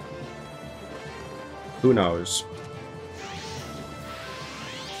 possibly. Who knows?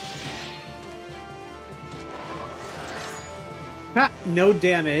 Ha! No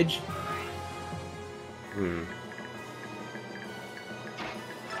damage.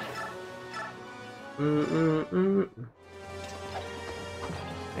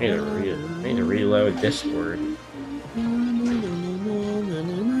 I need to reload Discord.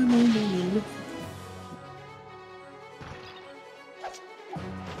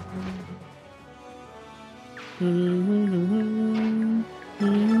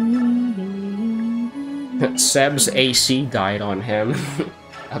 Seb's AC died on him,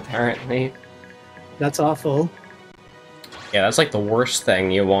 apparently. That's awful. Yeah, that's like the worst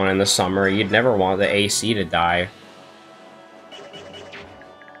thing you want in the summer. You'd never want the AC to die.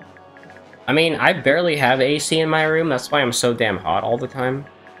 I mean, I barely have AC in my room, that's why I'm so damn hot all the time.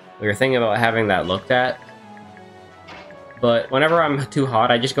 We were thinking about having that looked at. But whenever I'm too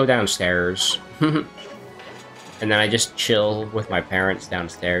hot, I just go downstairs. And then I just chill with my parents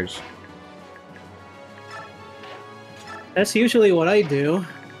downstairs. That's usually what I do.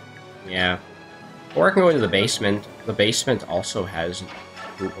 Yeah. Or I can go into the basement. The basement also has,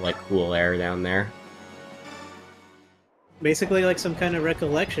 like, cool air down there. Basically like some kind of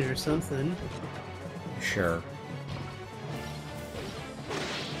recollection or something. Sure.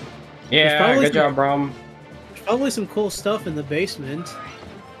 Yeah, good job, Brom. There's probably some cool stuff in the basement.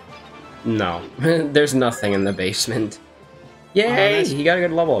 No, there's nothing in the basement. Yay, he got a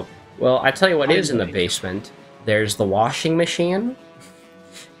good level up. Well, I tell you what is in the basement. There's the washing machine.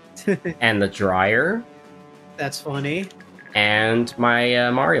 And the dryer. That's funny. And my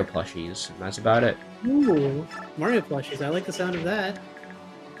Mario plushies. That's about it. Ooh, Mario plushies. I like the sound of that.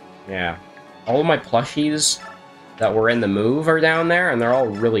 Yeah. All of my plushies that were in the move are down there, and they're all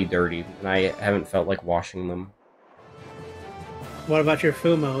really dirty, and I haven't felt like washing them. What about your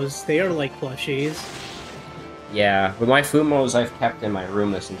Fumos? They are like plushies. Yeah, but my Fumos I've kept in my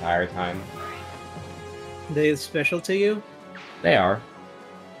room this entire time. They special to you? They are.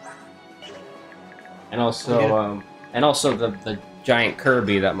 And also, the giant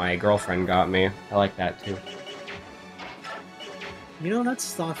Kirby that my girlfriend got me. I like that too. You know,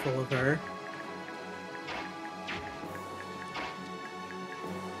 that's thoughtful of her.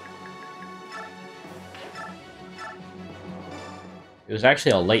 It was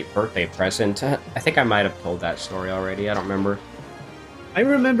actually a late birthday present. I think I might have told that story already. I don't remember. I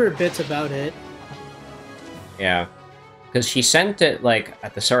remember bits about it. Yeah. Because she sent it, like,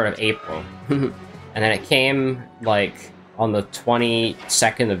 at the start of April. And then it came, like, on the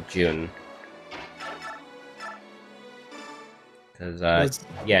 22nd of June. Because,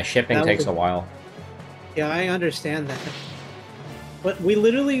 yeah, shipping takes a while. Yeah, I understand that. But we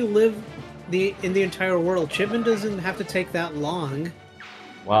literally live in the entire world. Shipment doesn't have to take that long.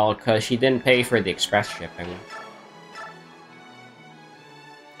 Well, because she didn't pay for the express shipping.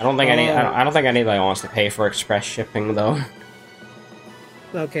 I don't think I don't think anybody wants to pay for express shipping, though.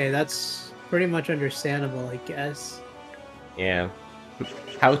 Okay, that's pretty much understandable, I guess. Yeah.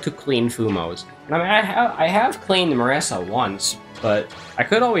 How to clean Fumos. I mean, I have cleaned Marissa once, but I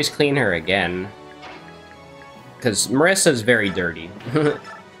could always clean her again. Because Marissa's very dirty.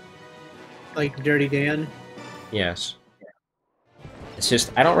 Like Dirty Dan? Yes. It's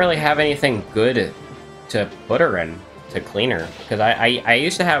just, I don't really have anything good to put her in to clean her. Because I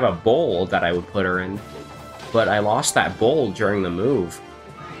used to have a bowl that I would put her in, but I lost that bowl during the move.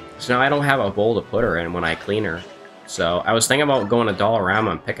 So now I don't have a bowl to put her in when I clean her. So I was thinking about going to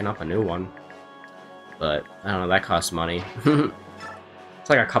Dollarama and picking up a new one. But, I don't know, that costs money. It's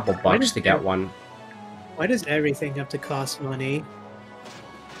like a couple bucks to get one. Why does everything have to cost money?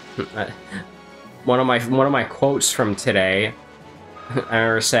 One of my quotes from today, I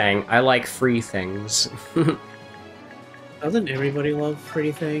remember saying, "I like free things." Doesn't everybody love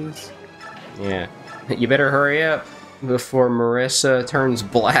free things? Yeah. You better hurry up before Marissa turns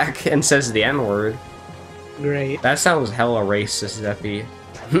black and says the N-word. Great. That sounds hella racist, Zeppy.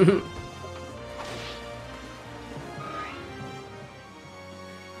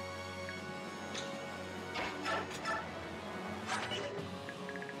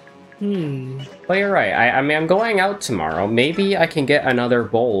 But you're right. I mean, I'm going out tomorrow. Maybe I can get another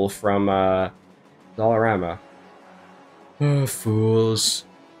bowl from, Dollarama. Oh, fools.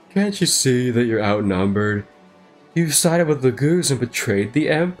 Can't you see that you're outnumbered? You've sided with the Goose and betrayed the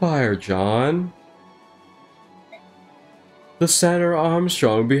Empire, John. The Senator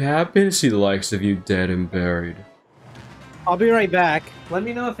Armstrong would be happy to see the likes of you dead and buried. I'll be right back. Let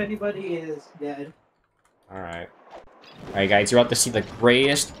me know if anybody is dead. Alright. Alright, guys, you're about to see the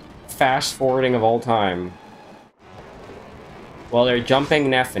greatest fast-forwarding of all time. Well, they're jumping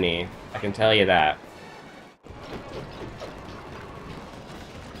Neffany. I can tell you that.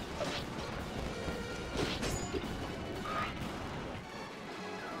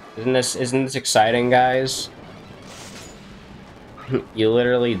 Isn't this exciting, guys? You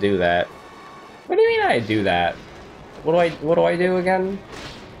literally do that. What do you mean I do that? What do I do again?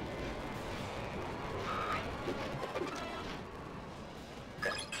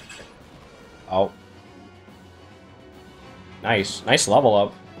 Oh. Nice. Nice level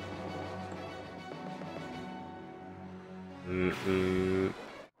up.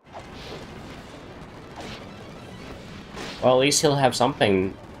 Well, at least he'll have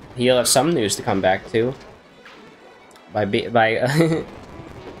something. He'll have some news to come back to. Be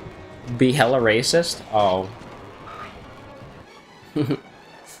hella racist? Oh.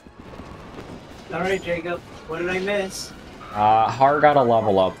 Alright, Jacob. What did I miss? Har got a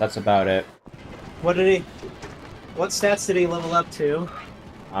level up. That's about it. What stats did he level up to?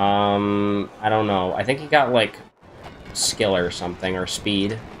 I don't know. I think he got, like, skill or something, or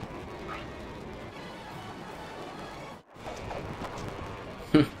speed.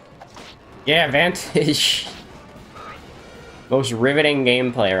 Yeah, Vantage! Most riveting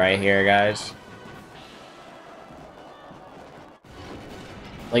gameplay right here, guys.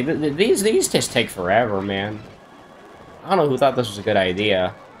 Like, these just take forever, man. I don't know who thought this was a good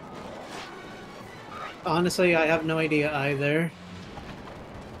idea. Honestly, I have no idea either.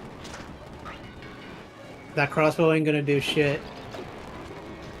 That crossbow ain't gonna do shit.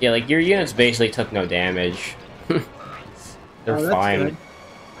 Yeah, like, your units basically took no damage. They're Oh, that's fine. good.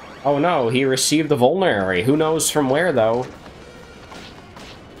 Oh no, he received the vulnerary. Who knows from where, though?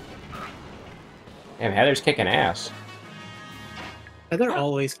 Damn, Heather's kicking ass. Heather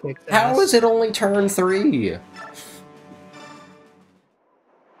always kicks ass. How is it only turn 3?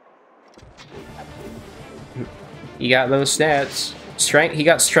 He got those stats. Strength. He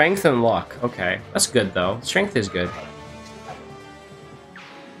got strength and luck. Okay, that's good though. Strength is good.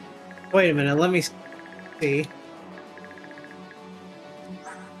 Wait a minute, let me see.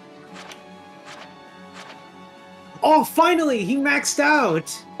 Oh, finally! He maxed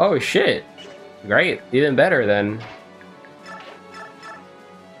out! Oh shit! Great, even better then.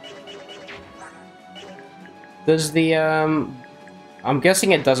 Does the I'm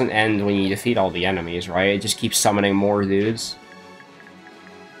guessing it doesn't end when you defeat all the enemies, right? It just keeps summoning more dudes.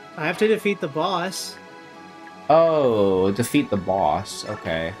 I have to defeat the boss. Oh, defeat the boss.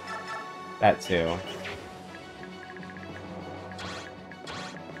 Okay. That too.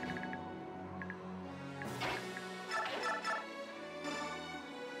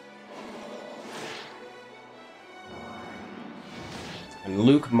 And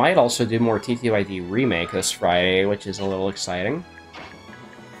Luke might also do more TTYD Remake this Friday, which is a little exciting.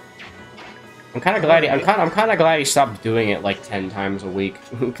 I'm kind of glad. I'm kind of glad he stopped doing it like 10 times a week,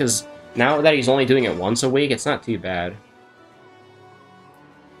 because now that he's only doing it once a week, it's not too bad.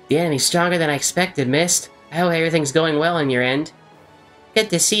 The enemy's stronger than I expected, Mist. I hope everything's going well on your end. Good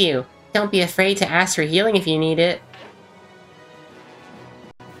to see you. Don't be afraid to ask for healing if you need it.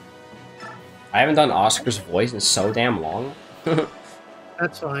 I haven't done Oscar's voice in so damn long.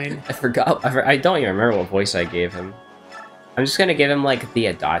 That's fine. I forgot. I don't even remember what voice I gave him. I'm just gonna give him, like, the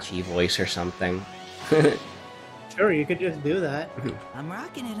Adachi voice or something. Sure, you could just do that. I'm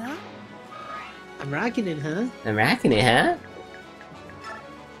rocking it, huh? I'm rocking it, huh? I'm rocking it, huh?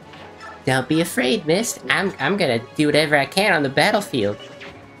 Don't be afraid, Mist. I'm gonna do whatever I can on the battlefield.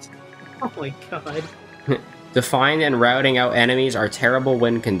 Oh my god. Define and routing out enemies are terrible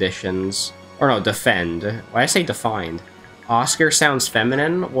win conditions. Or no, defend. Why I say defined? Oscar sounds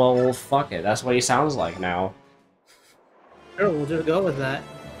feminine? Well, fuck it. That's what he sounds like now. Sure, we'll just go with that.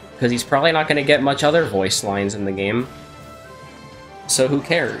 Because he's probably not gonna get much other voice lines in the game. So who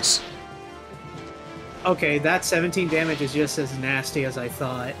cares? Okay, that 17 damage is just as nasty as I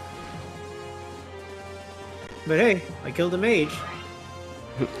thought. But hey, I killed a mage.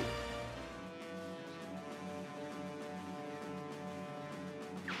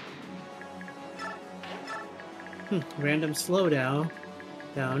 Random slowdown.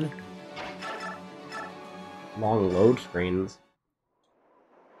 Down. Long load screens.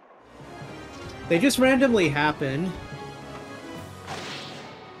 They just randomly happen.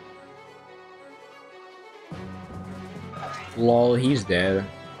 Lol, he's dead.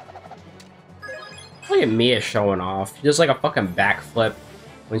 Look at Mia showing off. She does like a fucking backflip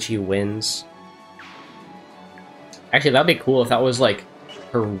when she wins. Actually, that'd be cool if that was like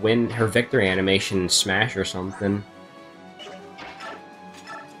her victory animation in Smash or something.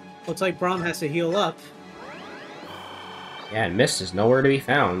 Looks like Braum has to heal up. Yeah, and Mist is nowhere to be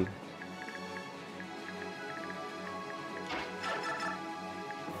found.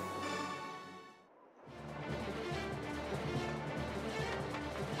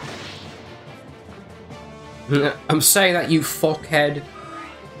 I'm saying that, you fuckhead.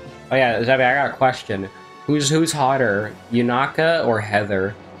 Oh yeah, Zebby, I got a question. Who's hotter, Yunaka or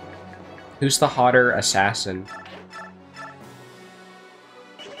Heather? Who's the hotter assassin?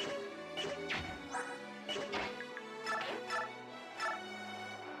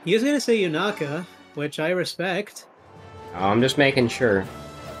 He was gonna say Yunaka, which I respect. Oh, I'm just making sure.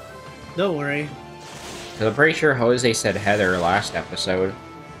 Don't worry. 'Cause I'm pretty sure Jose said Heather last episode.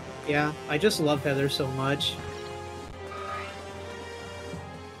 Yeah, I just love Heather so much.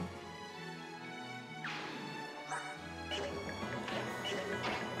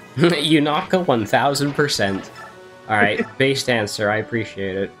 Yunaka 1000%. Alright, based answer, I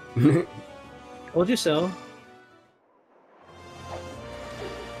appreciate it. Told you so.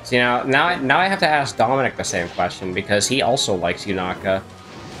 See, now I have to ask Dominic the same question, because he also likes Yunaka.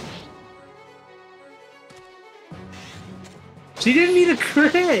 She didn't need a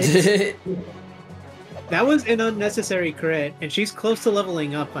crit! That was an unnecessary crit, and she's close to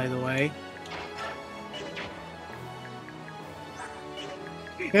leveling up, by the way.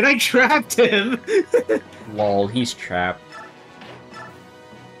 And I trapped him! Lol, he's trapped.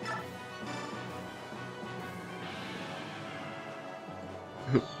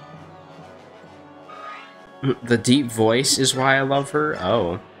 The deep voice is why I love her?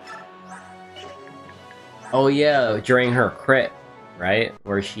 Oh. Oh yeah, during her crit, right?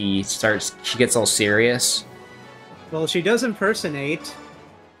 Where she gets all serious. Well, she does impersonate.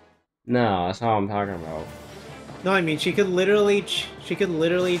 No, that's not what I'm talking about. No, I mean she could literally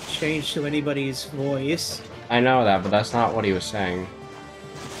change to anybody's voice. I know that, but that's not what he was saying.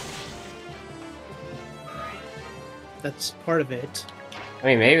 That's part of it. I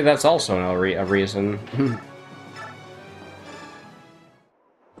mean, maybe that's also a reason.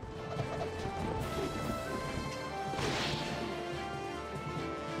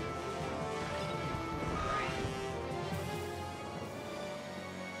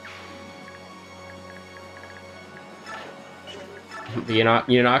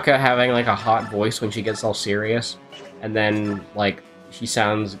 Yunaka having like a hot voice when she gets all serious, and then like she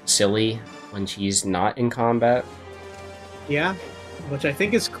sounds silly when she's not in combat. Yeah, which I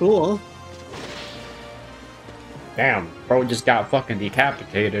think is cool. Damn, bro just got fucking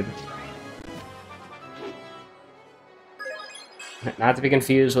decapitated. Not to be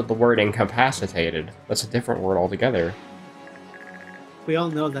confused with the word incapacitated. That's a different word altogether. We all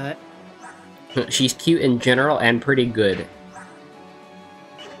know that. She's cute in general and pretty good.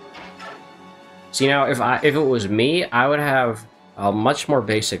 See, now, if it was me, I would have a much more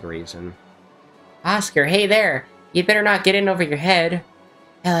basic reason. Oscar, hey there! You better not get in over your head.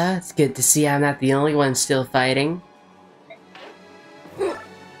 Hello, it's good to see I'm not the only one still fighting.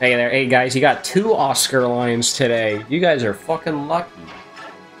 Hey there, hey guys, you got 2 Oscar lines today. You guys are fucking lucky.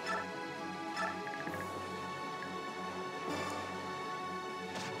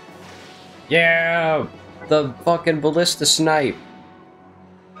 Yeah! The fucking ballista snipe.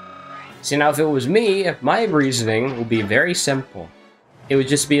 See, now if it was me, my reasoning would be very simple. It would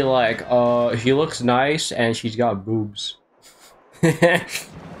just be like, she looks nice and she's got boobs. It's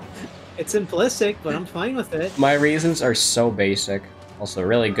simplistic, but I'm fine with it. My reasons are so basic. Also,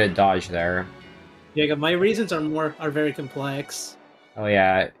 really good dodge there. Jacob, my reasons are very complex. Oh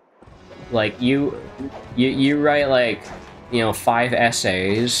yeah. Like, you write, like, you know, 5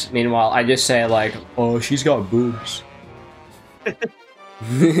 essays. Meanwhile, I just say, like, oh, she's got boobs.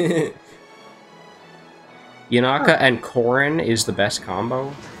 Yunaka and Corrin is the best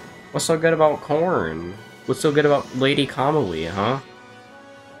combo? What's so good about Corrin? What's so good about Lady Kamui, huh?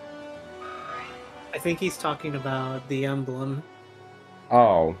 I think he's talking about the emblem.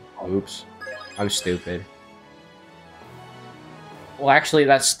 Oh, oops. I'm stupid. Well, actually,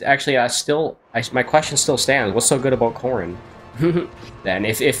 my question still stands. What's so good about Corrin? Then,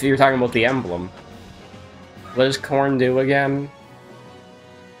 if you're talking about the emblem. What does Corrin do again?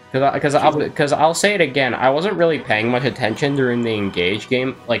 Because I'll say it again, I wasn't really paying much attention during the Engage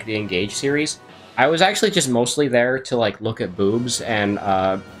game, like the Engage series. I was actually just mostly there to like look at boobs and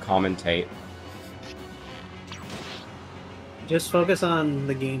commentate. Just focus on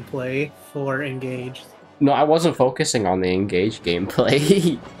the gameplay for Engage. No, I wasn't focusing on the Engage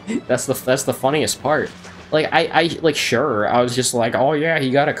gameplay. that's the funniest part. Like I like sure I was just like, oh yeah,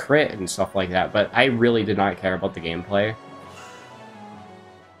 he got a crit and stuff like that, but I really did not care about the gameplay.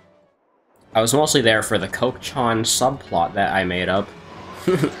 I was mostly there for the Koke-chan subplot that I made up.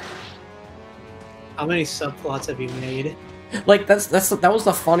 How many subplots have you made? Like that was the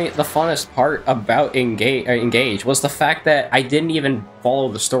funnest part about Engage was the fact that I didn't even follow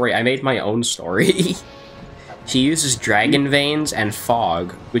the story. I made my own story. She uses dragon veins and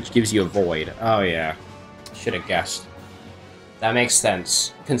fog, which gives you a void. Oh yeah, should have guessed. That makes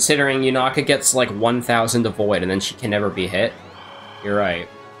sense, considering Yunaka gets like 1,000 to void and then she can never be hit. You're right.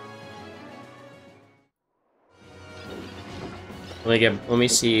 Let me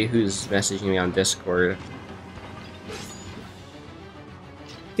see who's messaging me on Discord.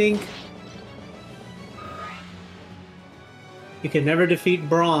 Dink. You can never defeat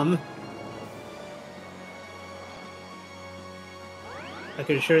Braum. I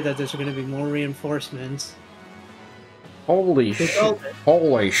can assure that there's going to be more reinforcements. Holy shit!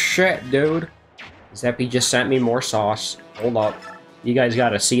 Holy shit, dude! Zeppy just sent me more sauce. Hold up, you guys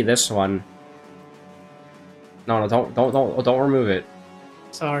gotta see this one. No, don't remove it.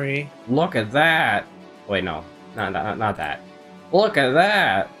 Sorry. Look at that! Wait, no. Not that. Look at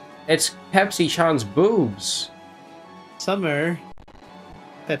that! It's Pepsi-chan's boobs! Summer.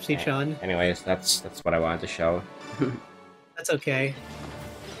 Pepsi-chan. Anyways, that's what I wanted to show. That's okay.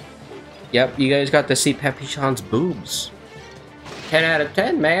 Yep, you guys got to see Pepsi-chan's boobs. 10 out of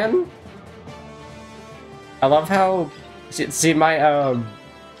 10, man! I love how... See my,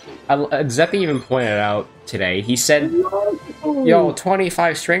 Zeppy even pointed out today. He said, yo,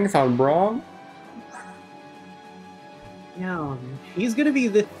 25 strength on Braum? Yeah, he's gonna be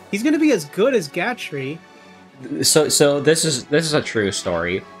as good as Gatry. So this is a true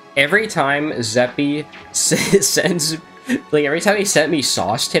story. Every time Zeppy sends, like every time he sent me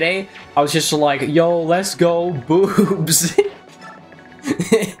sauce today, I was just like, "Yo, let's go, boobs."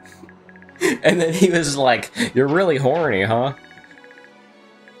 And then he was like, "You're really horny, huh?"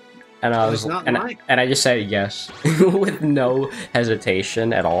 And I was, and I just said yes with no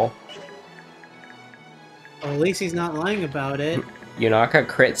hesitation at all. Well, at least he's not lying about it. You knock out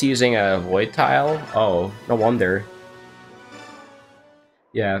crits using a void tile? Oh, no wonder.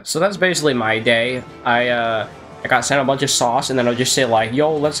 Yeah, so that's basically my day. I got sent a bunch of sauce, and then I'll just say like,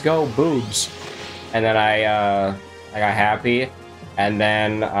 "Yo, let's go, boobs," and then I got happy, and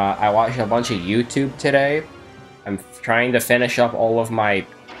then I watched a bunch of YouTube today. I'm trying to finish up all of my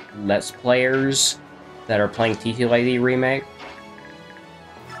Let's Players that are playing TT Lady Remake.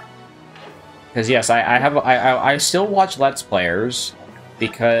 Because yes, I still watch Let's Players,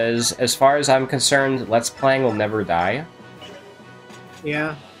 because as far as I'm concerned, Let's Playing will never die.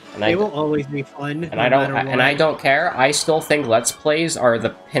 Yeah, and they will always be fun. And I don't care. I still think Let's Plays are the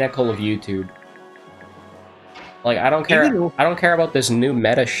pinnacle of YouTube. Like I don't care. I don't care about this new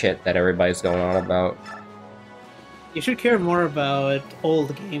meta shit that everybody's going on about. You should care more about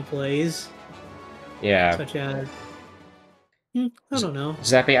old gameplays. Yeah. Such as... I don't know.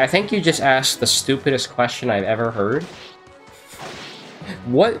 Zappy, I think you just asked the stupidest question I've ever heard.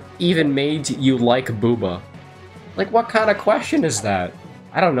 What even made you like Booba? Like, what kind of question is that?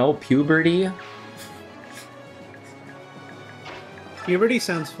 I don't know, puberty? Puberty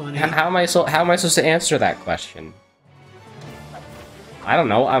sounds funny. How am I supposed to answer that question? I don't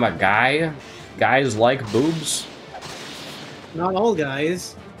know, I'm a guy. Guys like boobs? Not all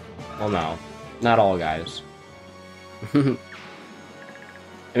guys. Well, no. Not all guys. I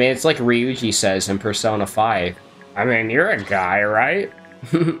mean, it's like Ryuji says in Persona 5. I mean, you're a guy, right?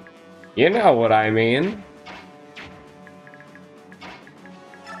 You know what I mean.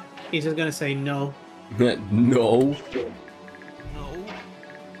 He's just gonna say no. No. No.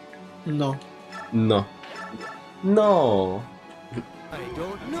 No. No. No. I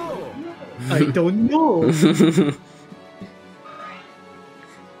don't know. I don't know.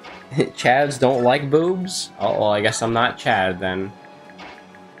 Chads don't like boobs? Oh, well, I guess I'm not Chad then.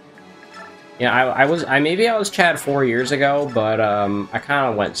 Yeah, maybe I was Chad 4 years ago, but I kind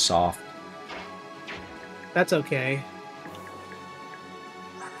of went soft. That's okay.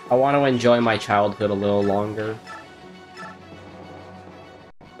 I want to enjoy my childhood a little longer.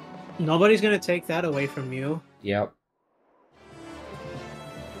 Nobody's gonna take that away from you. Yep.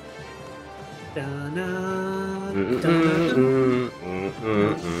 And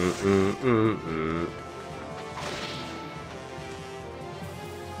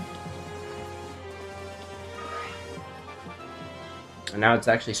now it's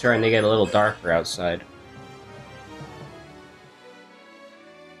actually starting to get a little darker outside.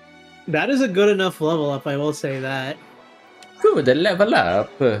 That is a good enough level up, I will say that. Good level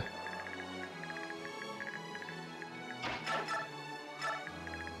up.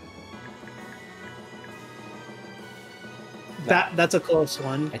 That's a close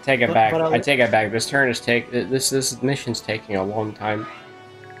one. I take it back. I take it back. This turn is this mission's taking a long time.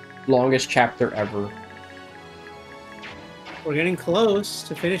 Longest chapter ever. We're getting close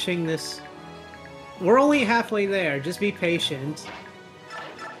to finishing this. We're only halfway there. Just be patient.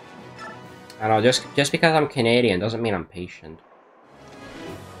 I don't know, just because I'm Canadian doesn't mean I'm patient.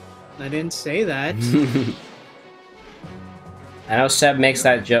 I didn't say that. I know Seb makes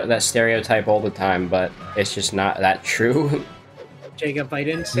that stereotype all the time, but it's just not that true. Jacob, I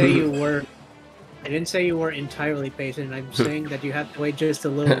didn't say you were. I didn't say you were entirely patient. I'm saying that you have to wait just a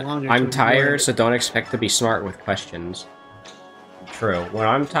little longer. I'm tired, so don't expect to be smart with questions. True. When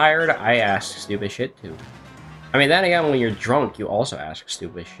I'm tired, I ask stupid shit too. I mean, then again, when you're drunk, you also ask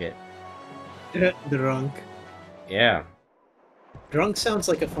stupid shit. Drunk. Yeah. Drunk sounds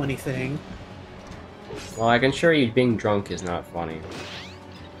like a funny thing. Well, I can assure you, being drunk is not funny.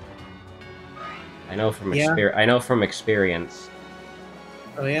 I know from experience.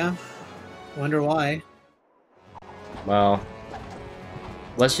 Oh yeah? Wonder why. Well,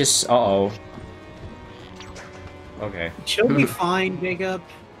 let's just... Uh-oh. Okay. She'll be fine, Jacob.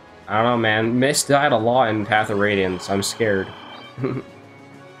 I don't know, man. Miss died a lot in Path of Radiance. I'm scared.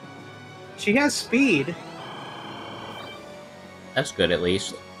 She has speed. That's good, at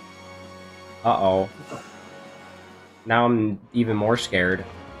least. Uh-oh. Now I'm even more scared.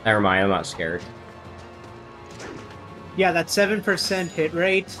 Never mind, I'm not scared. Yeah, that 7% hit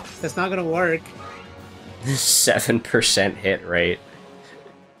rate, that's not gonna work. 7% hit rate.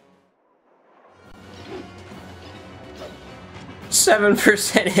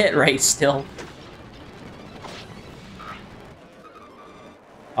 7% hit rate still.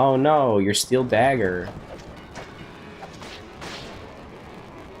 Oh no, your steel dagger.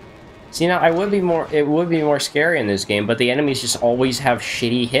 See, now it would be more scary in this game, but the enemies just always have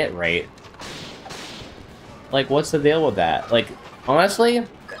shitty hit rate. Like, what's the deal with that? Like, honestly,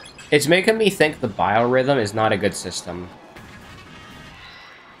 it's making me think the biorhythm is not a good system.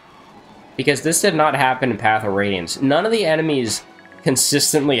 Because this did not happen in Path of Radiance. None of the enemies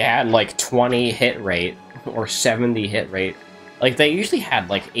consistently had, like, 20 hit rate, or 70 hit rate. Like, they usually had,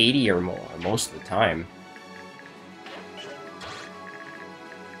 like, 80 or more, most of the time.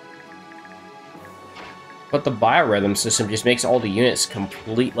 But the biorhythm system just makes all the units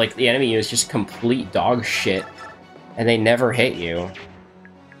complete, like, the enemy units just complete dog shit. And they never hit you.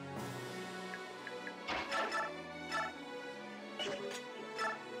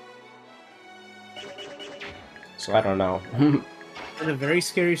 So I don't know. In a very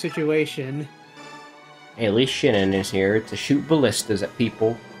scary situation. Hey, at least Shinnon is here to shoot ballistas at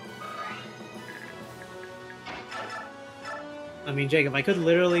people. I mean, Jacob, I could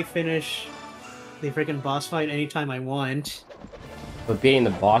literally finish the freaking boss fight anytime I want. But beating the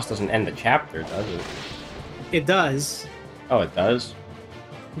boss doesn't end the chapter, does it? It does. Oh, it does?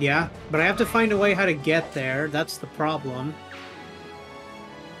 Yeah, but I have to find a way how to get there. That's the problem.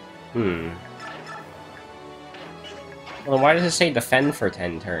 Hmm. Well, why does it say defend for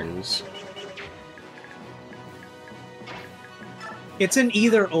 10 turns? It's an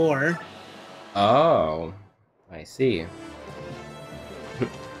either-or. Oh. I see.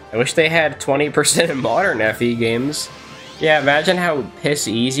 I wish they had 20% in modern FE games. Yeah, imagine how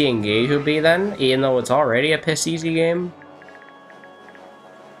piss-easy Engage would be then, even though it's already a piss-easy game.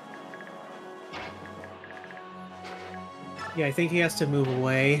 Yeah, I think he has to move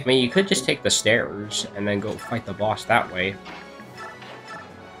away. I mean, you could just take the stairs and then go fight the boss that way.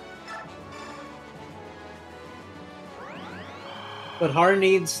 But Har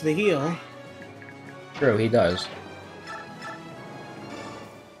needs the heal. True, he does.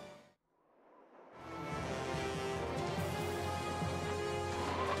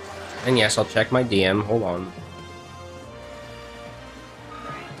 And yes, I'll check my DM. Hold on.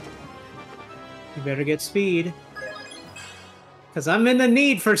 You better get speed. Because I'm in the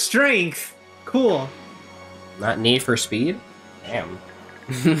need for strength. Cool. Not need for speed? Damn.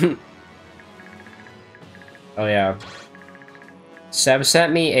 Oh yeah. Seb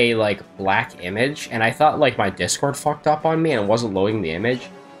sent me a, like, black image, and I thought, like, my Discord fucked up on me and it wasn't loading the image.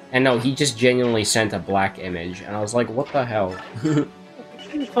 And no, he just genuinely sent a black image, and I was like, what the hell?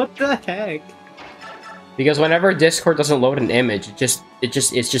 What the heck? Because whenever Discord doesn't load an image,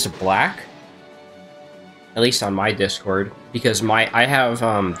 it's just black. At least on my Discord, because I have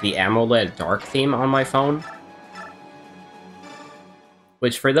the AMOLED dark theme on my phone.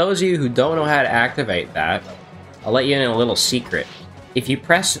 Which, for those of you who don't know how to activate that, I'll let you in a little secret. If you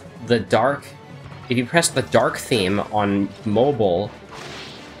press the dark theme on mobile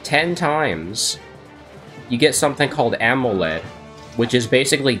 10 times, you get something called AMOLED, which is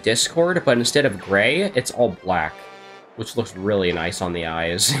basically Discord, but instead of gray, it's all black, which looks really nice on the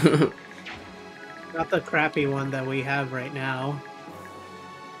eyes. Not the crappy one that we have right now.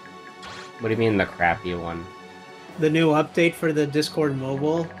 What do you mean, the crappy one? The new update for the Discord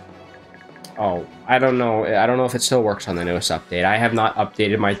mobile. Oh, I don't know. I don't know if it still works on the newest update. I have not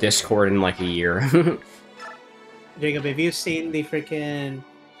updated my Discord in like a year. Jacob, have you seen the freaking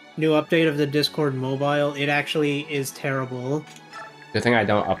new update of the Discord mobile? It actually is terrible. Good thing I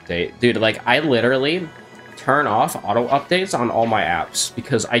don't update. Dude, like, I literally turn off auto updates on all my apps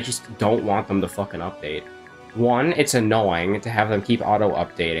because I just don't want them to fucking update. One, it's annoying to have them keep auto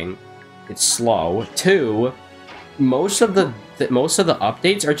updating. It's slow. Two, most of the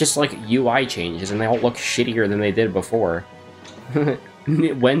updates are just like UI changes and they all look shittier than they did before.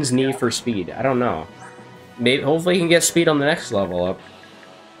 When's need for speed? I don't know. Maybe hopefully you can get speed on the next level up.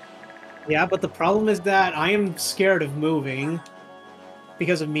 Yeah, but the problem is that I am scared of moving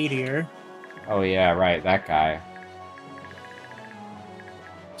because of Meteor. Oh yeah, right, that guy.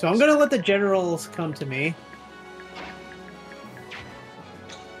 So I'm gonna let the generals come to me.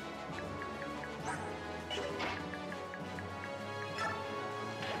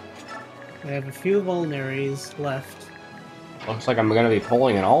 I have a few vulneraries left. Looks like I'm gonna be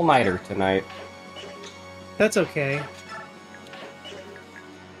pulling an all-nighter tonight. That's okay.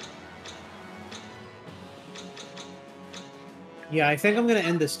 Yeah, I think I'm gonna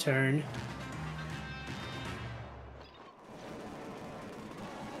end this turn.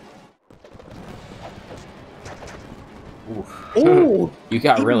 Oh, you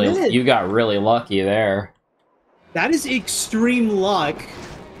got really lucky there. That is extreme luck.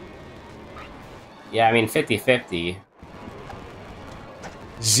 Yeah, I mean 50-50.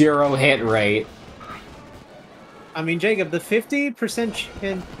 0 hit rate. I mean, Jacob, the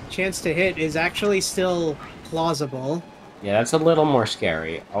 50% chance to hit is actually still plausible. Yeah, that's a little more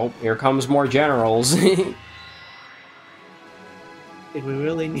scary. Oh, here comes more generals. Did we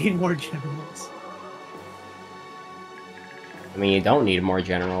really need more generals? I mean, you don't need more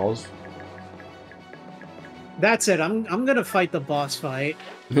generals. That's it. I'm gonna fight the boss fight.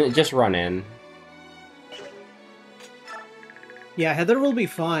 Just run in. Yeah, Heather will be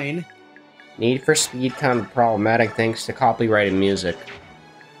fine. Need for Speed kind of problematic thanks to copyrighted music.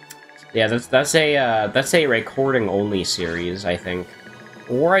 Yeah, that's a recording only series, I think.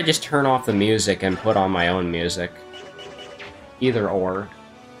 Or I just turn off the music and put on my own music. Either or.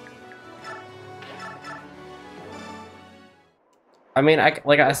 I mean,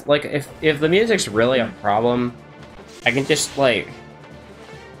 if the music's really a problem, I can just like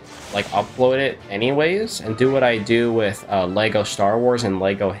upload it anyways and do what I do with Lego Star Wars and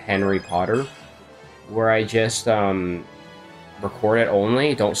Lego Harry Potter, where I just record it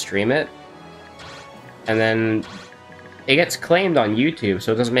only, don't stream it, and then it gets claimed on YouTube,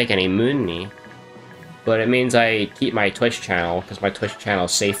 so it doesn't make any money. But it means I keep my Twitch channel because my Twitch channel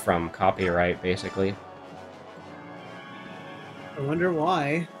is safe from copyright, basically. I wonder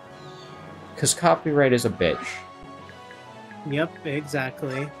why. Because copyright is a bitch. Yep,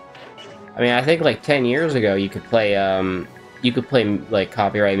 exactly. I mean, I think like 10 years ago, you could play like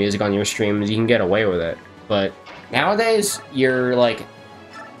copyright music on your streams. You can get away with it, but nowadays you're like,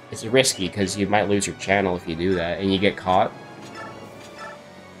 it's risky because you might lose your channel if you do that, and you get caught.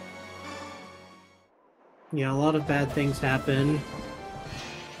 Yeah, a lot of bad things happen.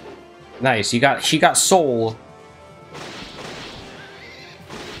 Nice, she got soul.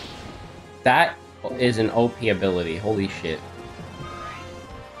 That is an OP ability. Holy shit.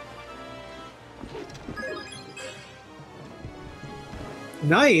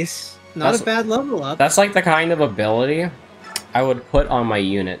 Nice. Not a bad level up. That's like the kind of ability I would put on my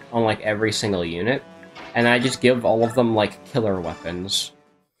unit, on like every single unit, and I just give all of them like killer weapons.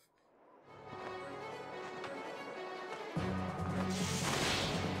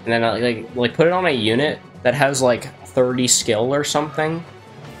 And then like put it on a unit that has like 30 skill or something.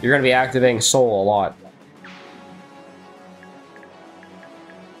 You're gonna be activating soul a lot.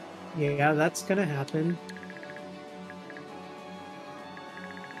 Yeah, that's gonna happen.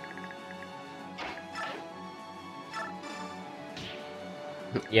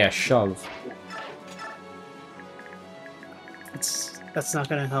 Yeah, shove. That's not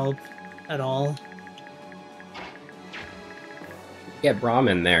gonna help at all. Get Braum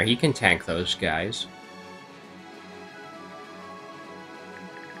in there. He can tank those guys.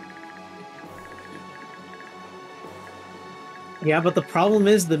 Yeah, but the problem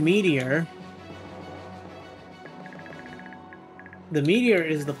is the meteor. The meteor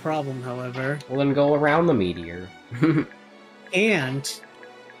is the problem, however. Well, then go around the meteor. And...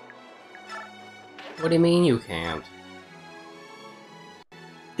 What do you mean you can't?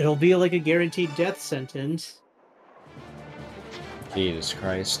 it'll be like a guaranteed death sentence. Jesus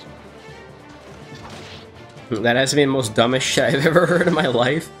Christ. That has to be the most dumbest shit I've ever heard in my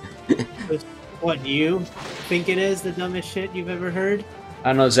life. What, you think it is the dumbest shit you've ever heard? I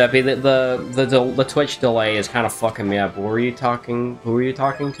don't know, Zeppy, the Twitch delay is kind of fucking me up. Who were you talking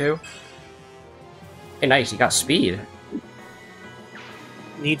to? Hey, nice, you got speed.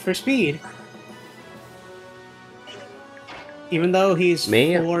 Need for Speed. Even though he's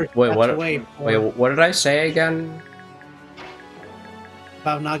Me? four Wait, steps what? away Wait, what did I say again?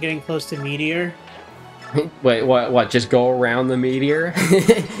 about not getting close to meteor. Wait, what? Just go around the meteor?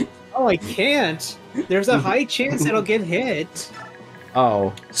 Oh, I can't. There's a high chance it'll get hit.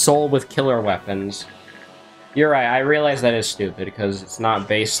 Oh, soul with killer weapons. You're right, I realize that is stupid, because it's not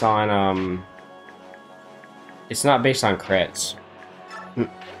based on, it's not based on crits.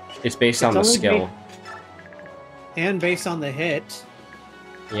 It's based on the skill. And based on the hit.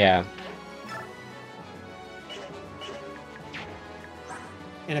 Yeah.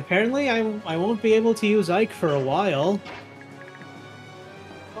 And apparently I won't be able to use Ike for a while.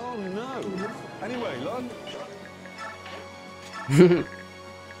 Oh no! Anyway, Lon.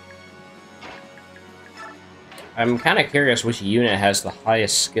 I'm kind of curious which unit has the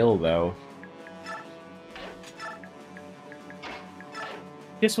highest skill, though.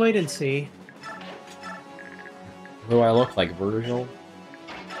 Just wait and see. Who do I look like, Virgil?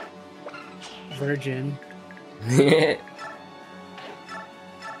 Virgin.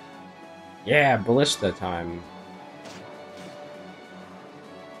 Yeah, ballista time.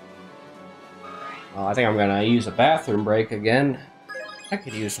 Well, I think I'm gonna use a bathroom break again. I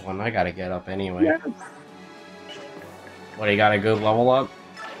could use one. I gotta get up anyway. Yeah. What, you got a good level up?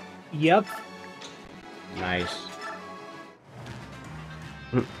 Yep. Nice.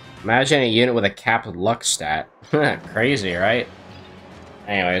 Imagine a unit with a capped luck stat. Crazy, right?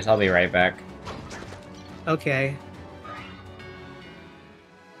 Anyways, I'll be right back. Okay.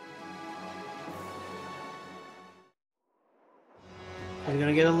 I'm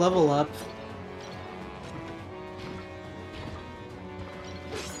gonna get a level up.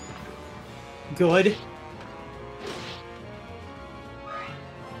 Good.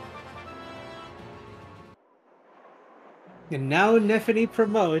 And now Nefany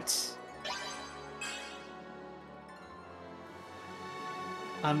promotes.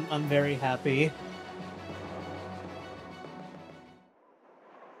 I'm very happy.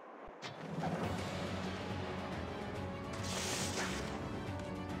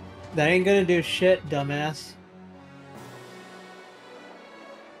 That ain't gonna do shit, dumbass.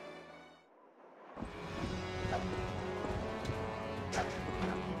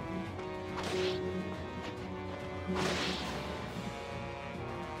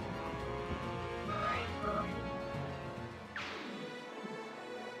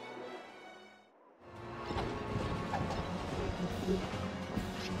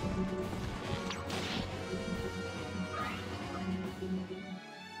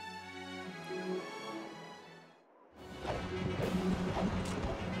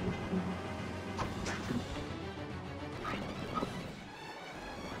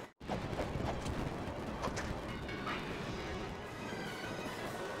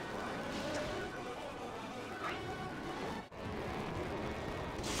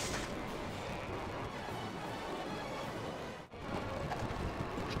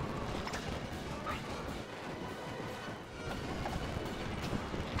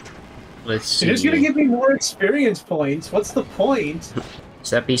 Let's see. You're just gonna give me more experience points. What's the point?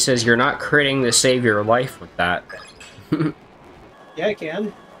 Seppi says you're not critting to save your life with that. Yeah, I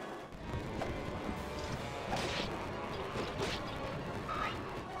can.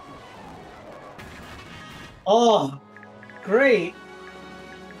 Oh, great.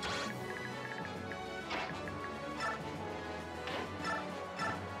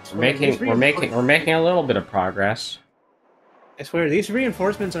 We're making a little bit of progress. I swear, these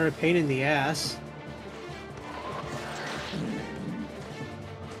reinforcements are a pain in the ass.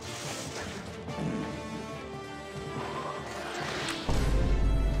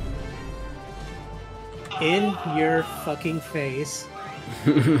 In your fucking face.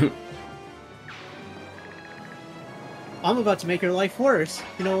 I'm about to make your life worse.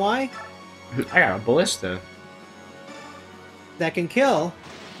 You know why? I got a ballista. That can kill.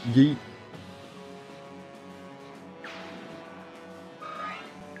 Yeet.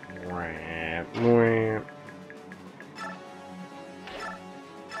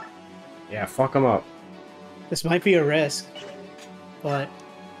 Yeah, fuck him up. This might be a risk, but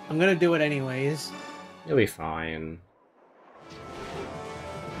I'm gonna do it anyways. You'll be fine.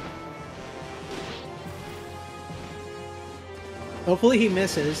 Hopefully he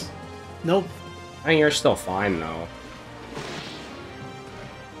misses. Nope. I mean, you're still fine, though.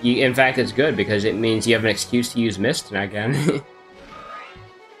 In fact, it's good, because it means you have an excuse to use Mist again.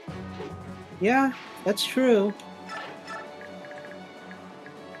 Yeah, that's true.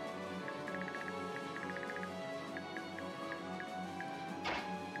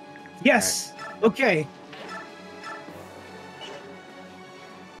 Yes! Okay.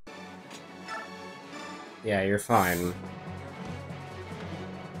 Yeah, you're fine.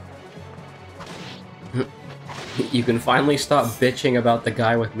 You can finally stop bitching about the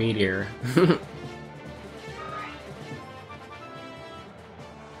guy with Meteor.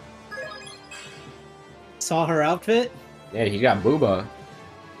 Saw her outfit? Yeah, he got booba.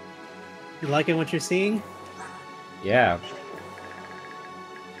 You liking what you're seeing? Yeah.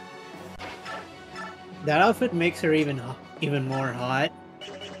 That outfit makes her even more hot.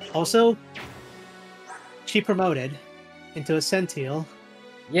 Also, she promoted into a Sentinel.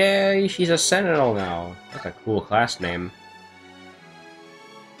 Yay, she's a Sentinel now. That's a cool class name.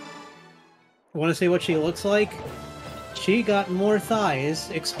 Want to see what she looks like? She got more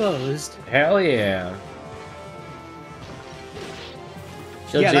thighs exposed. Hell yeah.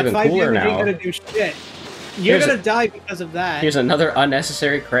 She looks Yeah, that even 5 cooler damage ain't now. gonna do shit. You're Here's gonna die because of that. Here's another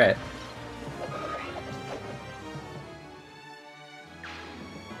unnecessary crit.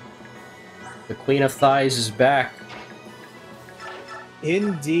 The Queen of Thighs is back.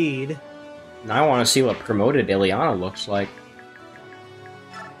 Indeed. Now I want to see what promoted Ileana looks like.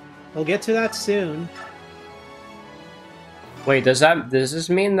 We'll get to that soon. Wait, does this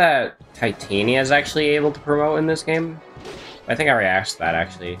mean that Titania is actually able to promote in this game? I think I already asked that,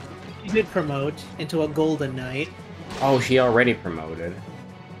 actually. She did promote into a Golden Knight. Oh, she already promoted.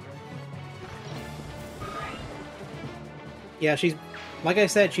 Yeah, she's... Like I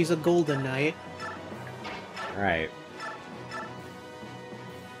said, she's a golden knight. Right.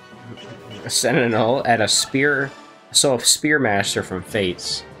 A sentinel at a spear... So a spear master from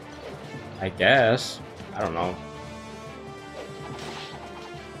Fates. I guess. I don't know.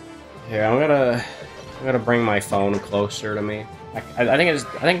 Here, I'm gonna bring my phone closer to me. I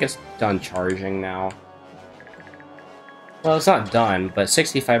think it's done charging now. Well, it's not done, but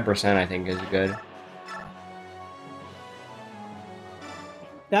 65% I think is good.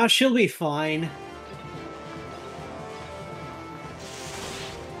 Now she'll be fine.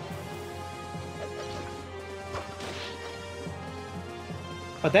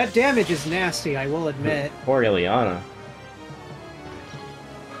 But that damage is nasty, I will admit. Poor Ileana.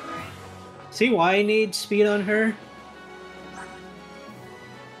 See why I need speed on her?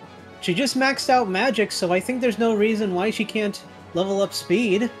 She just maxed out magic, so I think there's no reason why she can't level up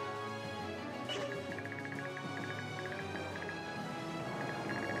speed.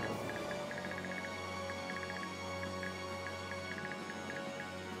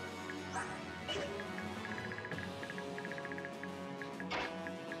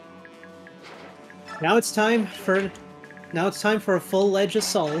 Now it's time for a full ledge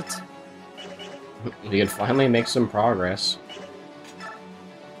assault. We can finally make some progress.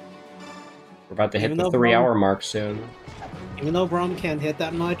 We're about to hit the 3-hour mark soon. Even though Braum can't hit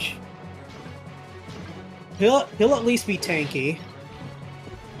that much, he'll at least be tanky.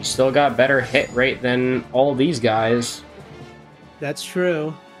 You still got better hit rate than all these guys. That's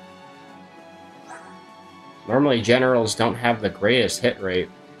true. Normally generals don't have the greatest hit rate.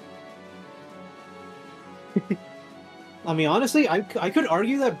 I mean, honestly, I could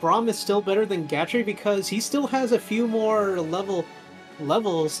argue that Braum is still better than Gatry because he still has a few more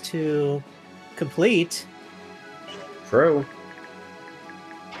levels to complete. True.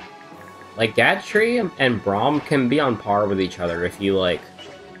 Like, Gatry and Braum can be on par with each other if you, like,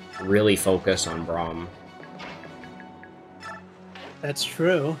 really focus on Braum. That's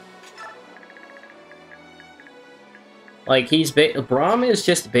true. Like, Braum is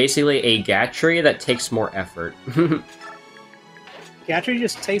just basically a Gatry that takes more effort. Gatry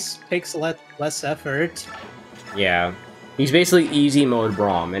just takes less effort. Yeah. He's basically easy mode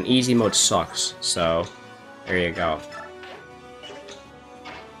Braum, and easy mode sucks, so there you go.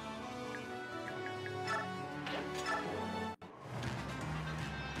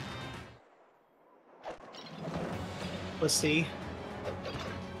 Let's see.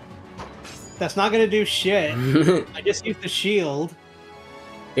 That's not gonna do shit. I just used the shield.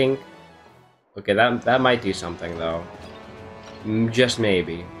 Dink. Okay, that might do something, though. Just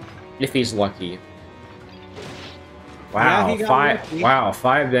maybe. If he's lucky. Wow, yeah,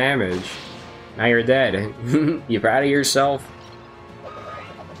 5 damage. Now you're dead. You proud of yourself?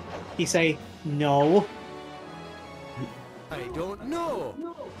 He say, no. I don't know.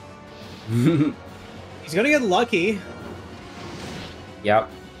 He's gonna get lucky. Yep.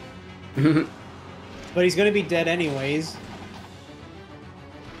 But he's gonna be dead anyways.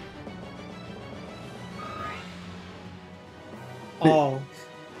 Oh.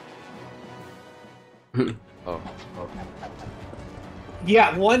 Oh.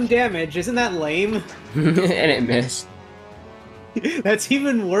 Yeah, 1 damage. Isn't that lame? And it missed. That's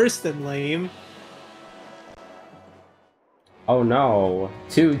even worse than lame. Oh no.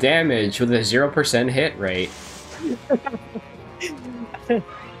 2 damage with a 0% hit rate.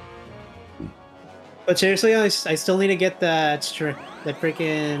 But seriously, I still need to get that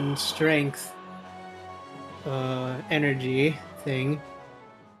freaking strength energy thing.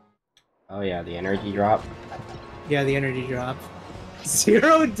 Oh yeah, the energy drop. Yeah, the energy drop.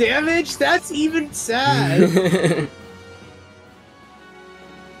 0 damage? That's even sad!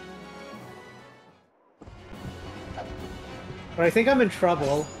 But I think I'm in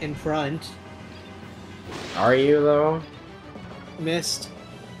trouble in front. Are you, though? Missed.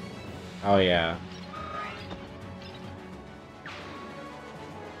 Oh yeah.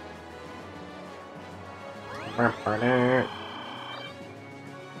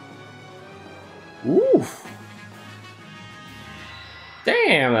 Oof.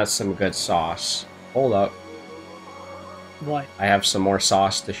 Damn, that's some good sauce. Hold up. What? I have some more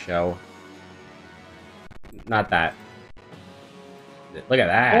sauce to show. Not that. Look at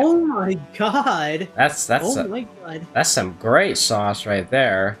that. Oh my god! That's oh my god. That's some great sauce right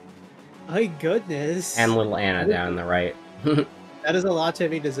there. My goodness. And little Anna down the right. That is a lot to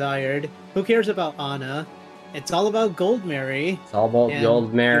be desired. Who cares about Anna? It's all about Goldmary. It's all about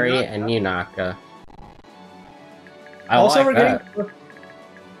Goldmary and Yunaka. Also, we're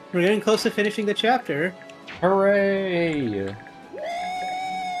getting close to finishing the chapter. Hooray!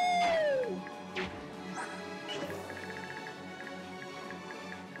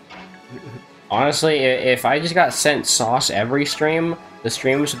 Honestly, if I just got sent sauce every stream, the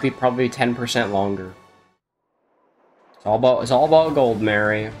streams would be probably 10% longer. It's all about Gold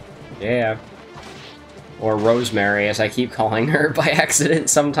Mary. Yeah. Or Rosemary, as I keep calling her by accident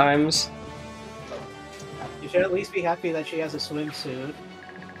sometimes. You should at least be happy that she has a swimsuit.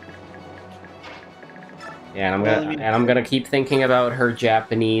 Yeah, and I'm gonna keep thinking about her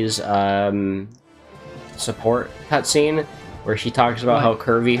Japanese support cutscene where she talks about how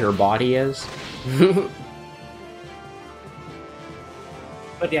curvy her body is.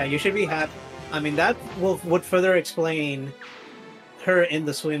 But yeah, you should be happy. I mean, that would further explain her in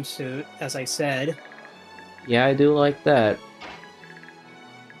the swimsuit, as I said. Yeah, I do like that.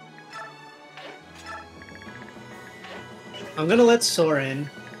 I'm gonna let Soren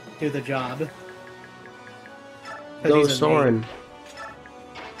do the job. Go Soren.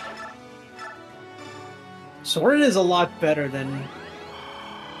 Soren is a lot better than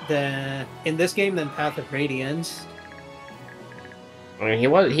in this game than Path of Radiance. I mean,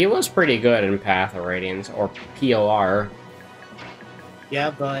 he was pretty good in Path of Radiance, or POR. Yeah,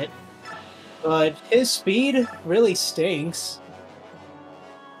 but his speed really stinks.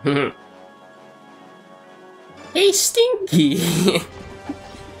 Hey, Stinky!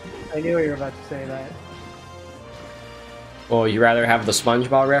 I knew you were about to say that. Oh, you rather have the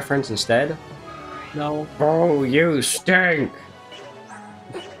SpongeBob reference instead? No. Oh, you stink!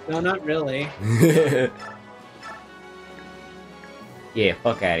 No, not really. Yeah,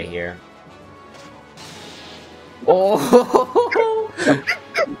 fuck out of here. Oh!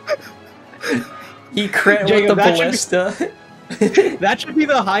 He crit with the ballista. That should be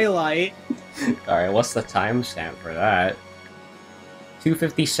the highlight. Alright, what's the timestamp for that?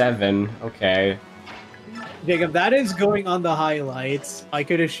 2:57. Okay. Jacob, that is going on the highlights. I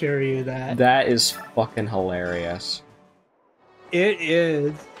could assure you that. That is fucking hilarious. It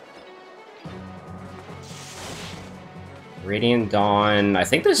is. Radiant Dawn. I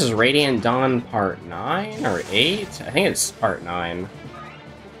think this is Radiant Dawn Part 9 or 8? I think it's Part 9.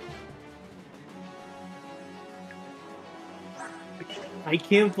 I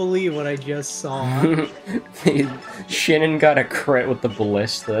can't believe what I just saw. Shinnon got a crit with the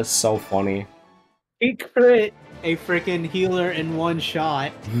ballista. That's so funny. He crit a freaking healer in one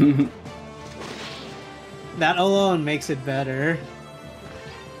shot. That alone makes it better.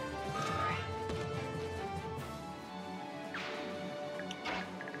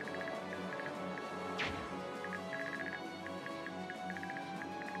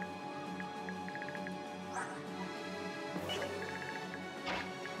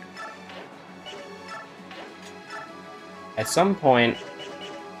 At some point,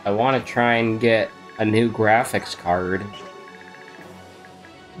 I want to try and get a new graphics card.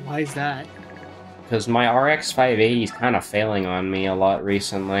 Why is that? Because my RX 580 is kind of failing on me a lot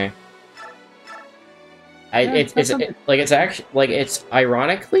recently. It's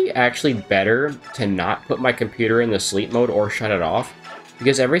ironically actually better to not put my computer in the sleep mode or shut it off,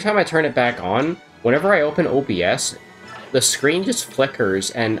 because every time I turn it back on, whenever I open OBS, the screen just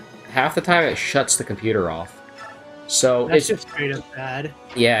flickers, and half the time it shuts the computer off. So that's just straight up bad.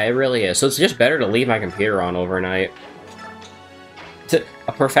 Yeah, it really is. So it's just better to leave my computer on overnight. To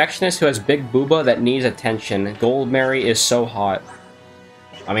a perfectionist who has big booba that needs attention, Gold Mary is so hot.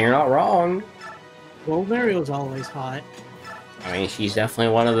 I mean, you're not wrong. Gold Mary was always hot. I mean, she's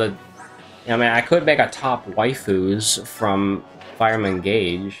definitely one of the... I mean, I could make a top waifus from Fireman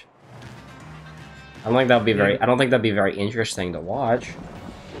Gage. I don't think that'd be very... I don't think that'd be very interesting to watch.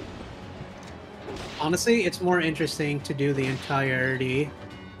 Honestly, it's more interesting to do the entirety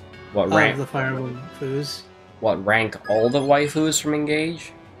of the Fire waifus. What, rank all the waifus from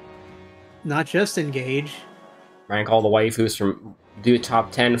Engage? Not just Engage. Rank all the waifus from... Do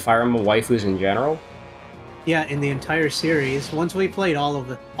top 10 Fire Emblem waifus in general? Yeah, in the entire series. Once we played all of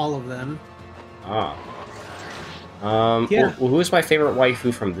them. Ah. Yeah. Well, who's my favorite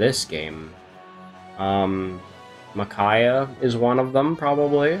waifu from this game? Micaiah is one of them,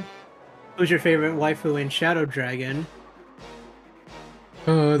 probably. Who's your favorite waifu in Shadow Dragon?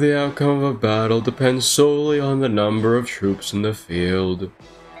 The outcome of a battle depends solely on the number of troops in the field.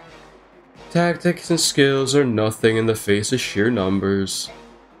 Tactics and skills are nothing in the face of sheer numbers.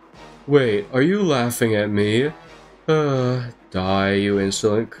 Wait, are you laughing at me? Die, you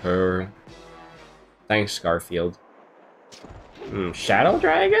insolent cur. Thanks, Garfield. Shadow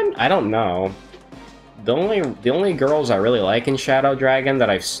Dragon? I don't know. The only girls I really like in Shadow Dragon that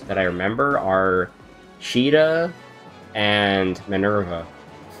I remember are Sheeta and Minerva.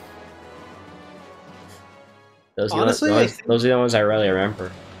 Those are the ones I really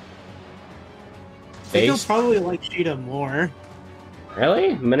remember. I think you'll probably like Sheeta more.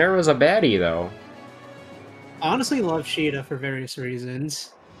 Really? Manure was a baddie, though. I honestly love Sheeta for various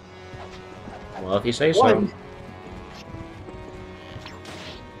reasons. Well, if you say so.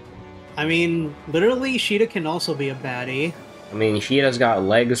 I mean, literally, Sheeta can also be a baddie. I mean, Sheeta's got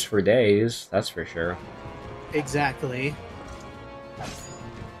legs for days, that's for sure. Exactly.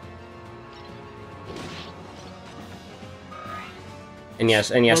 And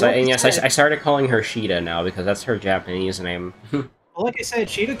yes, I started calling her Sheeta now because that's her Japanese name. Well, like I said,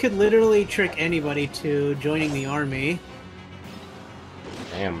 Sheeta could literally trick anybody to joining the army.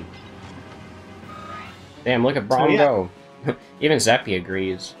 Damn. Damn, look at Braum go. Even Zeppi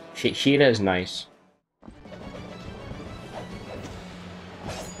agrees. Sheeta is nice.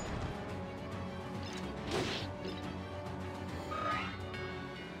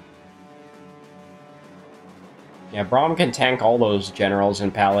 Yeah, Braum can tank all those generals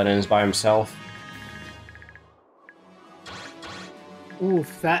and paladins by himself.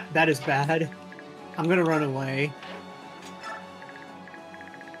 Oof, that is bad. I'm gonna run away.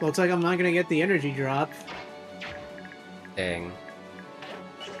 Looks like I'm not gonna get the energy drop. Dang.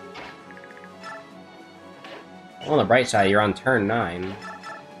 On the bright side, you're on turn 9.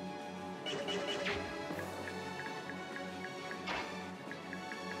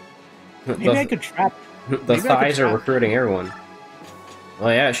 Maybe I could trap. The thighs are recruiting everyone.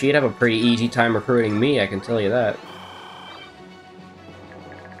 Well, yeah, she'd have a pretty easy time recruiting me, I can tell you that.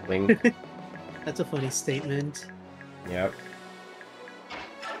 Wing. That's a funny statement. Yep.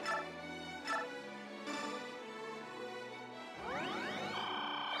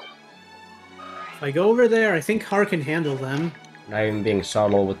 If I go over there, I think Har can handle them. Not even being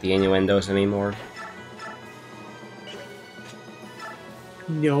subtle with the innuendos anymore.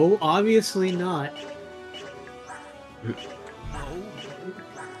 No, obviously not.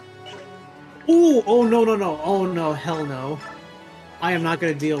 Ooh, oh no, no, no, oh no, hell no. I am not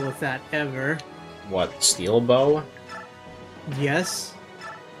gonna deal with that ever. What, steel bow? Yes.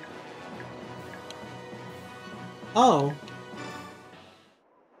 Oh.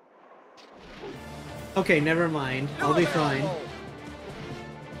 Okay, never mind. I'll be fine.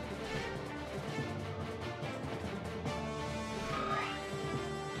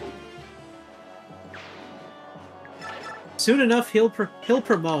 Soon enough, he'll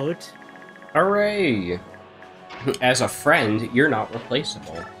promote. Hooray! As a friend, you're not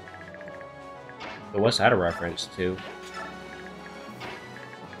replaceable. But what's that a reference to?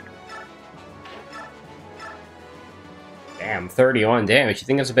 Damn, 31 damage. You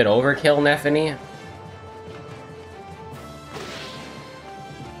think that's a bit overkill, Neffany?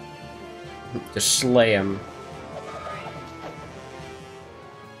 Just slay him.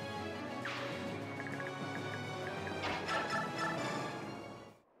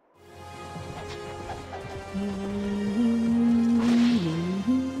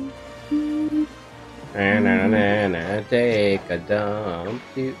 Na take a dump.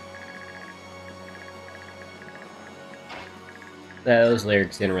 Those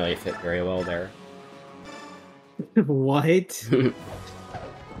lyrics didn't really fit very well there. What?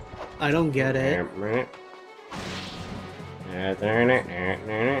 I don't get it.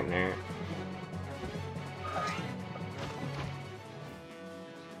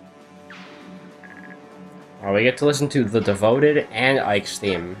 Oh, we get to listen to The Devoted and Ike's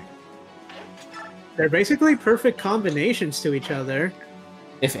theme. They're basically perfect combinations to each other.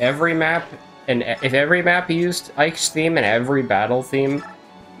 If every map used Ike's theme and every battle theme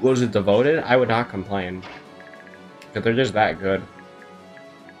was Devoted, I would not complain. Because they're just that good.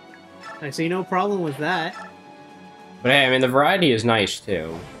 I see no problem with that. But hey, I mean, the variety is nice,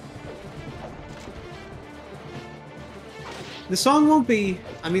 too. The song won't be...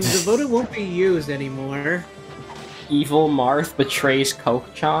 I mean, Devoted won't be used anymore. Evil Marth betrays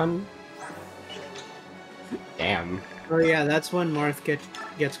Kokchan? Damn. Oh yeah, that's when Marth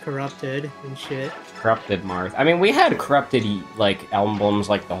gets corrupted and shit. Corrupted Marth. I mean, we had corrupted, like, emblems,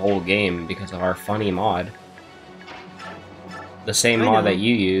 like, the whole game because of our funny mod. The same mod that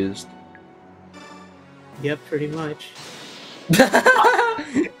you used. Yep, pretty much.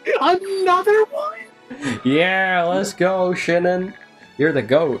 Another one? Yeah, let's go, Shinnon. You're the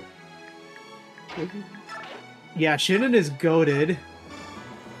goat. Yeah, Shinnon is goated.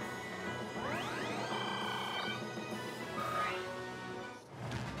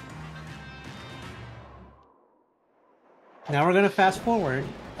 Now we're gonna fast forward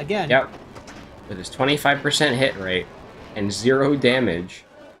again. Yep. With his 25% hit rate and 0 damage.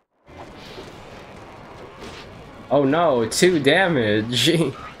 Oh no, 2 damage.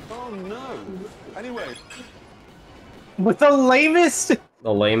 Oh no. Anyway. With the lamest...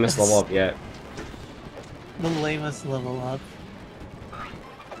 The lamest level up yet. The lamest level up.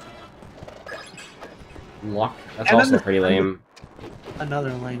 Luck. That's And also then pretty lame.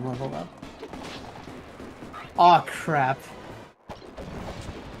 Another lame level up. Aw, crap.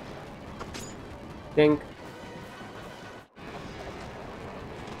 Dink.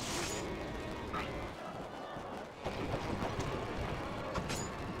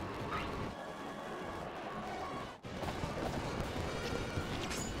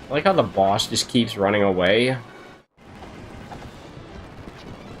 I like how the boss just keeps running away.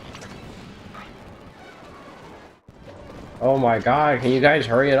 Oh my god, can you guys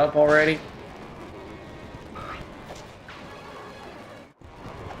hurry it up already?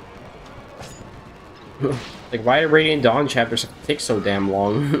 Like, why did Radiant Dawn chapters take so damn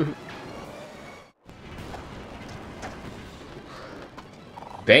long?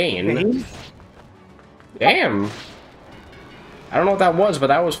 Bane? Damn! I don't know what that was, but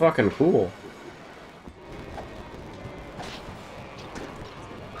that was fucking cool.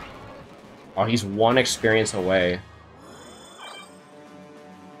 Oh, he's one experience away.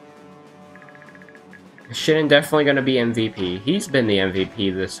 Shinnen definitely gonna be MVP. He's been the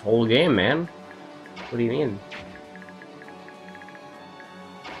MVP this whole game, man. What do you mean?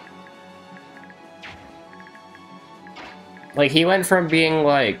 Like, he went from being,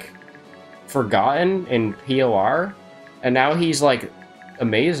 like, forgotten in POR, and now he's, like,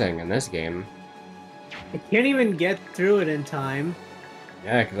 amazing in this game. I can't even get through it in time.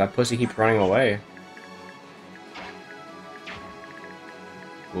 Yeah, because that pussy keeps running away.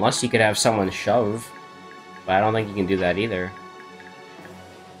 Unless you could have someone shove. But I don't think you can do that either.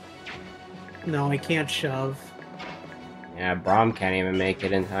 No, I can't shove. Yeah, Braum can't even make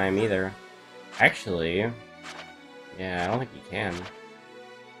it in time either. Actually... Yeah, I don't think you can.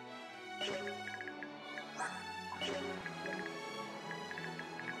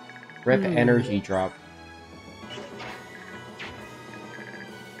 Rip energy drop.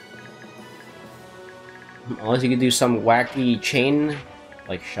 Unless you could do some wacky chain,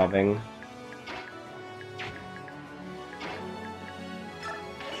 like shoving.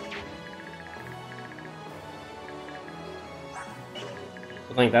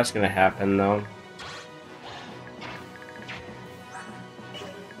 I think that's gonna happen though.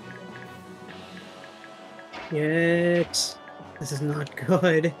 Yet. This is not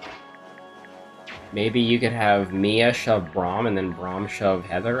good. Maybe you could have Mia shove Braum and then Braum shove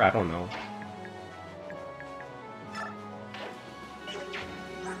Heather? I don't know.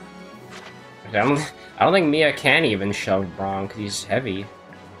 I don't think Mia can even shove Braum because he's heavy.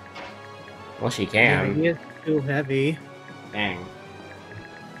 Well, she can. Yeah, he is too heavy. Dang.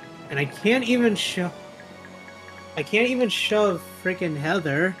 And I can't even shove... I can't even shove freaking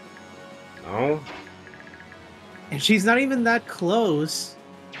Heather. No? And she's not even that close.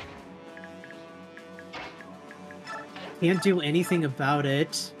 Can't do anything about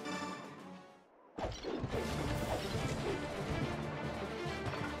it.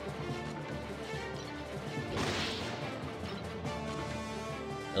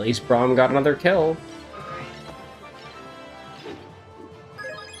 At least Braum got another kill.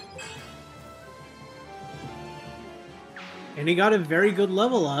 And he got a very good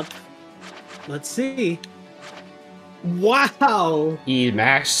level up. Let's see. Wow! He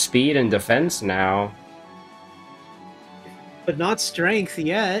maxed speed and defense now. But not strength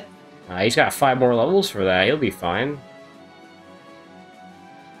yet. He's got 5 more levels for that. He'll be fine.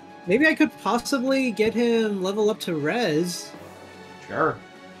 Maybe I could possibly get him level up to res. Sure.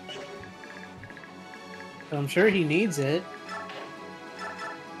 But I'm sure he needs it.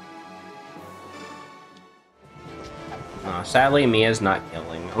 Sadly, Mia's not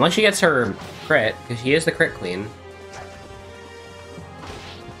killing. Unless she gets her crit, because she is the crit queen.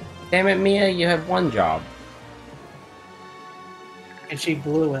 Damn it, Mia, you have one job. And she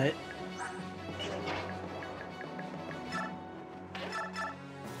blew it.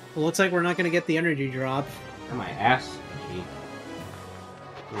 Well, looks like we're not going to get the energy drop. Oh, my ass.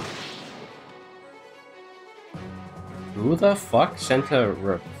 Who the fuck sent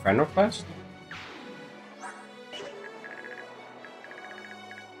a friend request?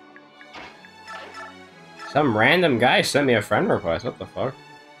 Some random guy sent me a friend request. What the fuck?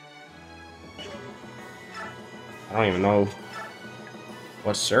 I don't even know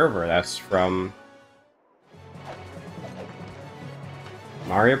what server that's from.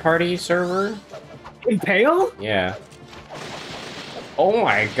 Mario Party server? Impale? Yeah. Oh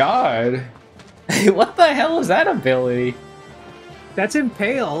my god. What the hell is that ability? That's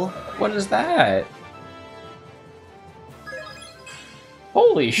Impale. What is that?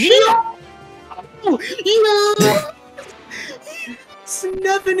 Holy shit! Yeah!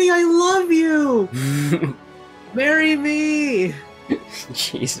 Stephanie, I love you! Marry me!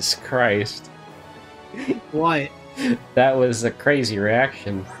 Jesus Christ. What? That was a crazy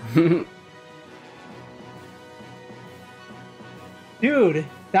reaction. Dude,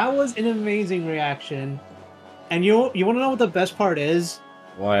 that was an amazing reaction. And you want to know what the best part is?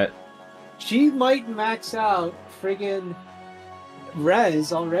 What? She might max out friggin'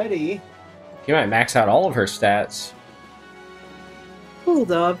 res already. She might max out all of her stats.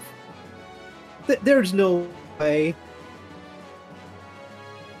 Hold up. There's no way.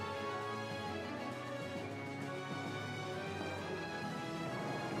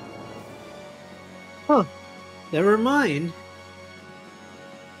 Huh. Never mind.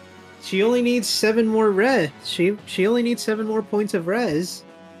 She only needs 7 more res. She only needs 7 more points of res.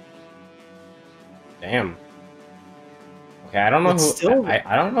 Damn. Okay, I don't know It's who still-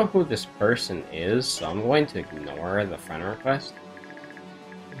 I don't know who this person is, so I'm going to ignore the friend request.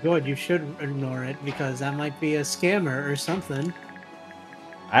 Good, you should ignore it because that might be a scammer or something.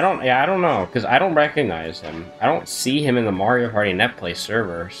 I don't know, because I don't recognize him. I don't see him in the Mario Party NetPlay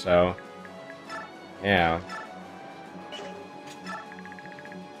server, so yeah.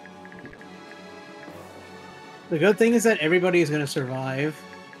 The good thing is that everybody is going to survive.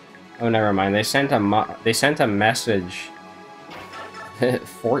 Oh, never mind. They sent a message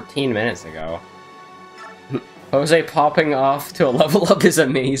 14 minutes ago. Jose popping off to a level up is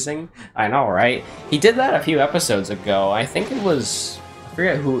amazing. I know, right? He did that a few episodes ago. I think it was... I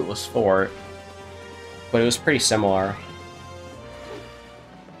forget who it was for. But it was pretty similar.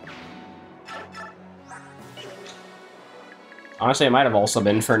 Honestly, it might have also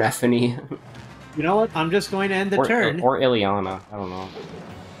been for Neffany. You know what? I'm just going to end the turn. Or Ileana. I don't know.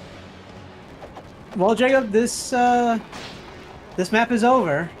 Well, Jacob, this map is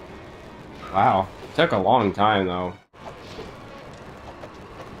over. Wow. Took a long time, though.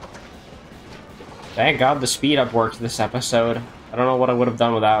 Thank God the speed up worked this episode. I don't know what I would have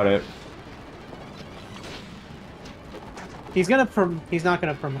done without it. He's not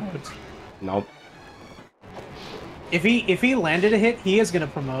gonna promote. Nope. If he landed a hit, he is gonna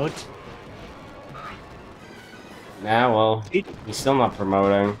promote. Nah, well, he's still not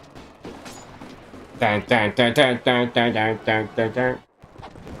promoting. Dun, dun, dun, dun, dun, dun, dun, dun, dun, dun.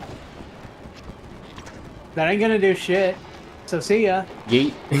 That ain't gonna do shit. So see ya.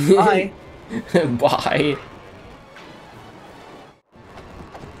 Yeet. Bye. Bye.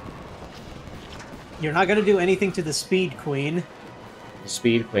 You're not gonna do anything to the Speed Queen.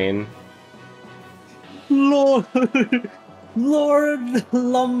 Speed Queen. Lord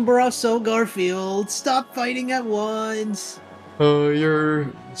Lumbroso Garfield, stop fighting at once. You're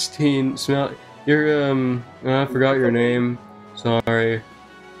teen smell. You're I forgot your name. Sorry.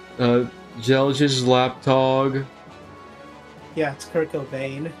 Zel-jus lapdog. Yeah, it's Kurt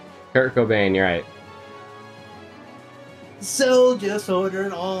Cobain. Kurt Cobain, you're right. Zel-jus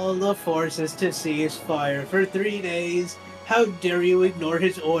ordered all the forces to cease fire for 3 days. How dare you ignore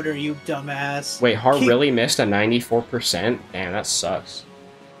his order, you dumbass. Wait, Har really missed a 94%? Damn, that sucks.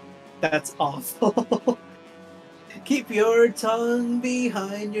 That's awful. Keep your tongue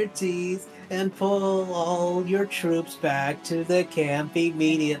behind your teeth and pull all your troops back to the camp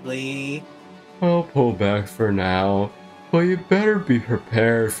immediately. I'll pull back for now, but you better be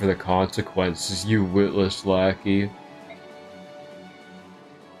prepared for the consequences, you witless lackey.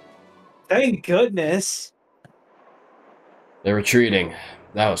 Thank goodness. They're retreating.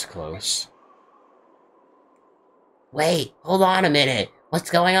 That was close. Wait, hold on a minute. What's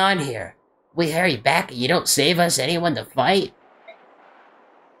going on here? We hurry back and you don't save us anyone to fight?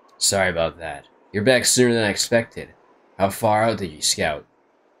 Sorry about that. You're back sooner than I expected. How far out did you scout?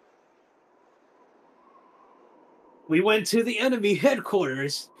 We went to the enemy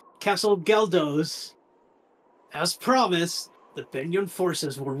headquarters, Castle Galdos. As promised, the Benyon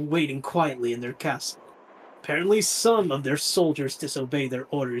forces were waiting quietly in their castle. Apparently some of their soldiers disobey their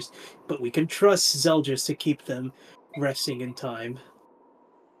orders, but we can trust zel-jus to keep them resting in time.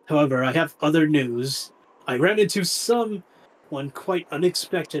 However, I have other news. I ran into someone quite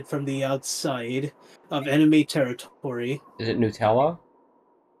unexpected from the outside of enemy territory. Is it Nutella?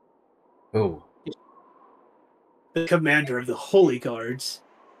 Ooh. The commander of the Holy Guards.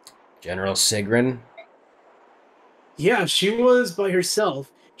 General Sigrun? Yeah, she was by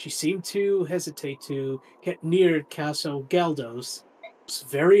herself. She seemed to hesitate to get near Castle Galdos. It's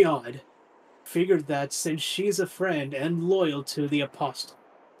very odd. Figured that since she's a friend and loyal to the Apostle,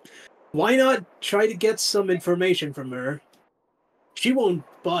 why not try to get some information from her? She won't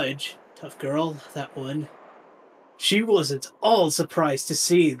budge. Tough girl, that one. She wasn't all surprised to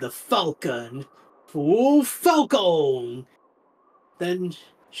see the Falcon. Ooh, Falcon! Then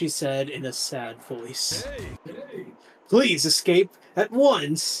she said in a sad voice, Please escape at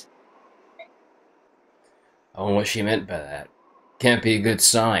once! I don't know what she meant by that. Can't be a good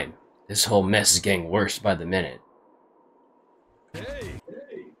sign. This whole mess is getting worse by the minute. Hey!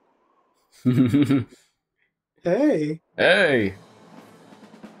 Hey! Hey!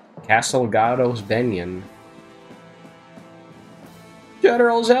 Castle Gatos Benyon.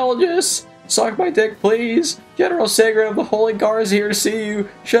 General zel-jus! Suck my dick, please! General Sigrid of the Holy Guard is here to see you.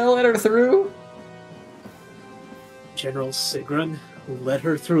 Shall I let her through? General Sigrun, let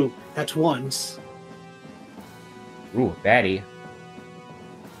her through at once. Ooh, baddie.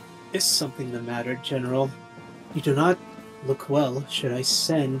 Is something the matter, General? You do not look well. Should I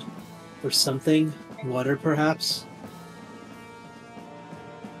send for something? Water, perhaps?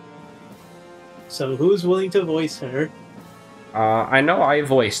 So who's willing to voice her? I know I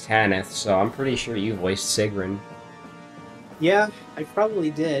voiced Tanith, so I'm pretty sure you voiced Sigrun. Yeah, I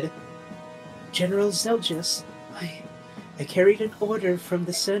probably did. General zel-jus, I carried an order from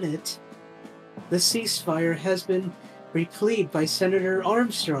the Senate. The ceasefire has been repleted by Senator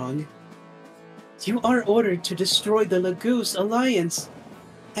Armstrong. You are ordered to destroy the zel-jus Alliance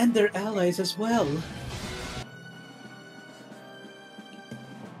and their allies as well.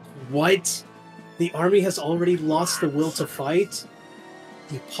 What? The army has already lost the will to fight?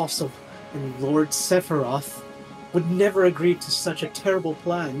 The Apostle and Lord Sephiroth would never agree to such a terrible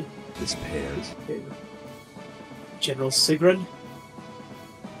plan. This pairs. General Sigrun?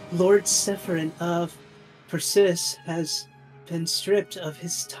 Lord Sephiroth of Persis has been stripped of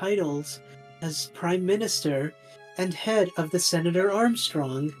his titles as Prime Minister and head of the Senator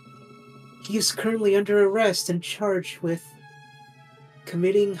Armstrong. He is currently under arrest and charged with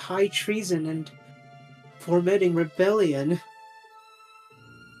committing high treason and fomenting rebellion.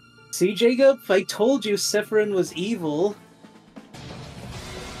 See, Jacob? I told you Sephiroth was evil.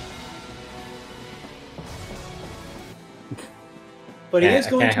 But he is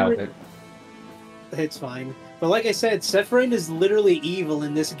going I can't help it. It's fine. But like I said, Sephiroth is literally evil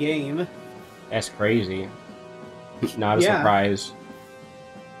in this game. That's crazy. Not a Yeah. surprise.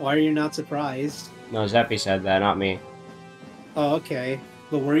 Why are you not surprised? No, Zeppi said that, not me. Oh, okay.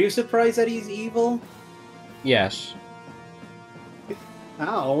 But were you surprised that he's evil? Yes.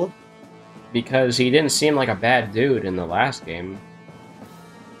 How? Because he didn't seem like a bad dude in the last game.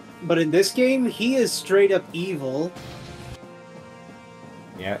 But in this game, he is straight up evil.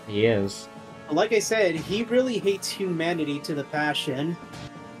 Yeah, he is. Like I said, he really hates humanity to the passion.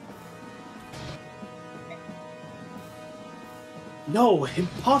 No,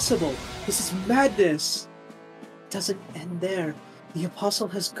 impossible! This is madness! Doesn't end there. The Apostle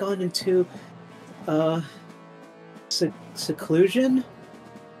has gone into, seclusion?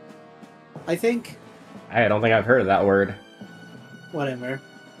 I think? I don't think I've heard of that word. Whatever.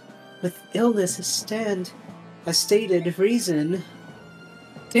 With illness as stated reason.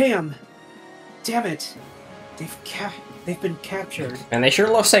 Damn! Damn it! They've been captured. And they sure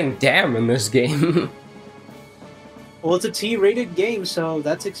love saying damn in this game. Well, it's a T-rated game, so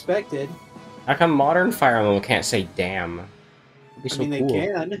that's expected. How come modern Fire Emblem can't say damn? It'd be so I mean, cool. they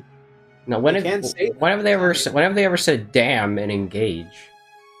can. No, when They can say that. whenever they ever said damn and engage.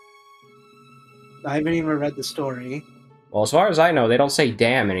 I haven't even read the story. Well, as far as I know, they don't say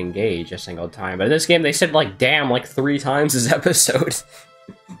damn and engage a single time. But in this game, they said like damn like 3 times this episode.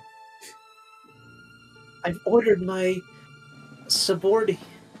 I've ordered my subordinates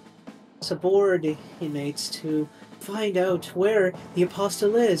to find out where the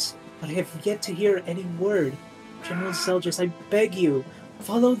Apostle is, but I have yet to hear any word. General zel-jus, I beg you,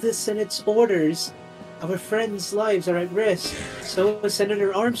 follow the Senate's orders. Our friends' lives are at risk. So is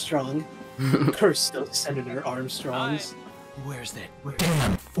Senator Armstrong. Curse those Senator Armstrongs. Where's that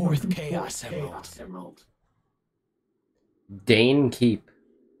damn fourth Chaos Emerald? Dane Keep.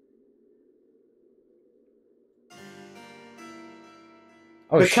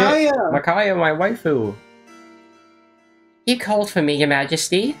 Oh Micaiah! shit! Micaiah, my waifu! You called for me, Your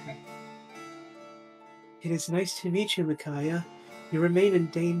Majesty. It is nice to meet you, Micaiah. You remain in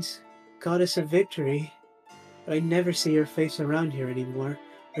Dane's Goddess of Victory, but I never see your face around here anymore.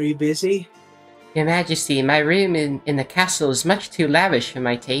 Are you busy? Your Majesty, my room in the castle is much too lavish for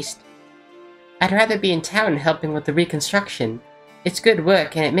my taste. I'd rather be in town helping with the reconstruction. It's good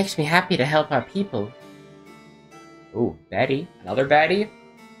work, and it makes me happy to help our people. Ooh, baddie. Another baddie?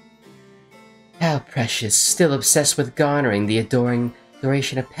 How precious, still obsessed with garnering the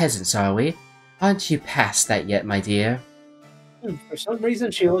adoration of peasants, are we? Aren't you past that yet, my dear? For some reason,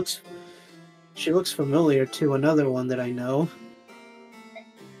 she looks familiar to another one that I know.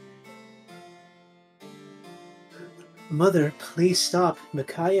 Mother, please stop.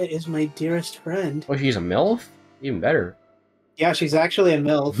 Micaiah is my dearest friend. Oh, she's a MILF? Even better. Yeah, she's actually a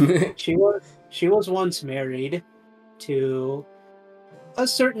MILF. She was once married to a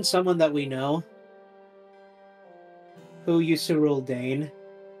certain someone that we know who used to rule Dane.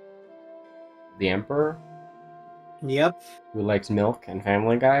 The Emperor? Yep. Who likes milk and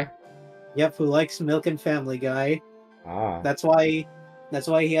Family Guy? Yep, who likes milk and Family Guy. Ah. That's why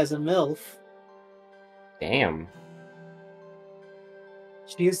he has a MILF. Damn.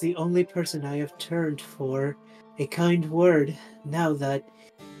 She is the only person I have turned for a kind word now that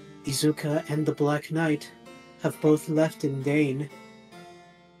Izuka and the Black Knight have both left in Dane.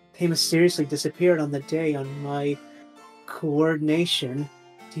 They mysteriously disappeared on the day on my coordination.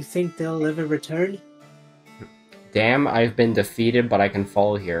 Do you think they'll ever return? Damn, I've been defeated, but I can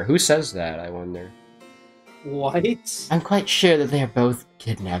fall here. Who says that, I wonder? What? I'm quite sure that they are both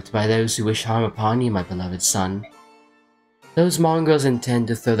kidnapped by those who wish harm upon you, my beloved son. Those Mongols intend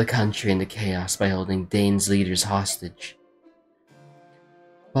to throw the country into chaos by holding Dane's leaders hostage.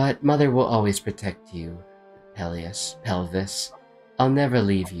 But Mother will always protect you, Pelvis. I'll never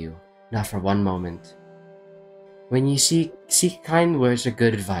leave you, not for one moment. When you seek kind words or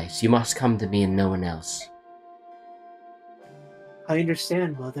good advice, you must come to me and no one else. I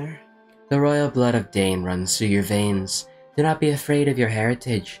understand, Mother. The royal blood of Dane runs through your veins. Do not be afraid of your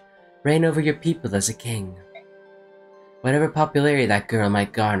heritage. Reign over your people as a king. Whatever popularity that girl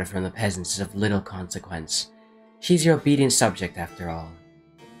might garner from the peasants is of little consequence. She's your obedient subject after all.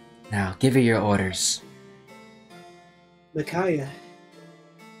 Now, give her your orders. Micaiah,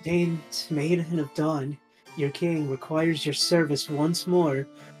 Dane's Maiden of Dawn, your king requires your service once more.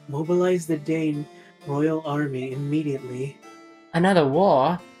 Mobilize the Dane royal army immediately. Another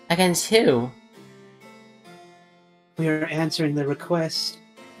war? Against who? We are answering the request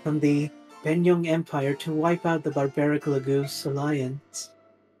from the Benyong Empire to wipe out the barbaric zel-jus alliance.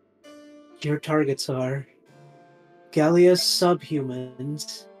 Your targets are Gallia's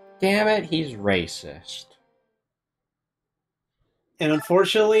subhumans. Damn it, he's racist. And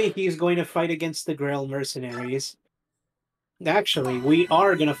unfortunately, he's going to fight against the Grail mercenaries. Actually, we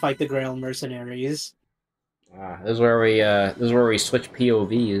are going to fight the Grail mercenaries. This is where we switch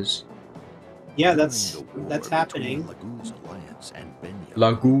POVs. Yeah, that's happening.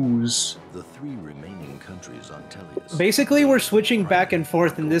 Laguz. The three remaining countries on Tellius. Basically, we're switching back and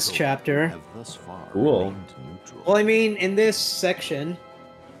forth in this chapter. Have thus far Cool. remained neutral. Well, I mean, in this section,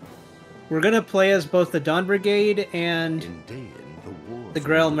 we're gonna play as both the Dawn Brigade and In Dain, the war the for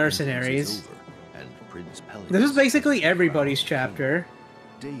Grail independence mercenaries. is over, and Prince Pelias this is basically has everybody's been chapter.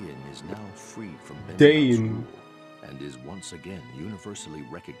 Dain is now freed from Benioff's Dain. rule and is once again universally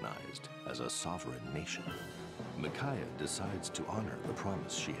recognized as a sovereign nation. Micaiah decides to honor the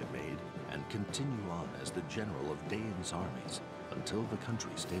promise she had made and continue on as the general of Dain's armies until the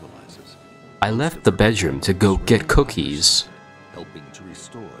country stabilizes. I left the bedroom to go get cookies. Helping to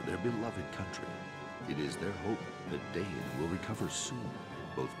restore their beloved country. It is their hope that Dain will recover soon,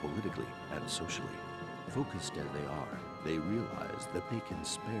 both politically and socially. Focused as they are, they realize that they can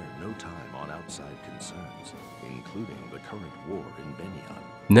spare no time on outside concerns, including the current war in Benyon.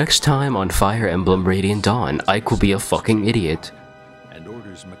 Next time on Fire Emblem Radiant Dawn, Ike will be a fucking idiot. And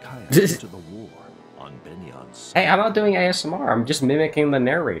orders Micaiah into the war on Benyon's Hey, I'm not doing ASMR, I'm just mimicking the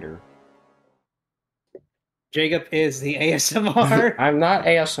narrator. Jacob is the ASMR. I'm not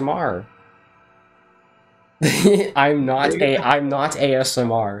ASMR. I'm not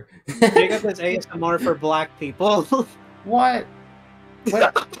ASMR. Jacob is ASMR for black people. What?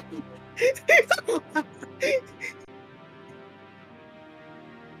 What?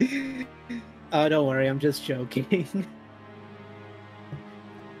 Oh, don't worry, I'm just joking.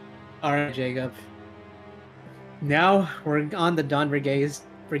 Alright, Jacob. Now we're on the Dawn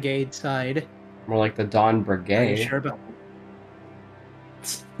Brigade side. More like the Dawn Are you Brigade. sure about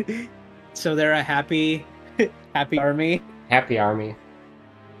So they're a happy army? Happy Army.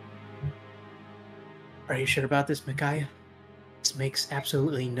 Are you sure about this, Micaiah? This makes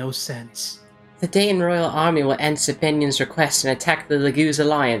absolutely no sense. The Dane Royal Army will answer Benyon's request and attack the zel-jus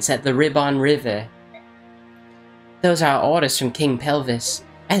alliance at the Ribbon River. Those are our orders from King Pelvis.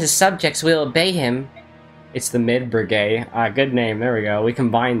 As his subjects, we'll obey him. It's the Mid Brigade. Good name. There we go. We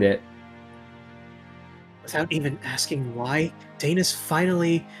combined it. Without even asking why, Dane is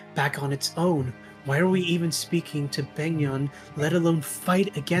finally back on its own. Why are we even speaking to Benyon, let alone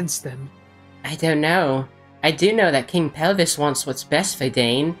fight against them? I don't know. I do know that King Pelvis wants what's best for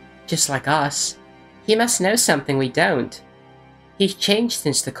Dane, just like us. He must know something we don't. He's changed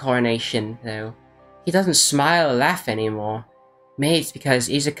since the coronation, though. He doesn't smile or laugh anymore. Maybe it's because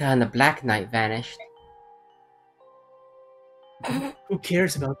Izuka and the Black Knight vanished. Who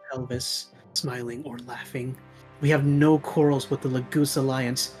cares about Pelvis smiling or laughing? We have no quarrels with the zel-jus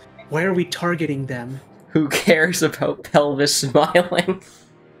alliance. Why are we targeting them? Who cares about Pelvis smiling?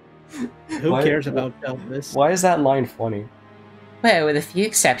 Who cares about Elvis? Why is that line funny? Well, with a few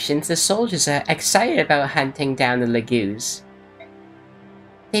exceptions, the soldiers are excited about hunting down the zel-jus.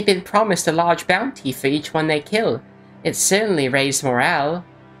 They've been promised a large bounty for each one they kill. It certainly raised morale.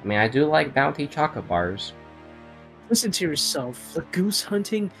 I mean, I do like bounty chocolate bars. Listen to yourself. The goose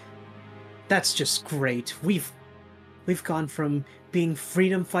hunting? That's just great. We've gone from being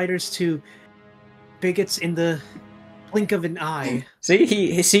freedom fighters to bigots in the blink of an eye.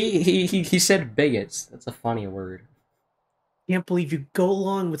 He said bigots. That's a funny word. Can't believe you go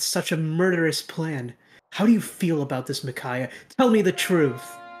along with such a murderous plan. How do you feel about this, Micaiah? Tell me the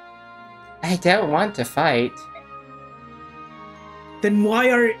truth. I don't want to fight. Then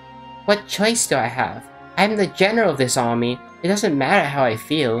why are... What choice do I have? I'm the general of this army. It doesn't matter how I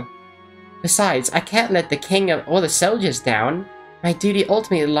feel. Besides, I can't let the king of all the soldiers down. My duty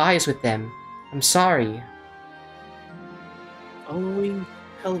ultimately lies with them. I'm sorry. Following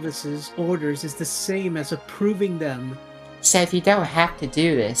Elvis's orders is the same as approving them. Seth, you don't have to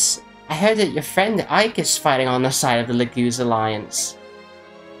do this. I heard that your friend Ike is fighting on the side of the zel-jus alliance.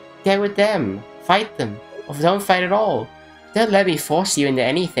 Get with them. Fight them. Or don't fight at all. Don't let me force you into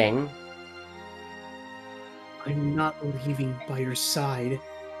anything. I'm not leaving by your side.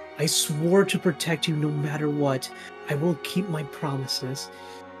 I swore to protect you no matter what. I will keep my promises.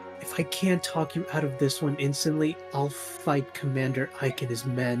 If I can't talk you out of this one instantly, I'll fight Commander Ike and his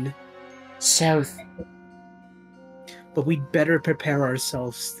men. South. But we'd better prepare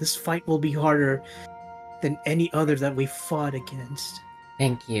ourselves. This fight will be harder than any other that we fought against.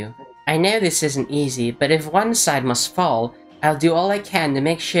 Thank you. I know this isn't easy, but if one side must fall, I'll do all I can to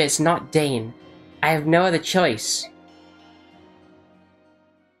make sure it's not Dane. I have no other choice.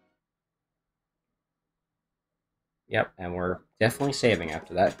 Yep, and we're definitely saving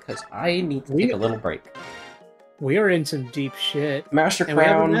after that, because I need to take a little break. We are in some deep shit. Master And we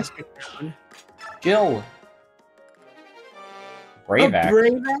have a Crown. Master Crown. Jill. Brave Axe.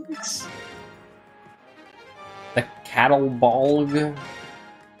 Brave Axe? The Cattle Balg.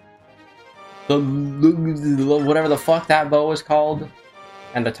 The whatever the fuck that bow is called.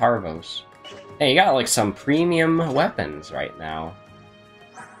 And the Tarvos. Hey, you got like some premium weapons right now.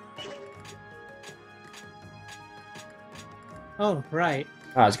 Oh, right.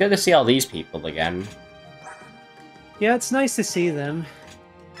 Oh, it's good to see all these people again. Yeah, it's nice to see them.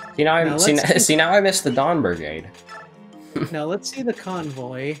 See now, Now, see now I missed the Dawn Brigade. Now let's see the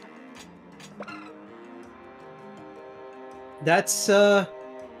convoy. That's a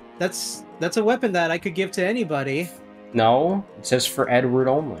weapon that I could give to anybody. No, it says for Edward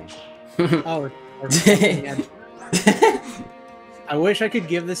only. Oh, or fucking Edward. I wish I could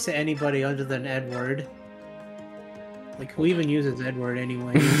give this to anybody other than Edward. Like, who even uses Edward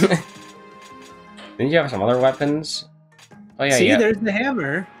anyways? Didn't you have some other weapons? Oh yeah, See, yeah. there's the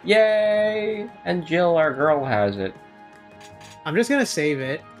hammer. Yay! And Jill, our girl, has it. I'm just gonna save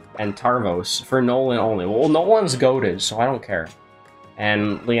it. And Tarvos for Nolan only. Well, Nolan's goated, so I don't care.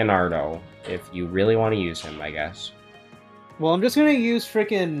 And Leonardo, if you really want to use him, I guess. Well, I'm just gonna use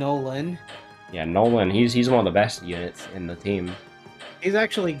frickin' Nolan. Yeah, Nolan, he's one of the best units in the team. He's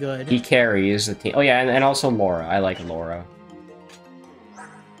actually good. He carries the team. Oh yeah, and also Laura. I like Laura.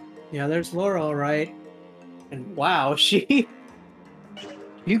 Yeah, there's Laura, alright. And wow, she's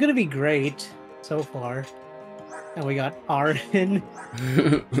gonna be great so far. And we got Aaron.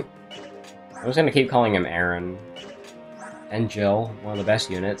 I was gonna keep calling him Aaron. And Jill, one of the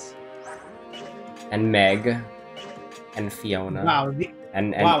best units. And Meg. And Fiona. Wow.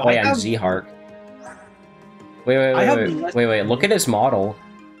 And wow, oh yeah, and have... Z-Hark. Wait, look at his model.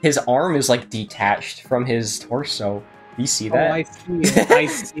 His arm is like detached from his torso. Do you see that? Oh, I see it. I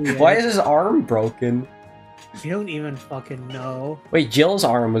see it. Why is his arm broken? You don't even fucking know. Wait, Jill's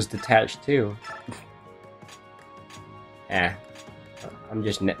arm was detached too. Eh. I'm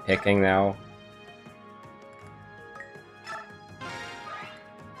just nitpicking now.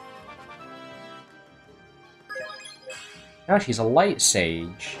 Now she's a light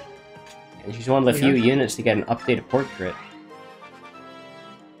sage. And she's one of the few units to get an updated portrait.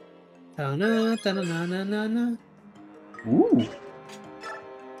 Da-na, da-na-na-na-na. Ooh.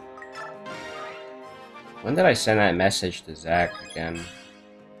 When did I send that message to Zach again?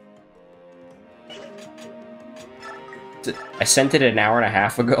 I sent it an hour and a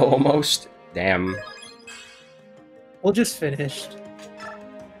half ago almost. Damn. We'll just finished.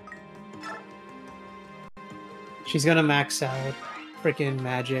 She's gonna max out freaking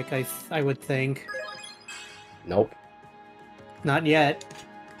magic, I would think. Nope. Not yet.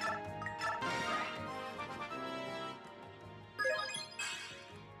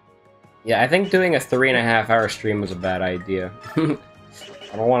 Yeah, I think doing a 3.5-hour stream was a bad idea. I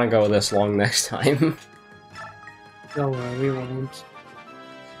don't want to go this long next time. Don't worry, we won't.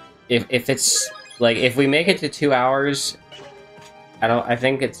 If it's like if we make it to 2 hours, I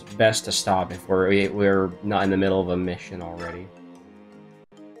think it's best to stop if we're not in the middle of a mission already.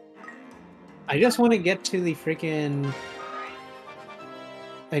 I just want to get to the freaking.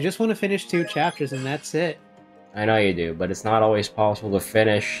 I just want to finish 2 chapters and that's it. I know you do, but it's not always possible to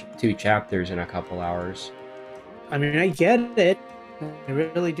finish 2 chapters in a couple hours. I mean, I get it. I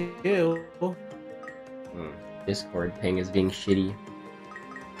really do. Discord ping is being shitty.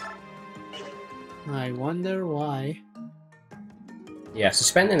 I wonder why. Yeah,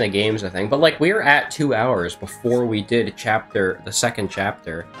 suspending the games, I think. But, like, we were at 2 hours before we did the second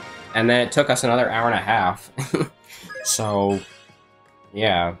chapter. And then it took us another hour and a half. So,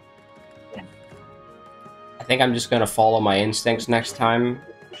 yeah. I think I'm just gonna follow my instincts next time.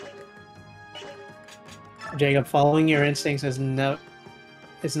 Jacob, following your instincts is not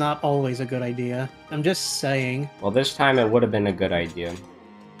always a good idea. I'm just saying. Well, this time it would have been a good idea.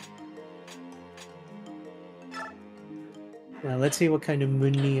 Now, let's see what kind of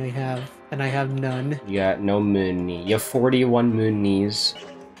moony I have. And I have none. You got no moony. You have 41 moonies.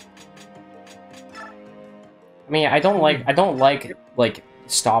 I mean, I don't like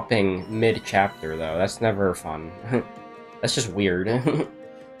stopping mid-chapter, though. That's never fun. That's just weird.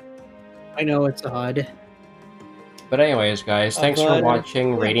 I know it's odd. But anyways, guys, thanks for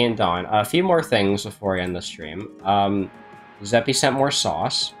watching Radiant Dawn. A few more things before I end the stream. Zeppy sent more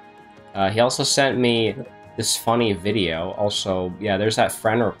sauce. He also sent me this funny video. Also, yeah, there's that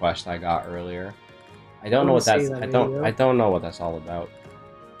friend request I got earlier. I don't know what that's. I don't know what that's all about.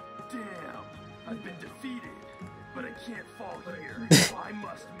 Damn, I've been defeated, but I can't fall here. I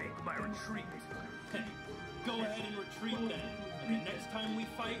must make my retreat. Hey, go ahead and retreat then. And the next time we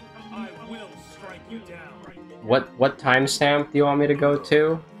fight, I will strike you down. What timestamp do you want me to go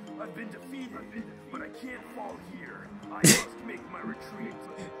to? I've been defeated, but I can't fall here. I must make my retreat.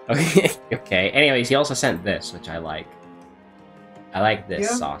 Okay. Okay. Anyways, he also sent this, which I like. I like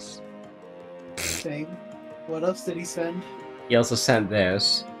this sauce. Same. What else did he send? He also sent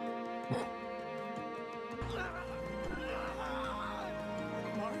this.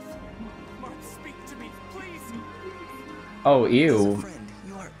 Marth, speak to me, please. Oh, ew.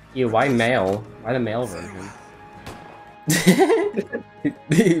 Ew, why male? Why the male version?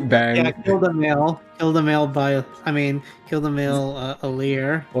 Bang. Yeah, kill the male. Kill the male kill the male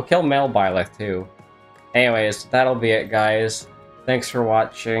Alir. We'll kill male Byleth too. Anyways, that'll be it, guys. Thanks for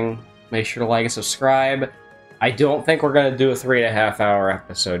watching. Make sure to like and subscribe. I don't think we're gonna do a 3.5-hour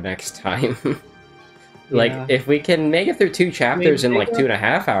episode next time. Like, if we can make it through 2 chapters in like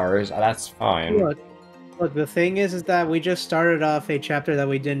 2.5 hours, that's fine. Look, the thing is that we just started off a chapter that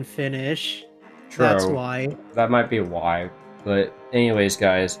we didn't finish. True. That's why. That might be why. But anyways,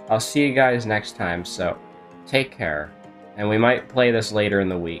 guys, I'll see you guys next time, so take care. And we might play this later in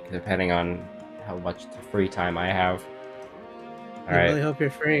the week, depending on how much free time I have. I really hope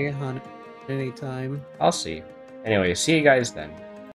you're free on any time. I'll see. Anyway, see you guys then.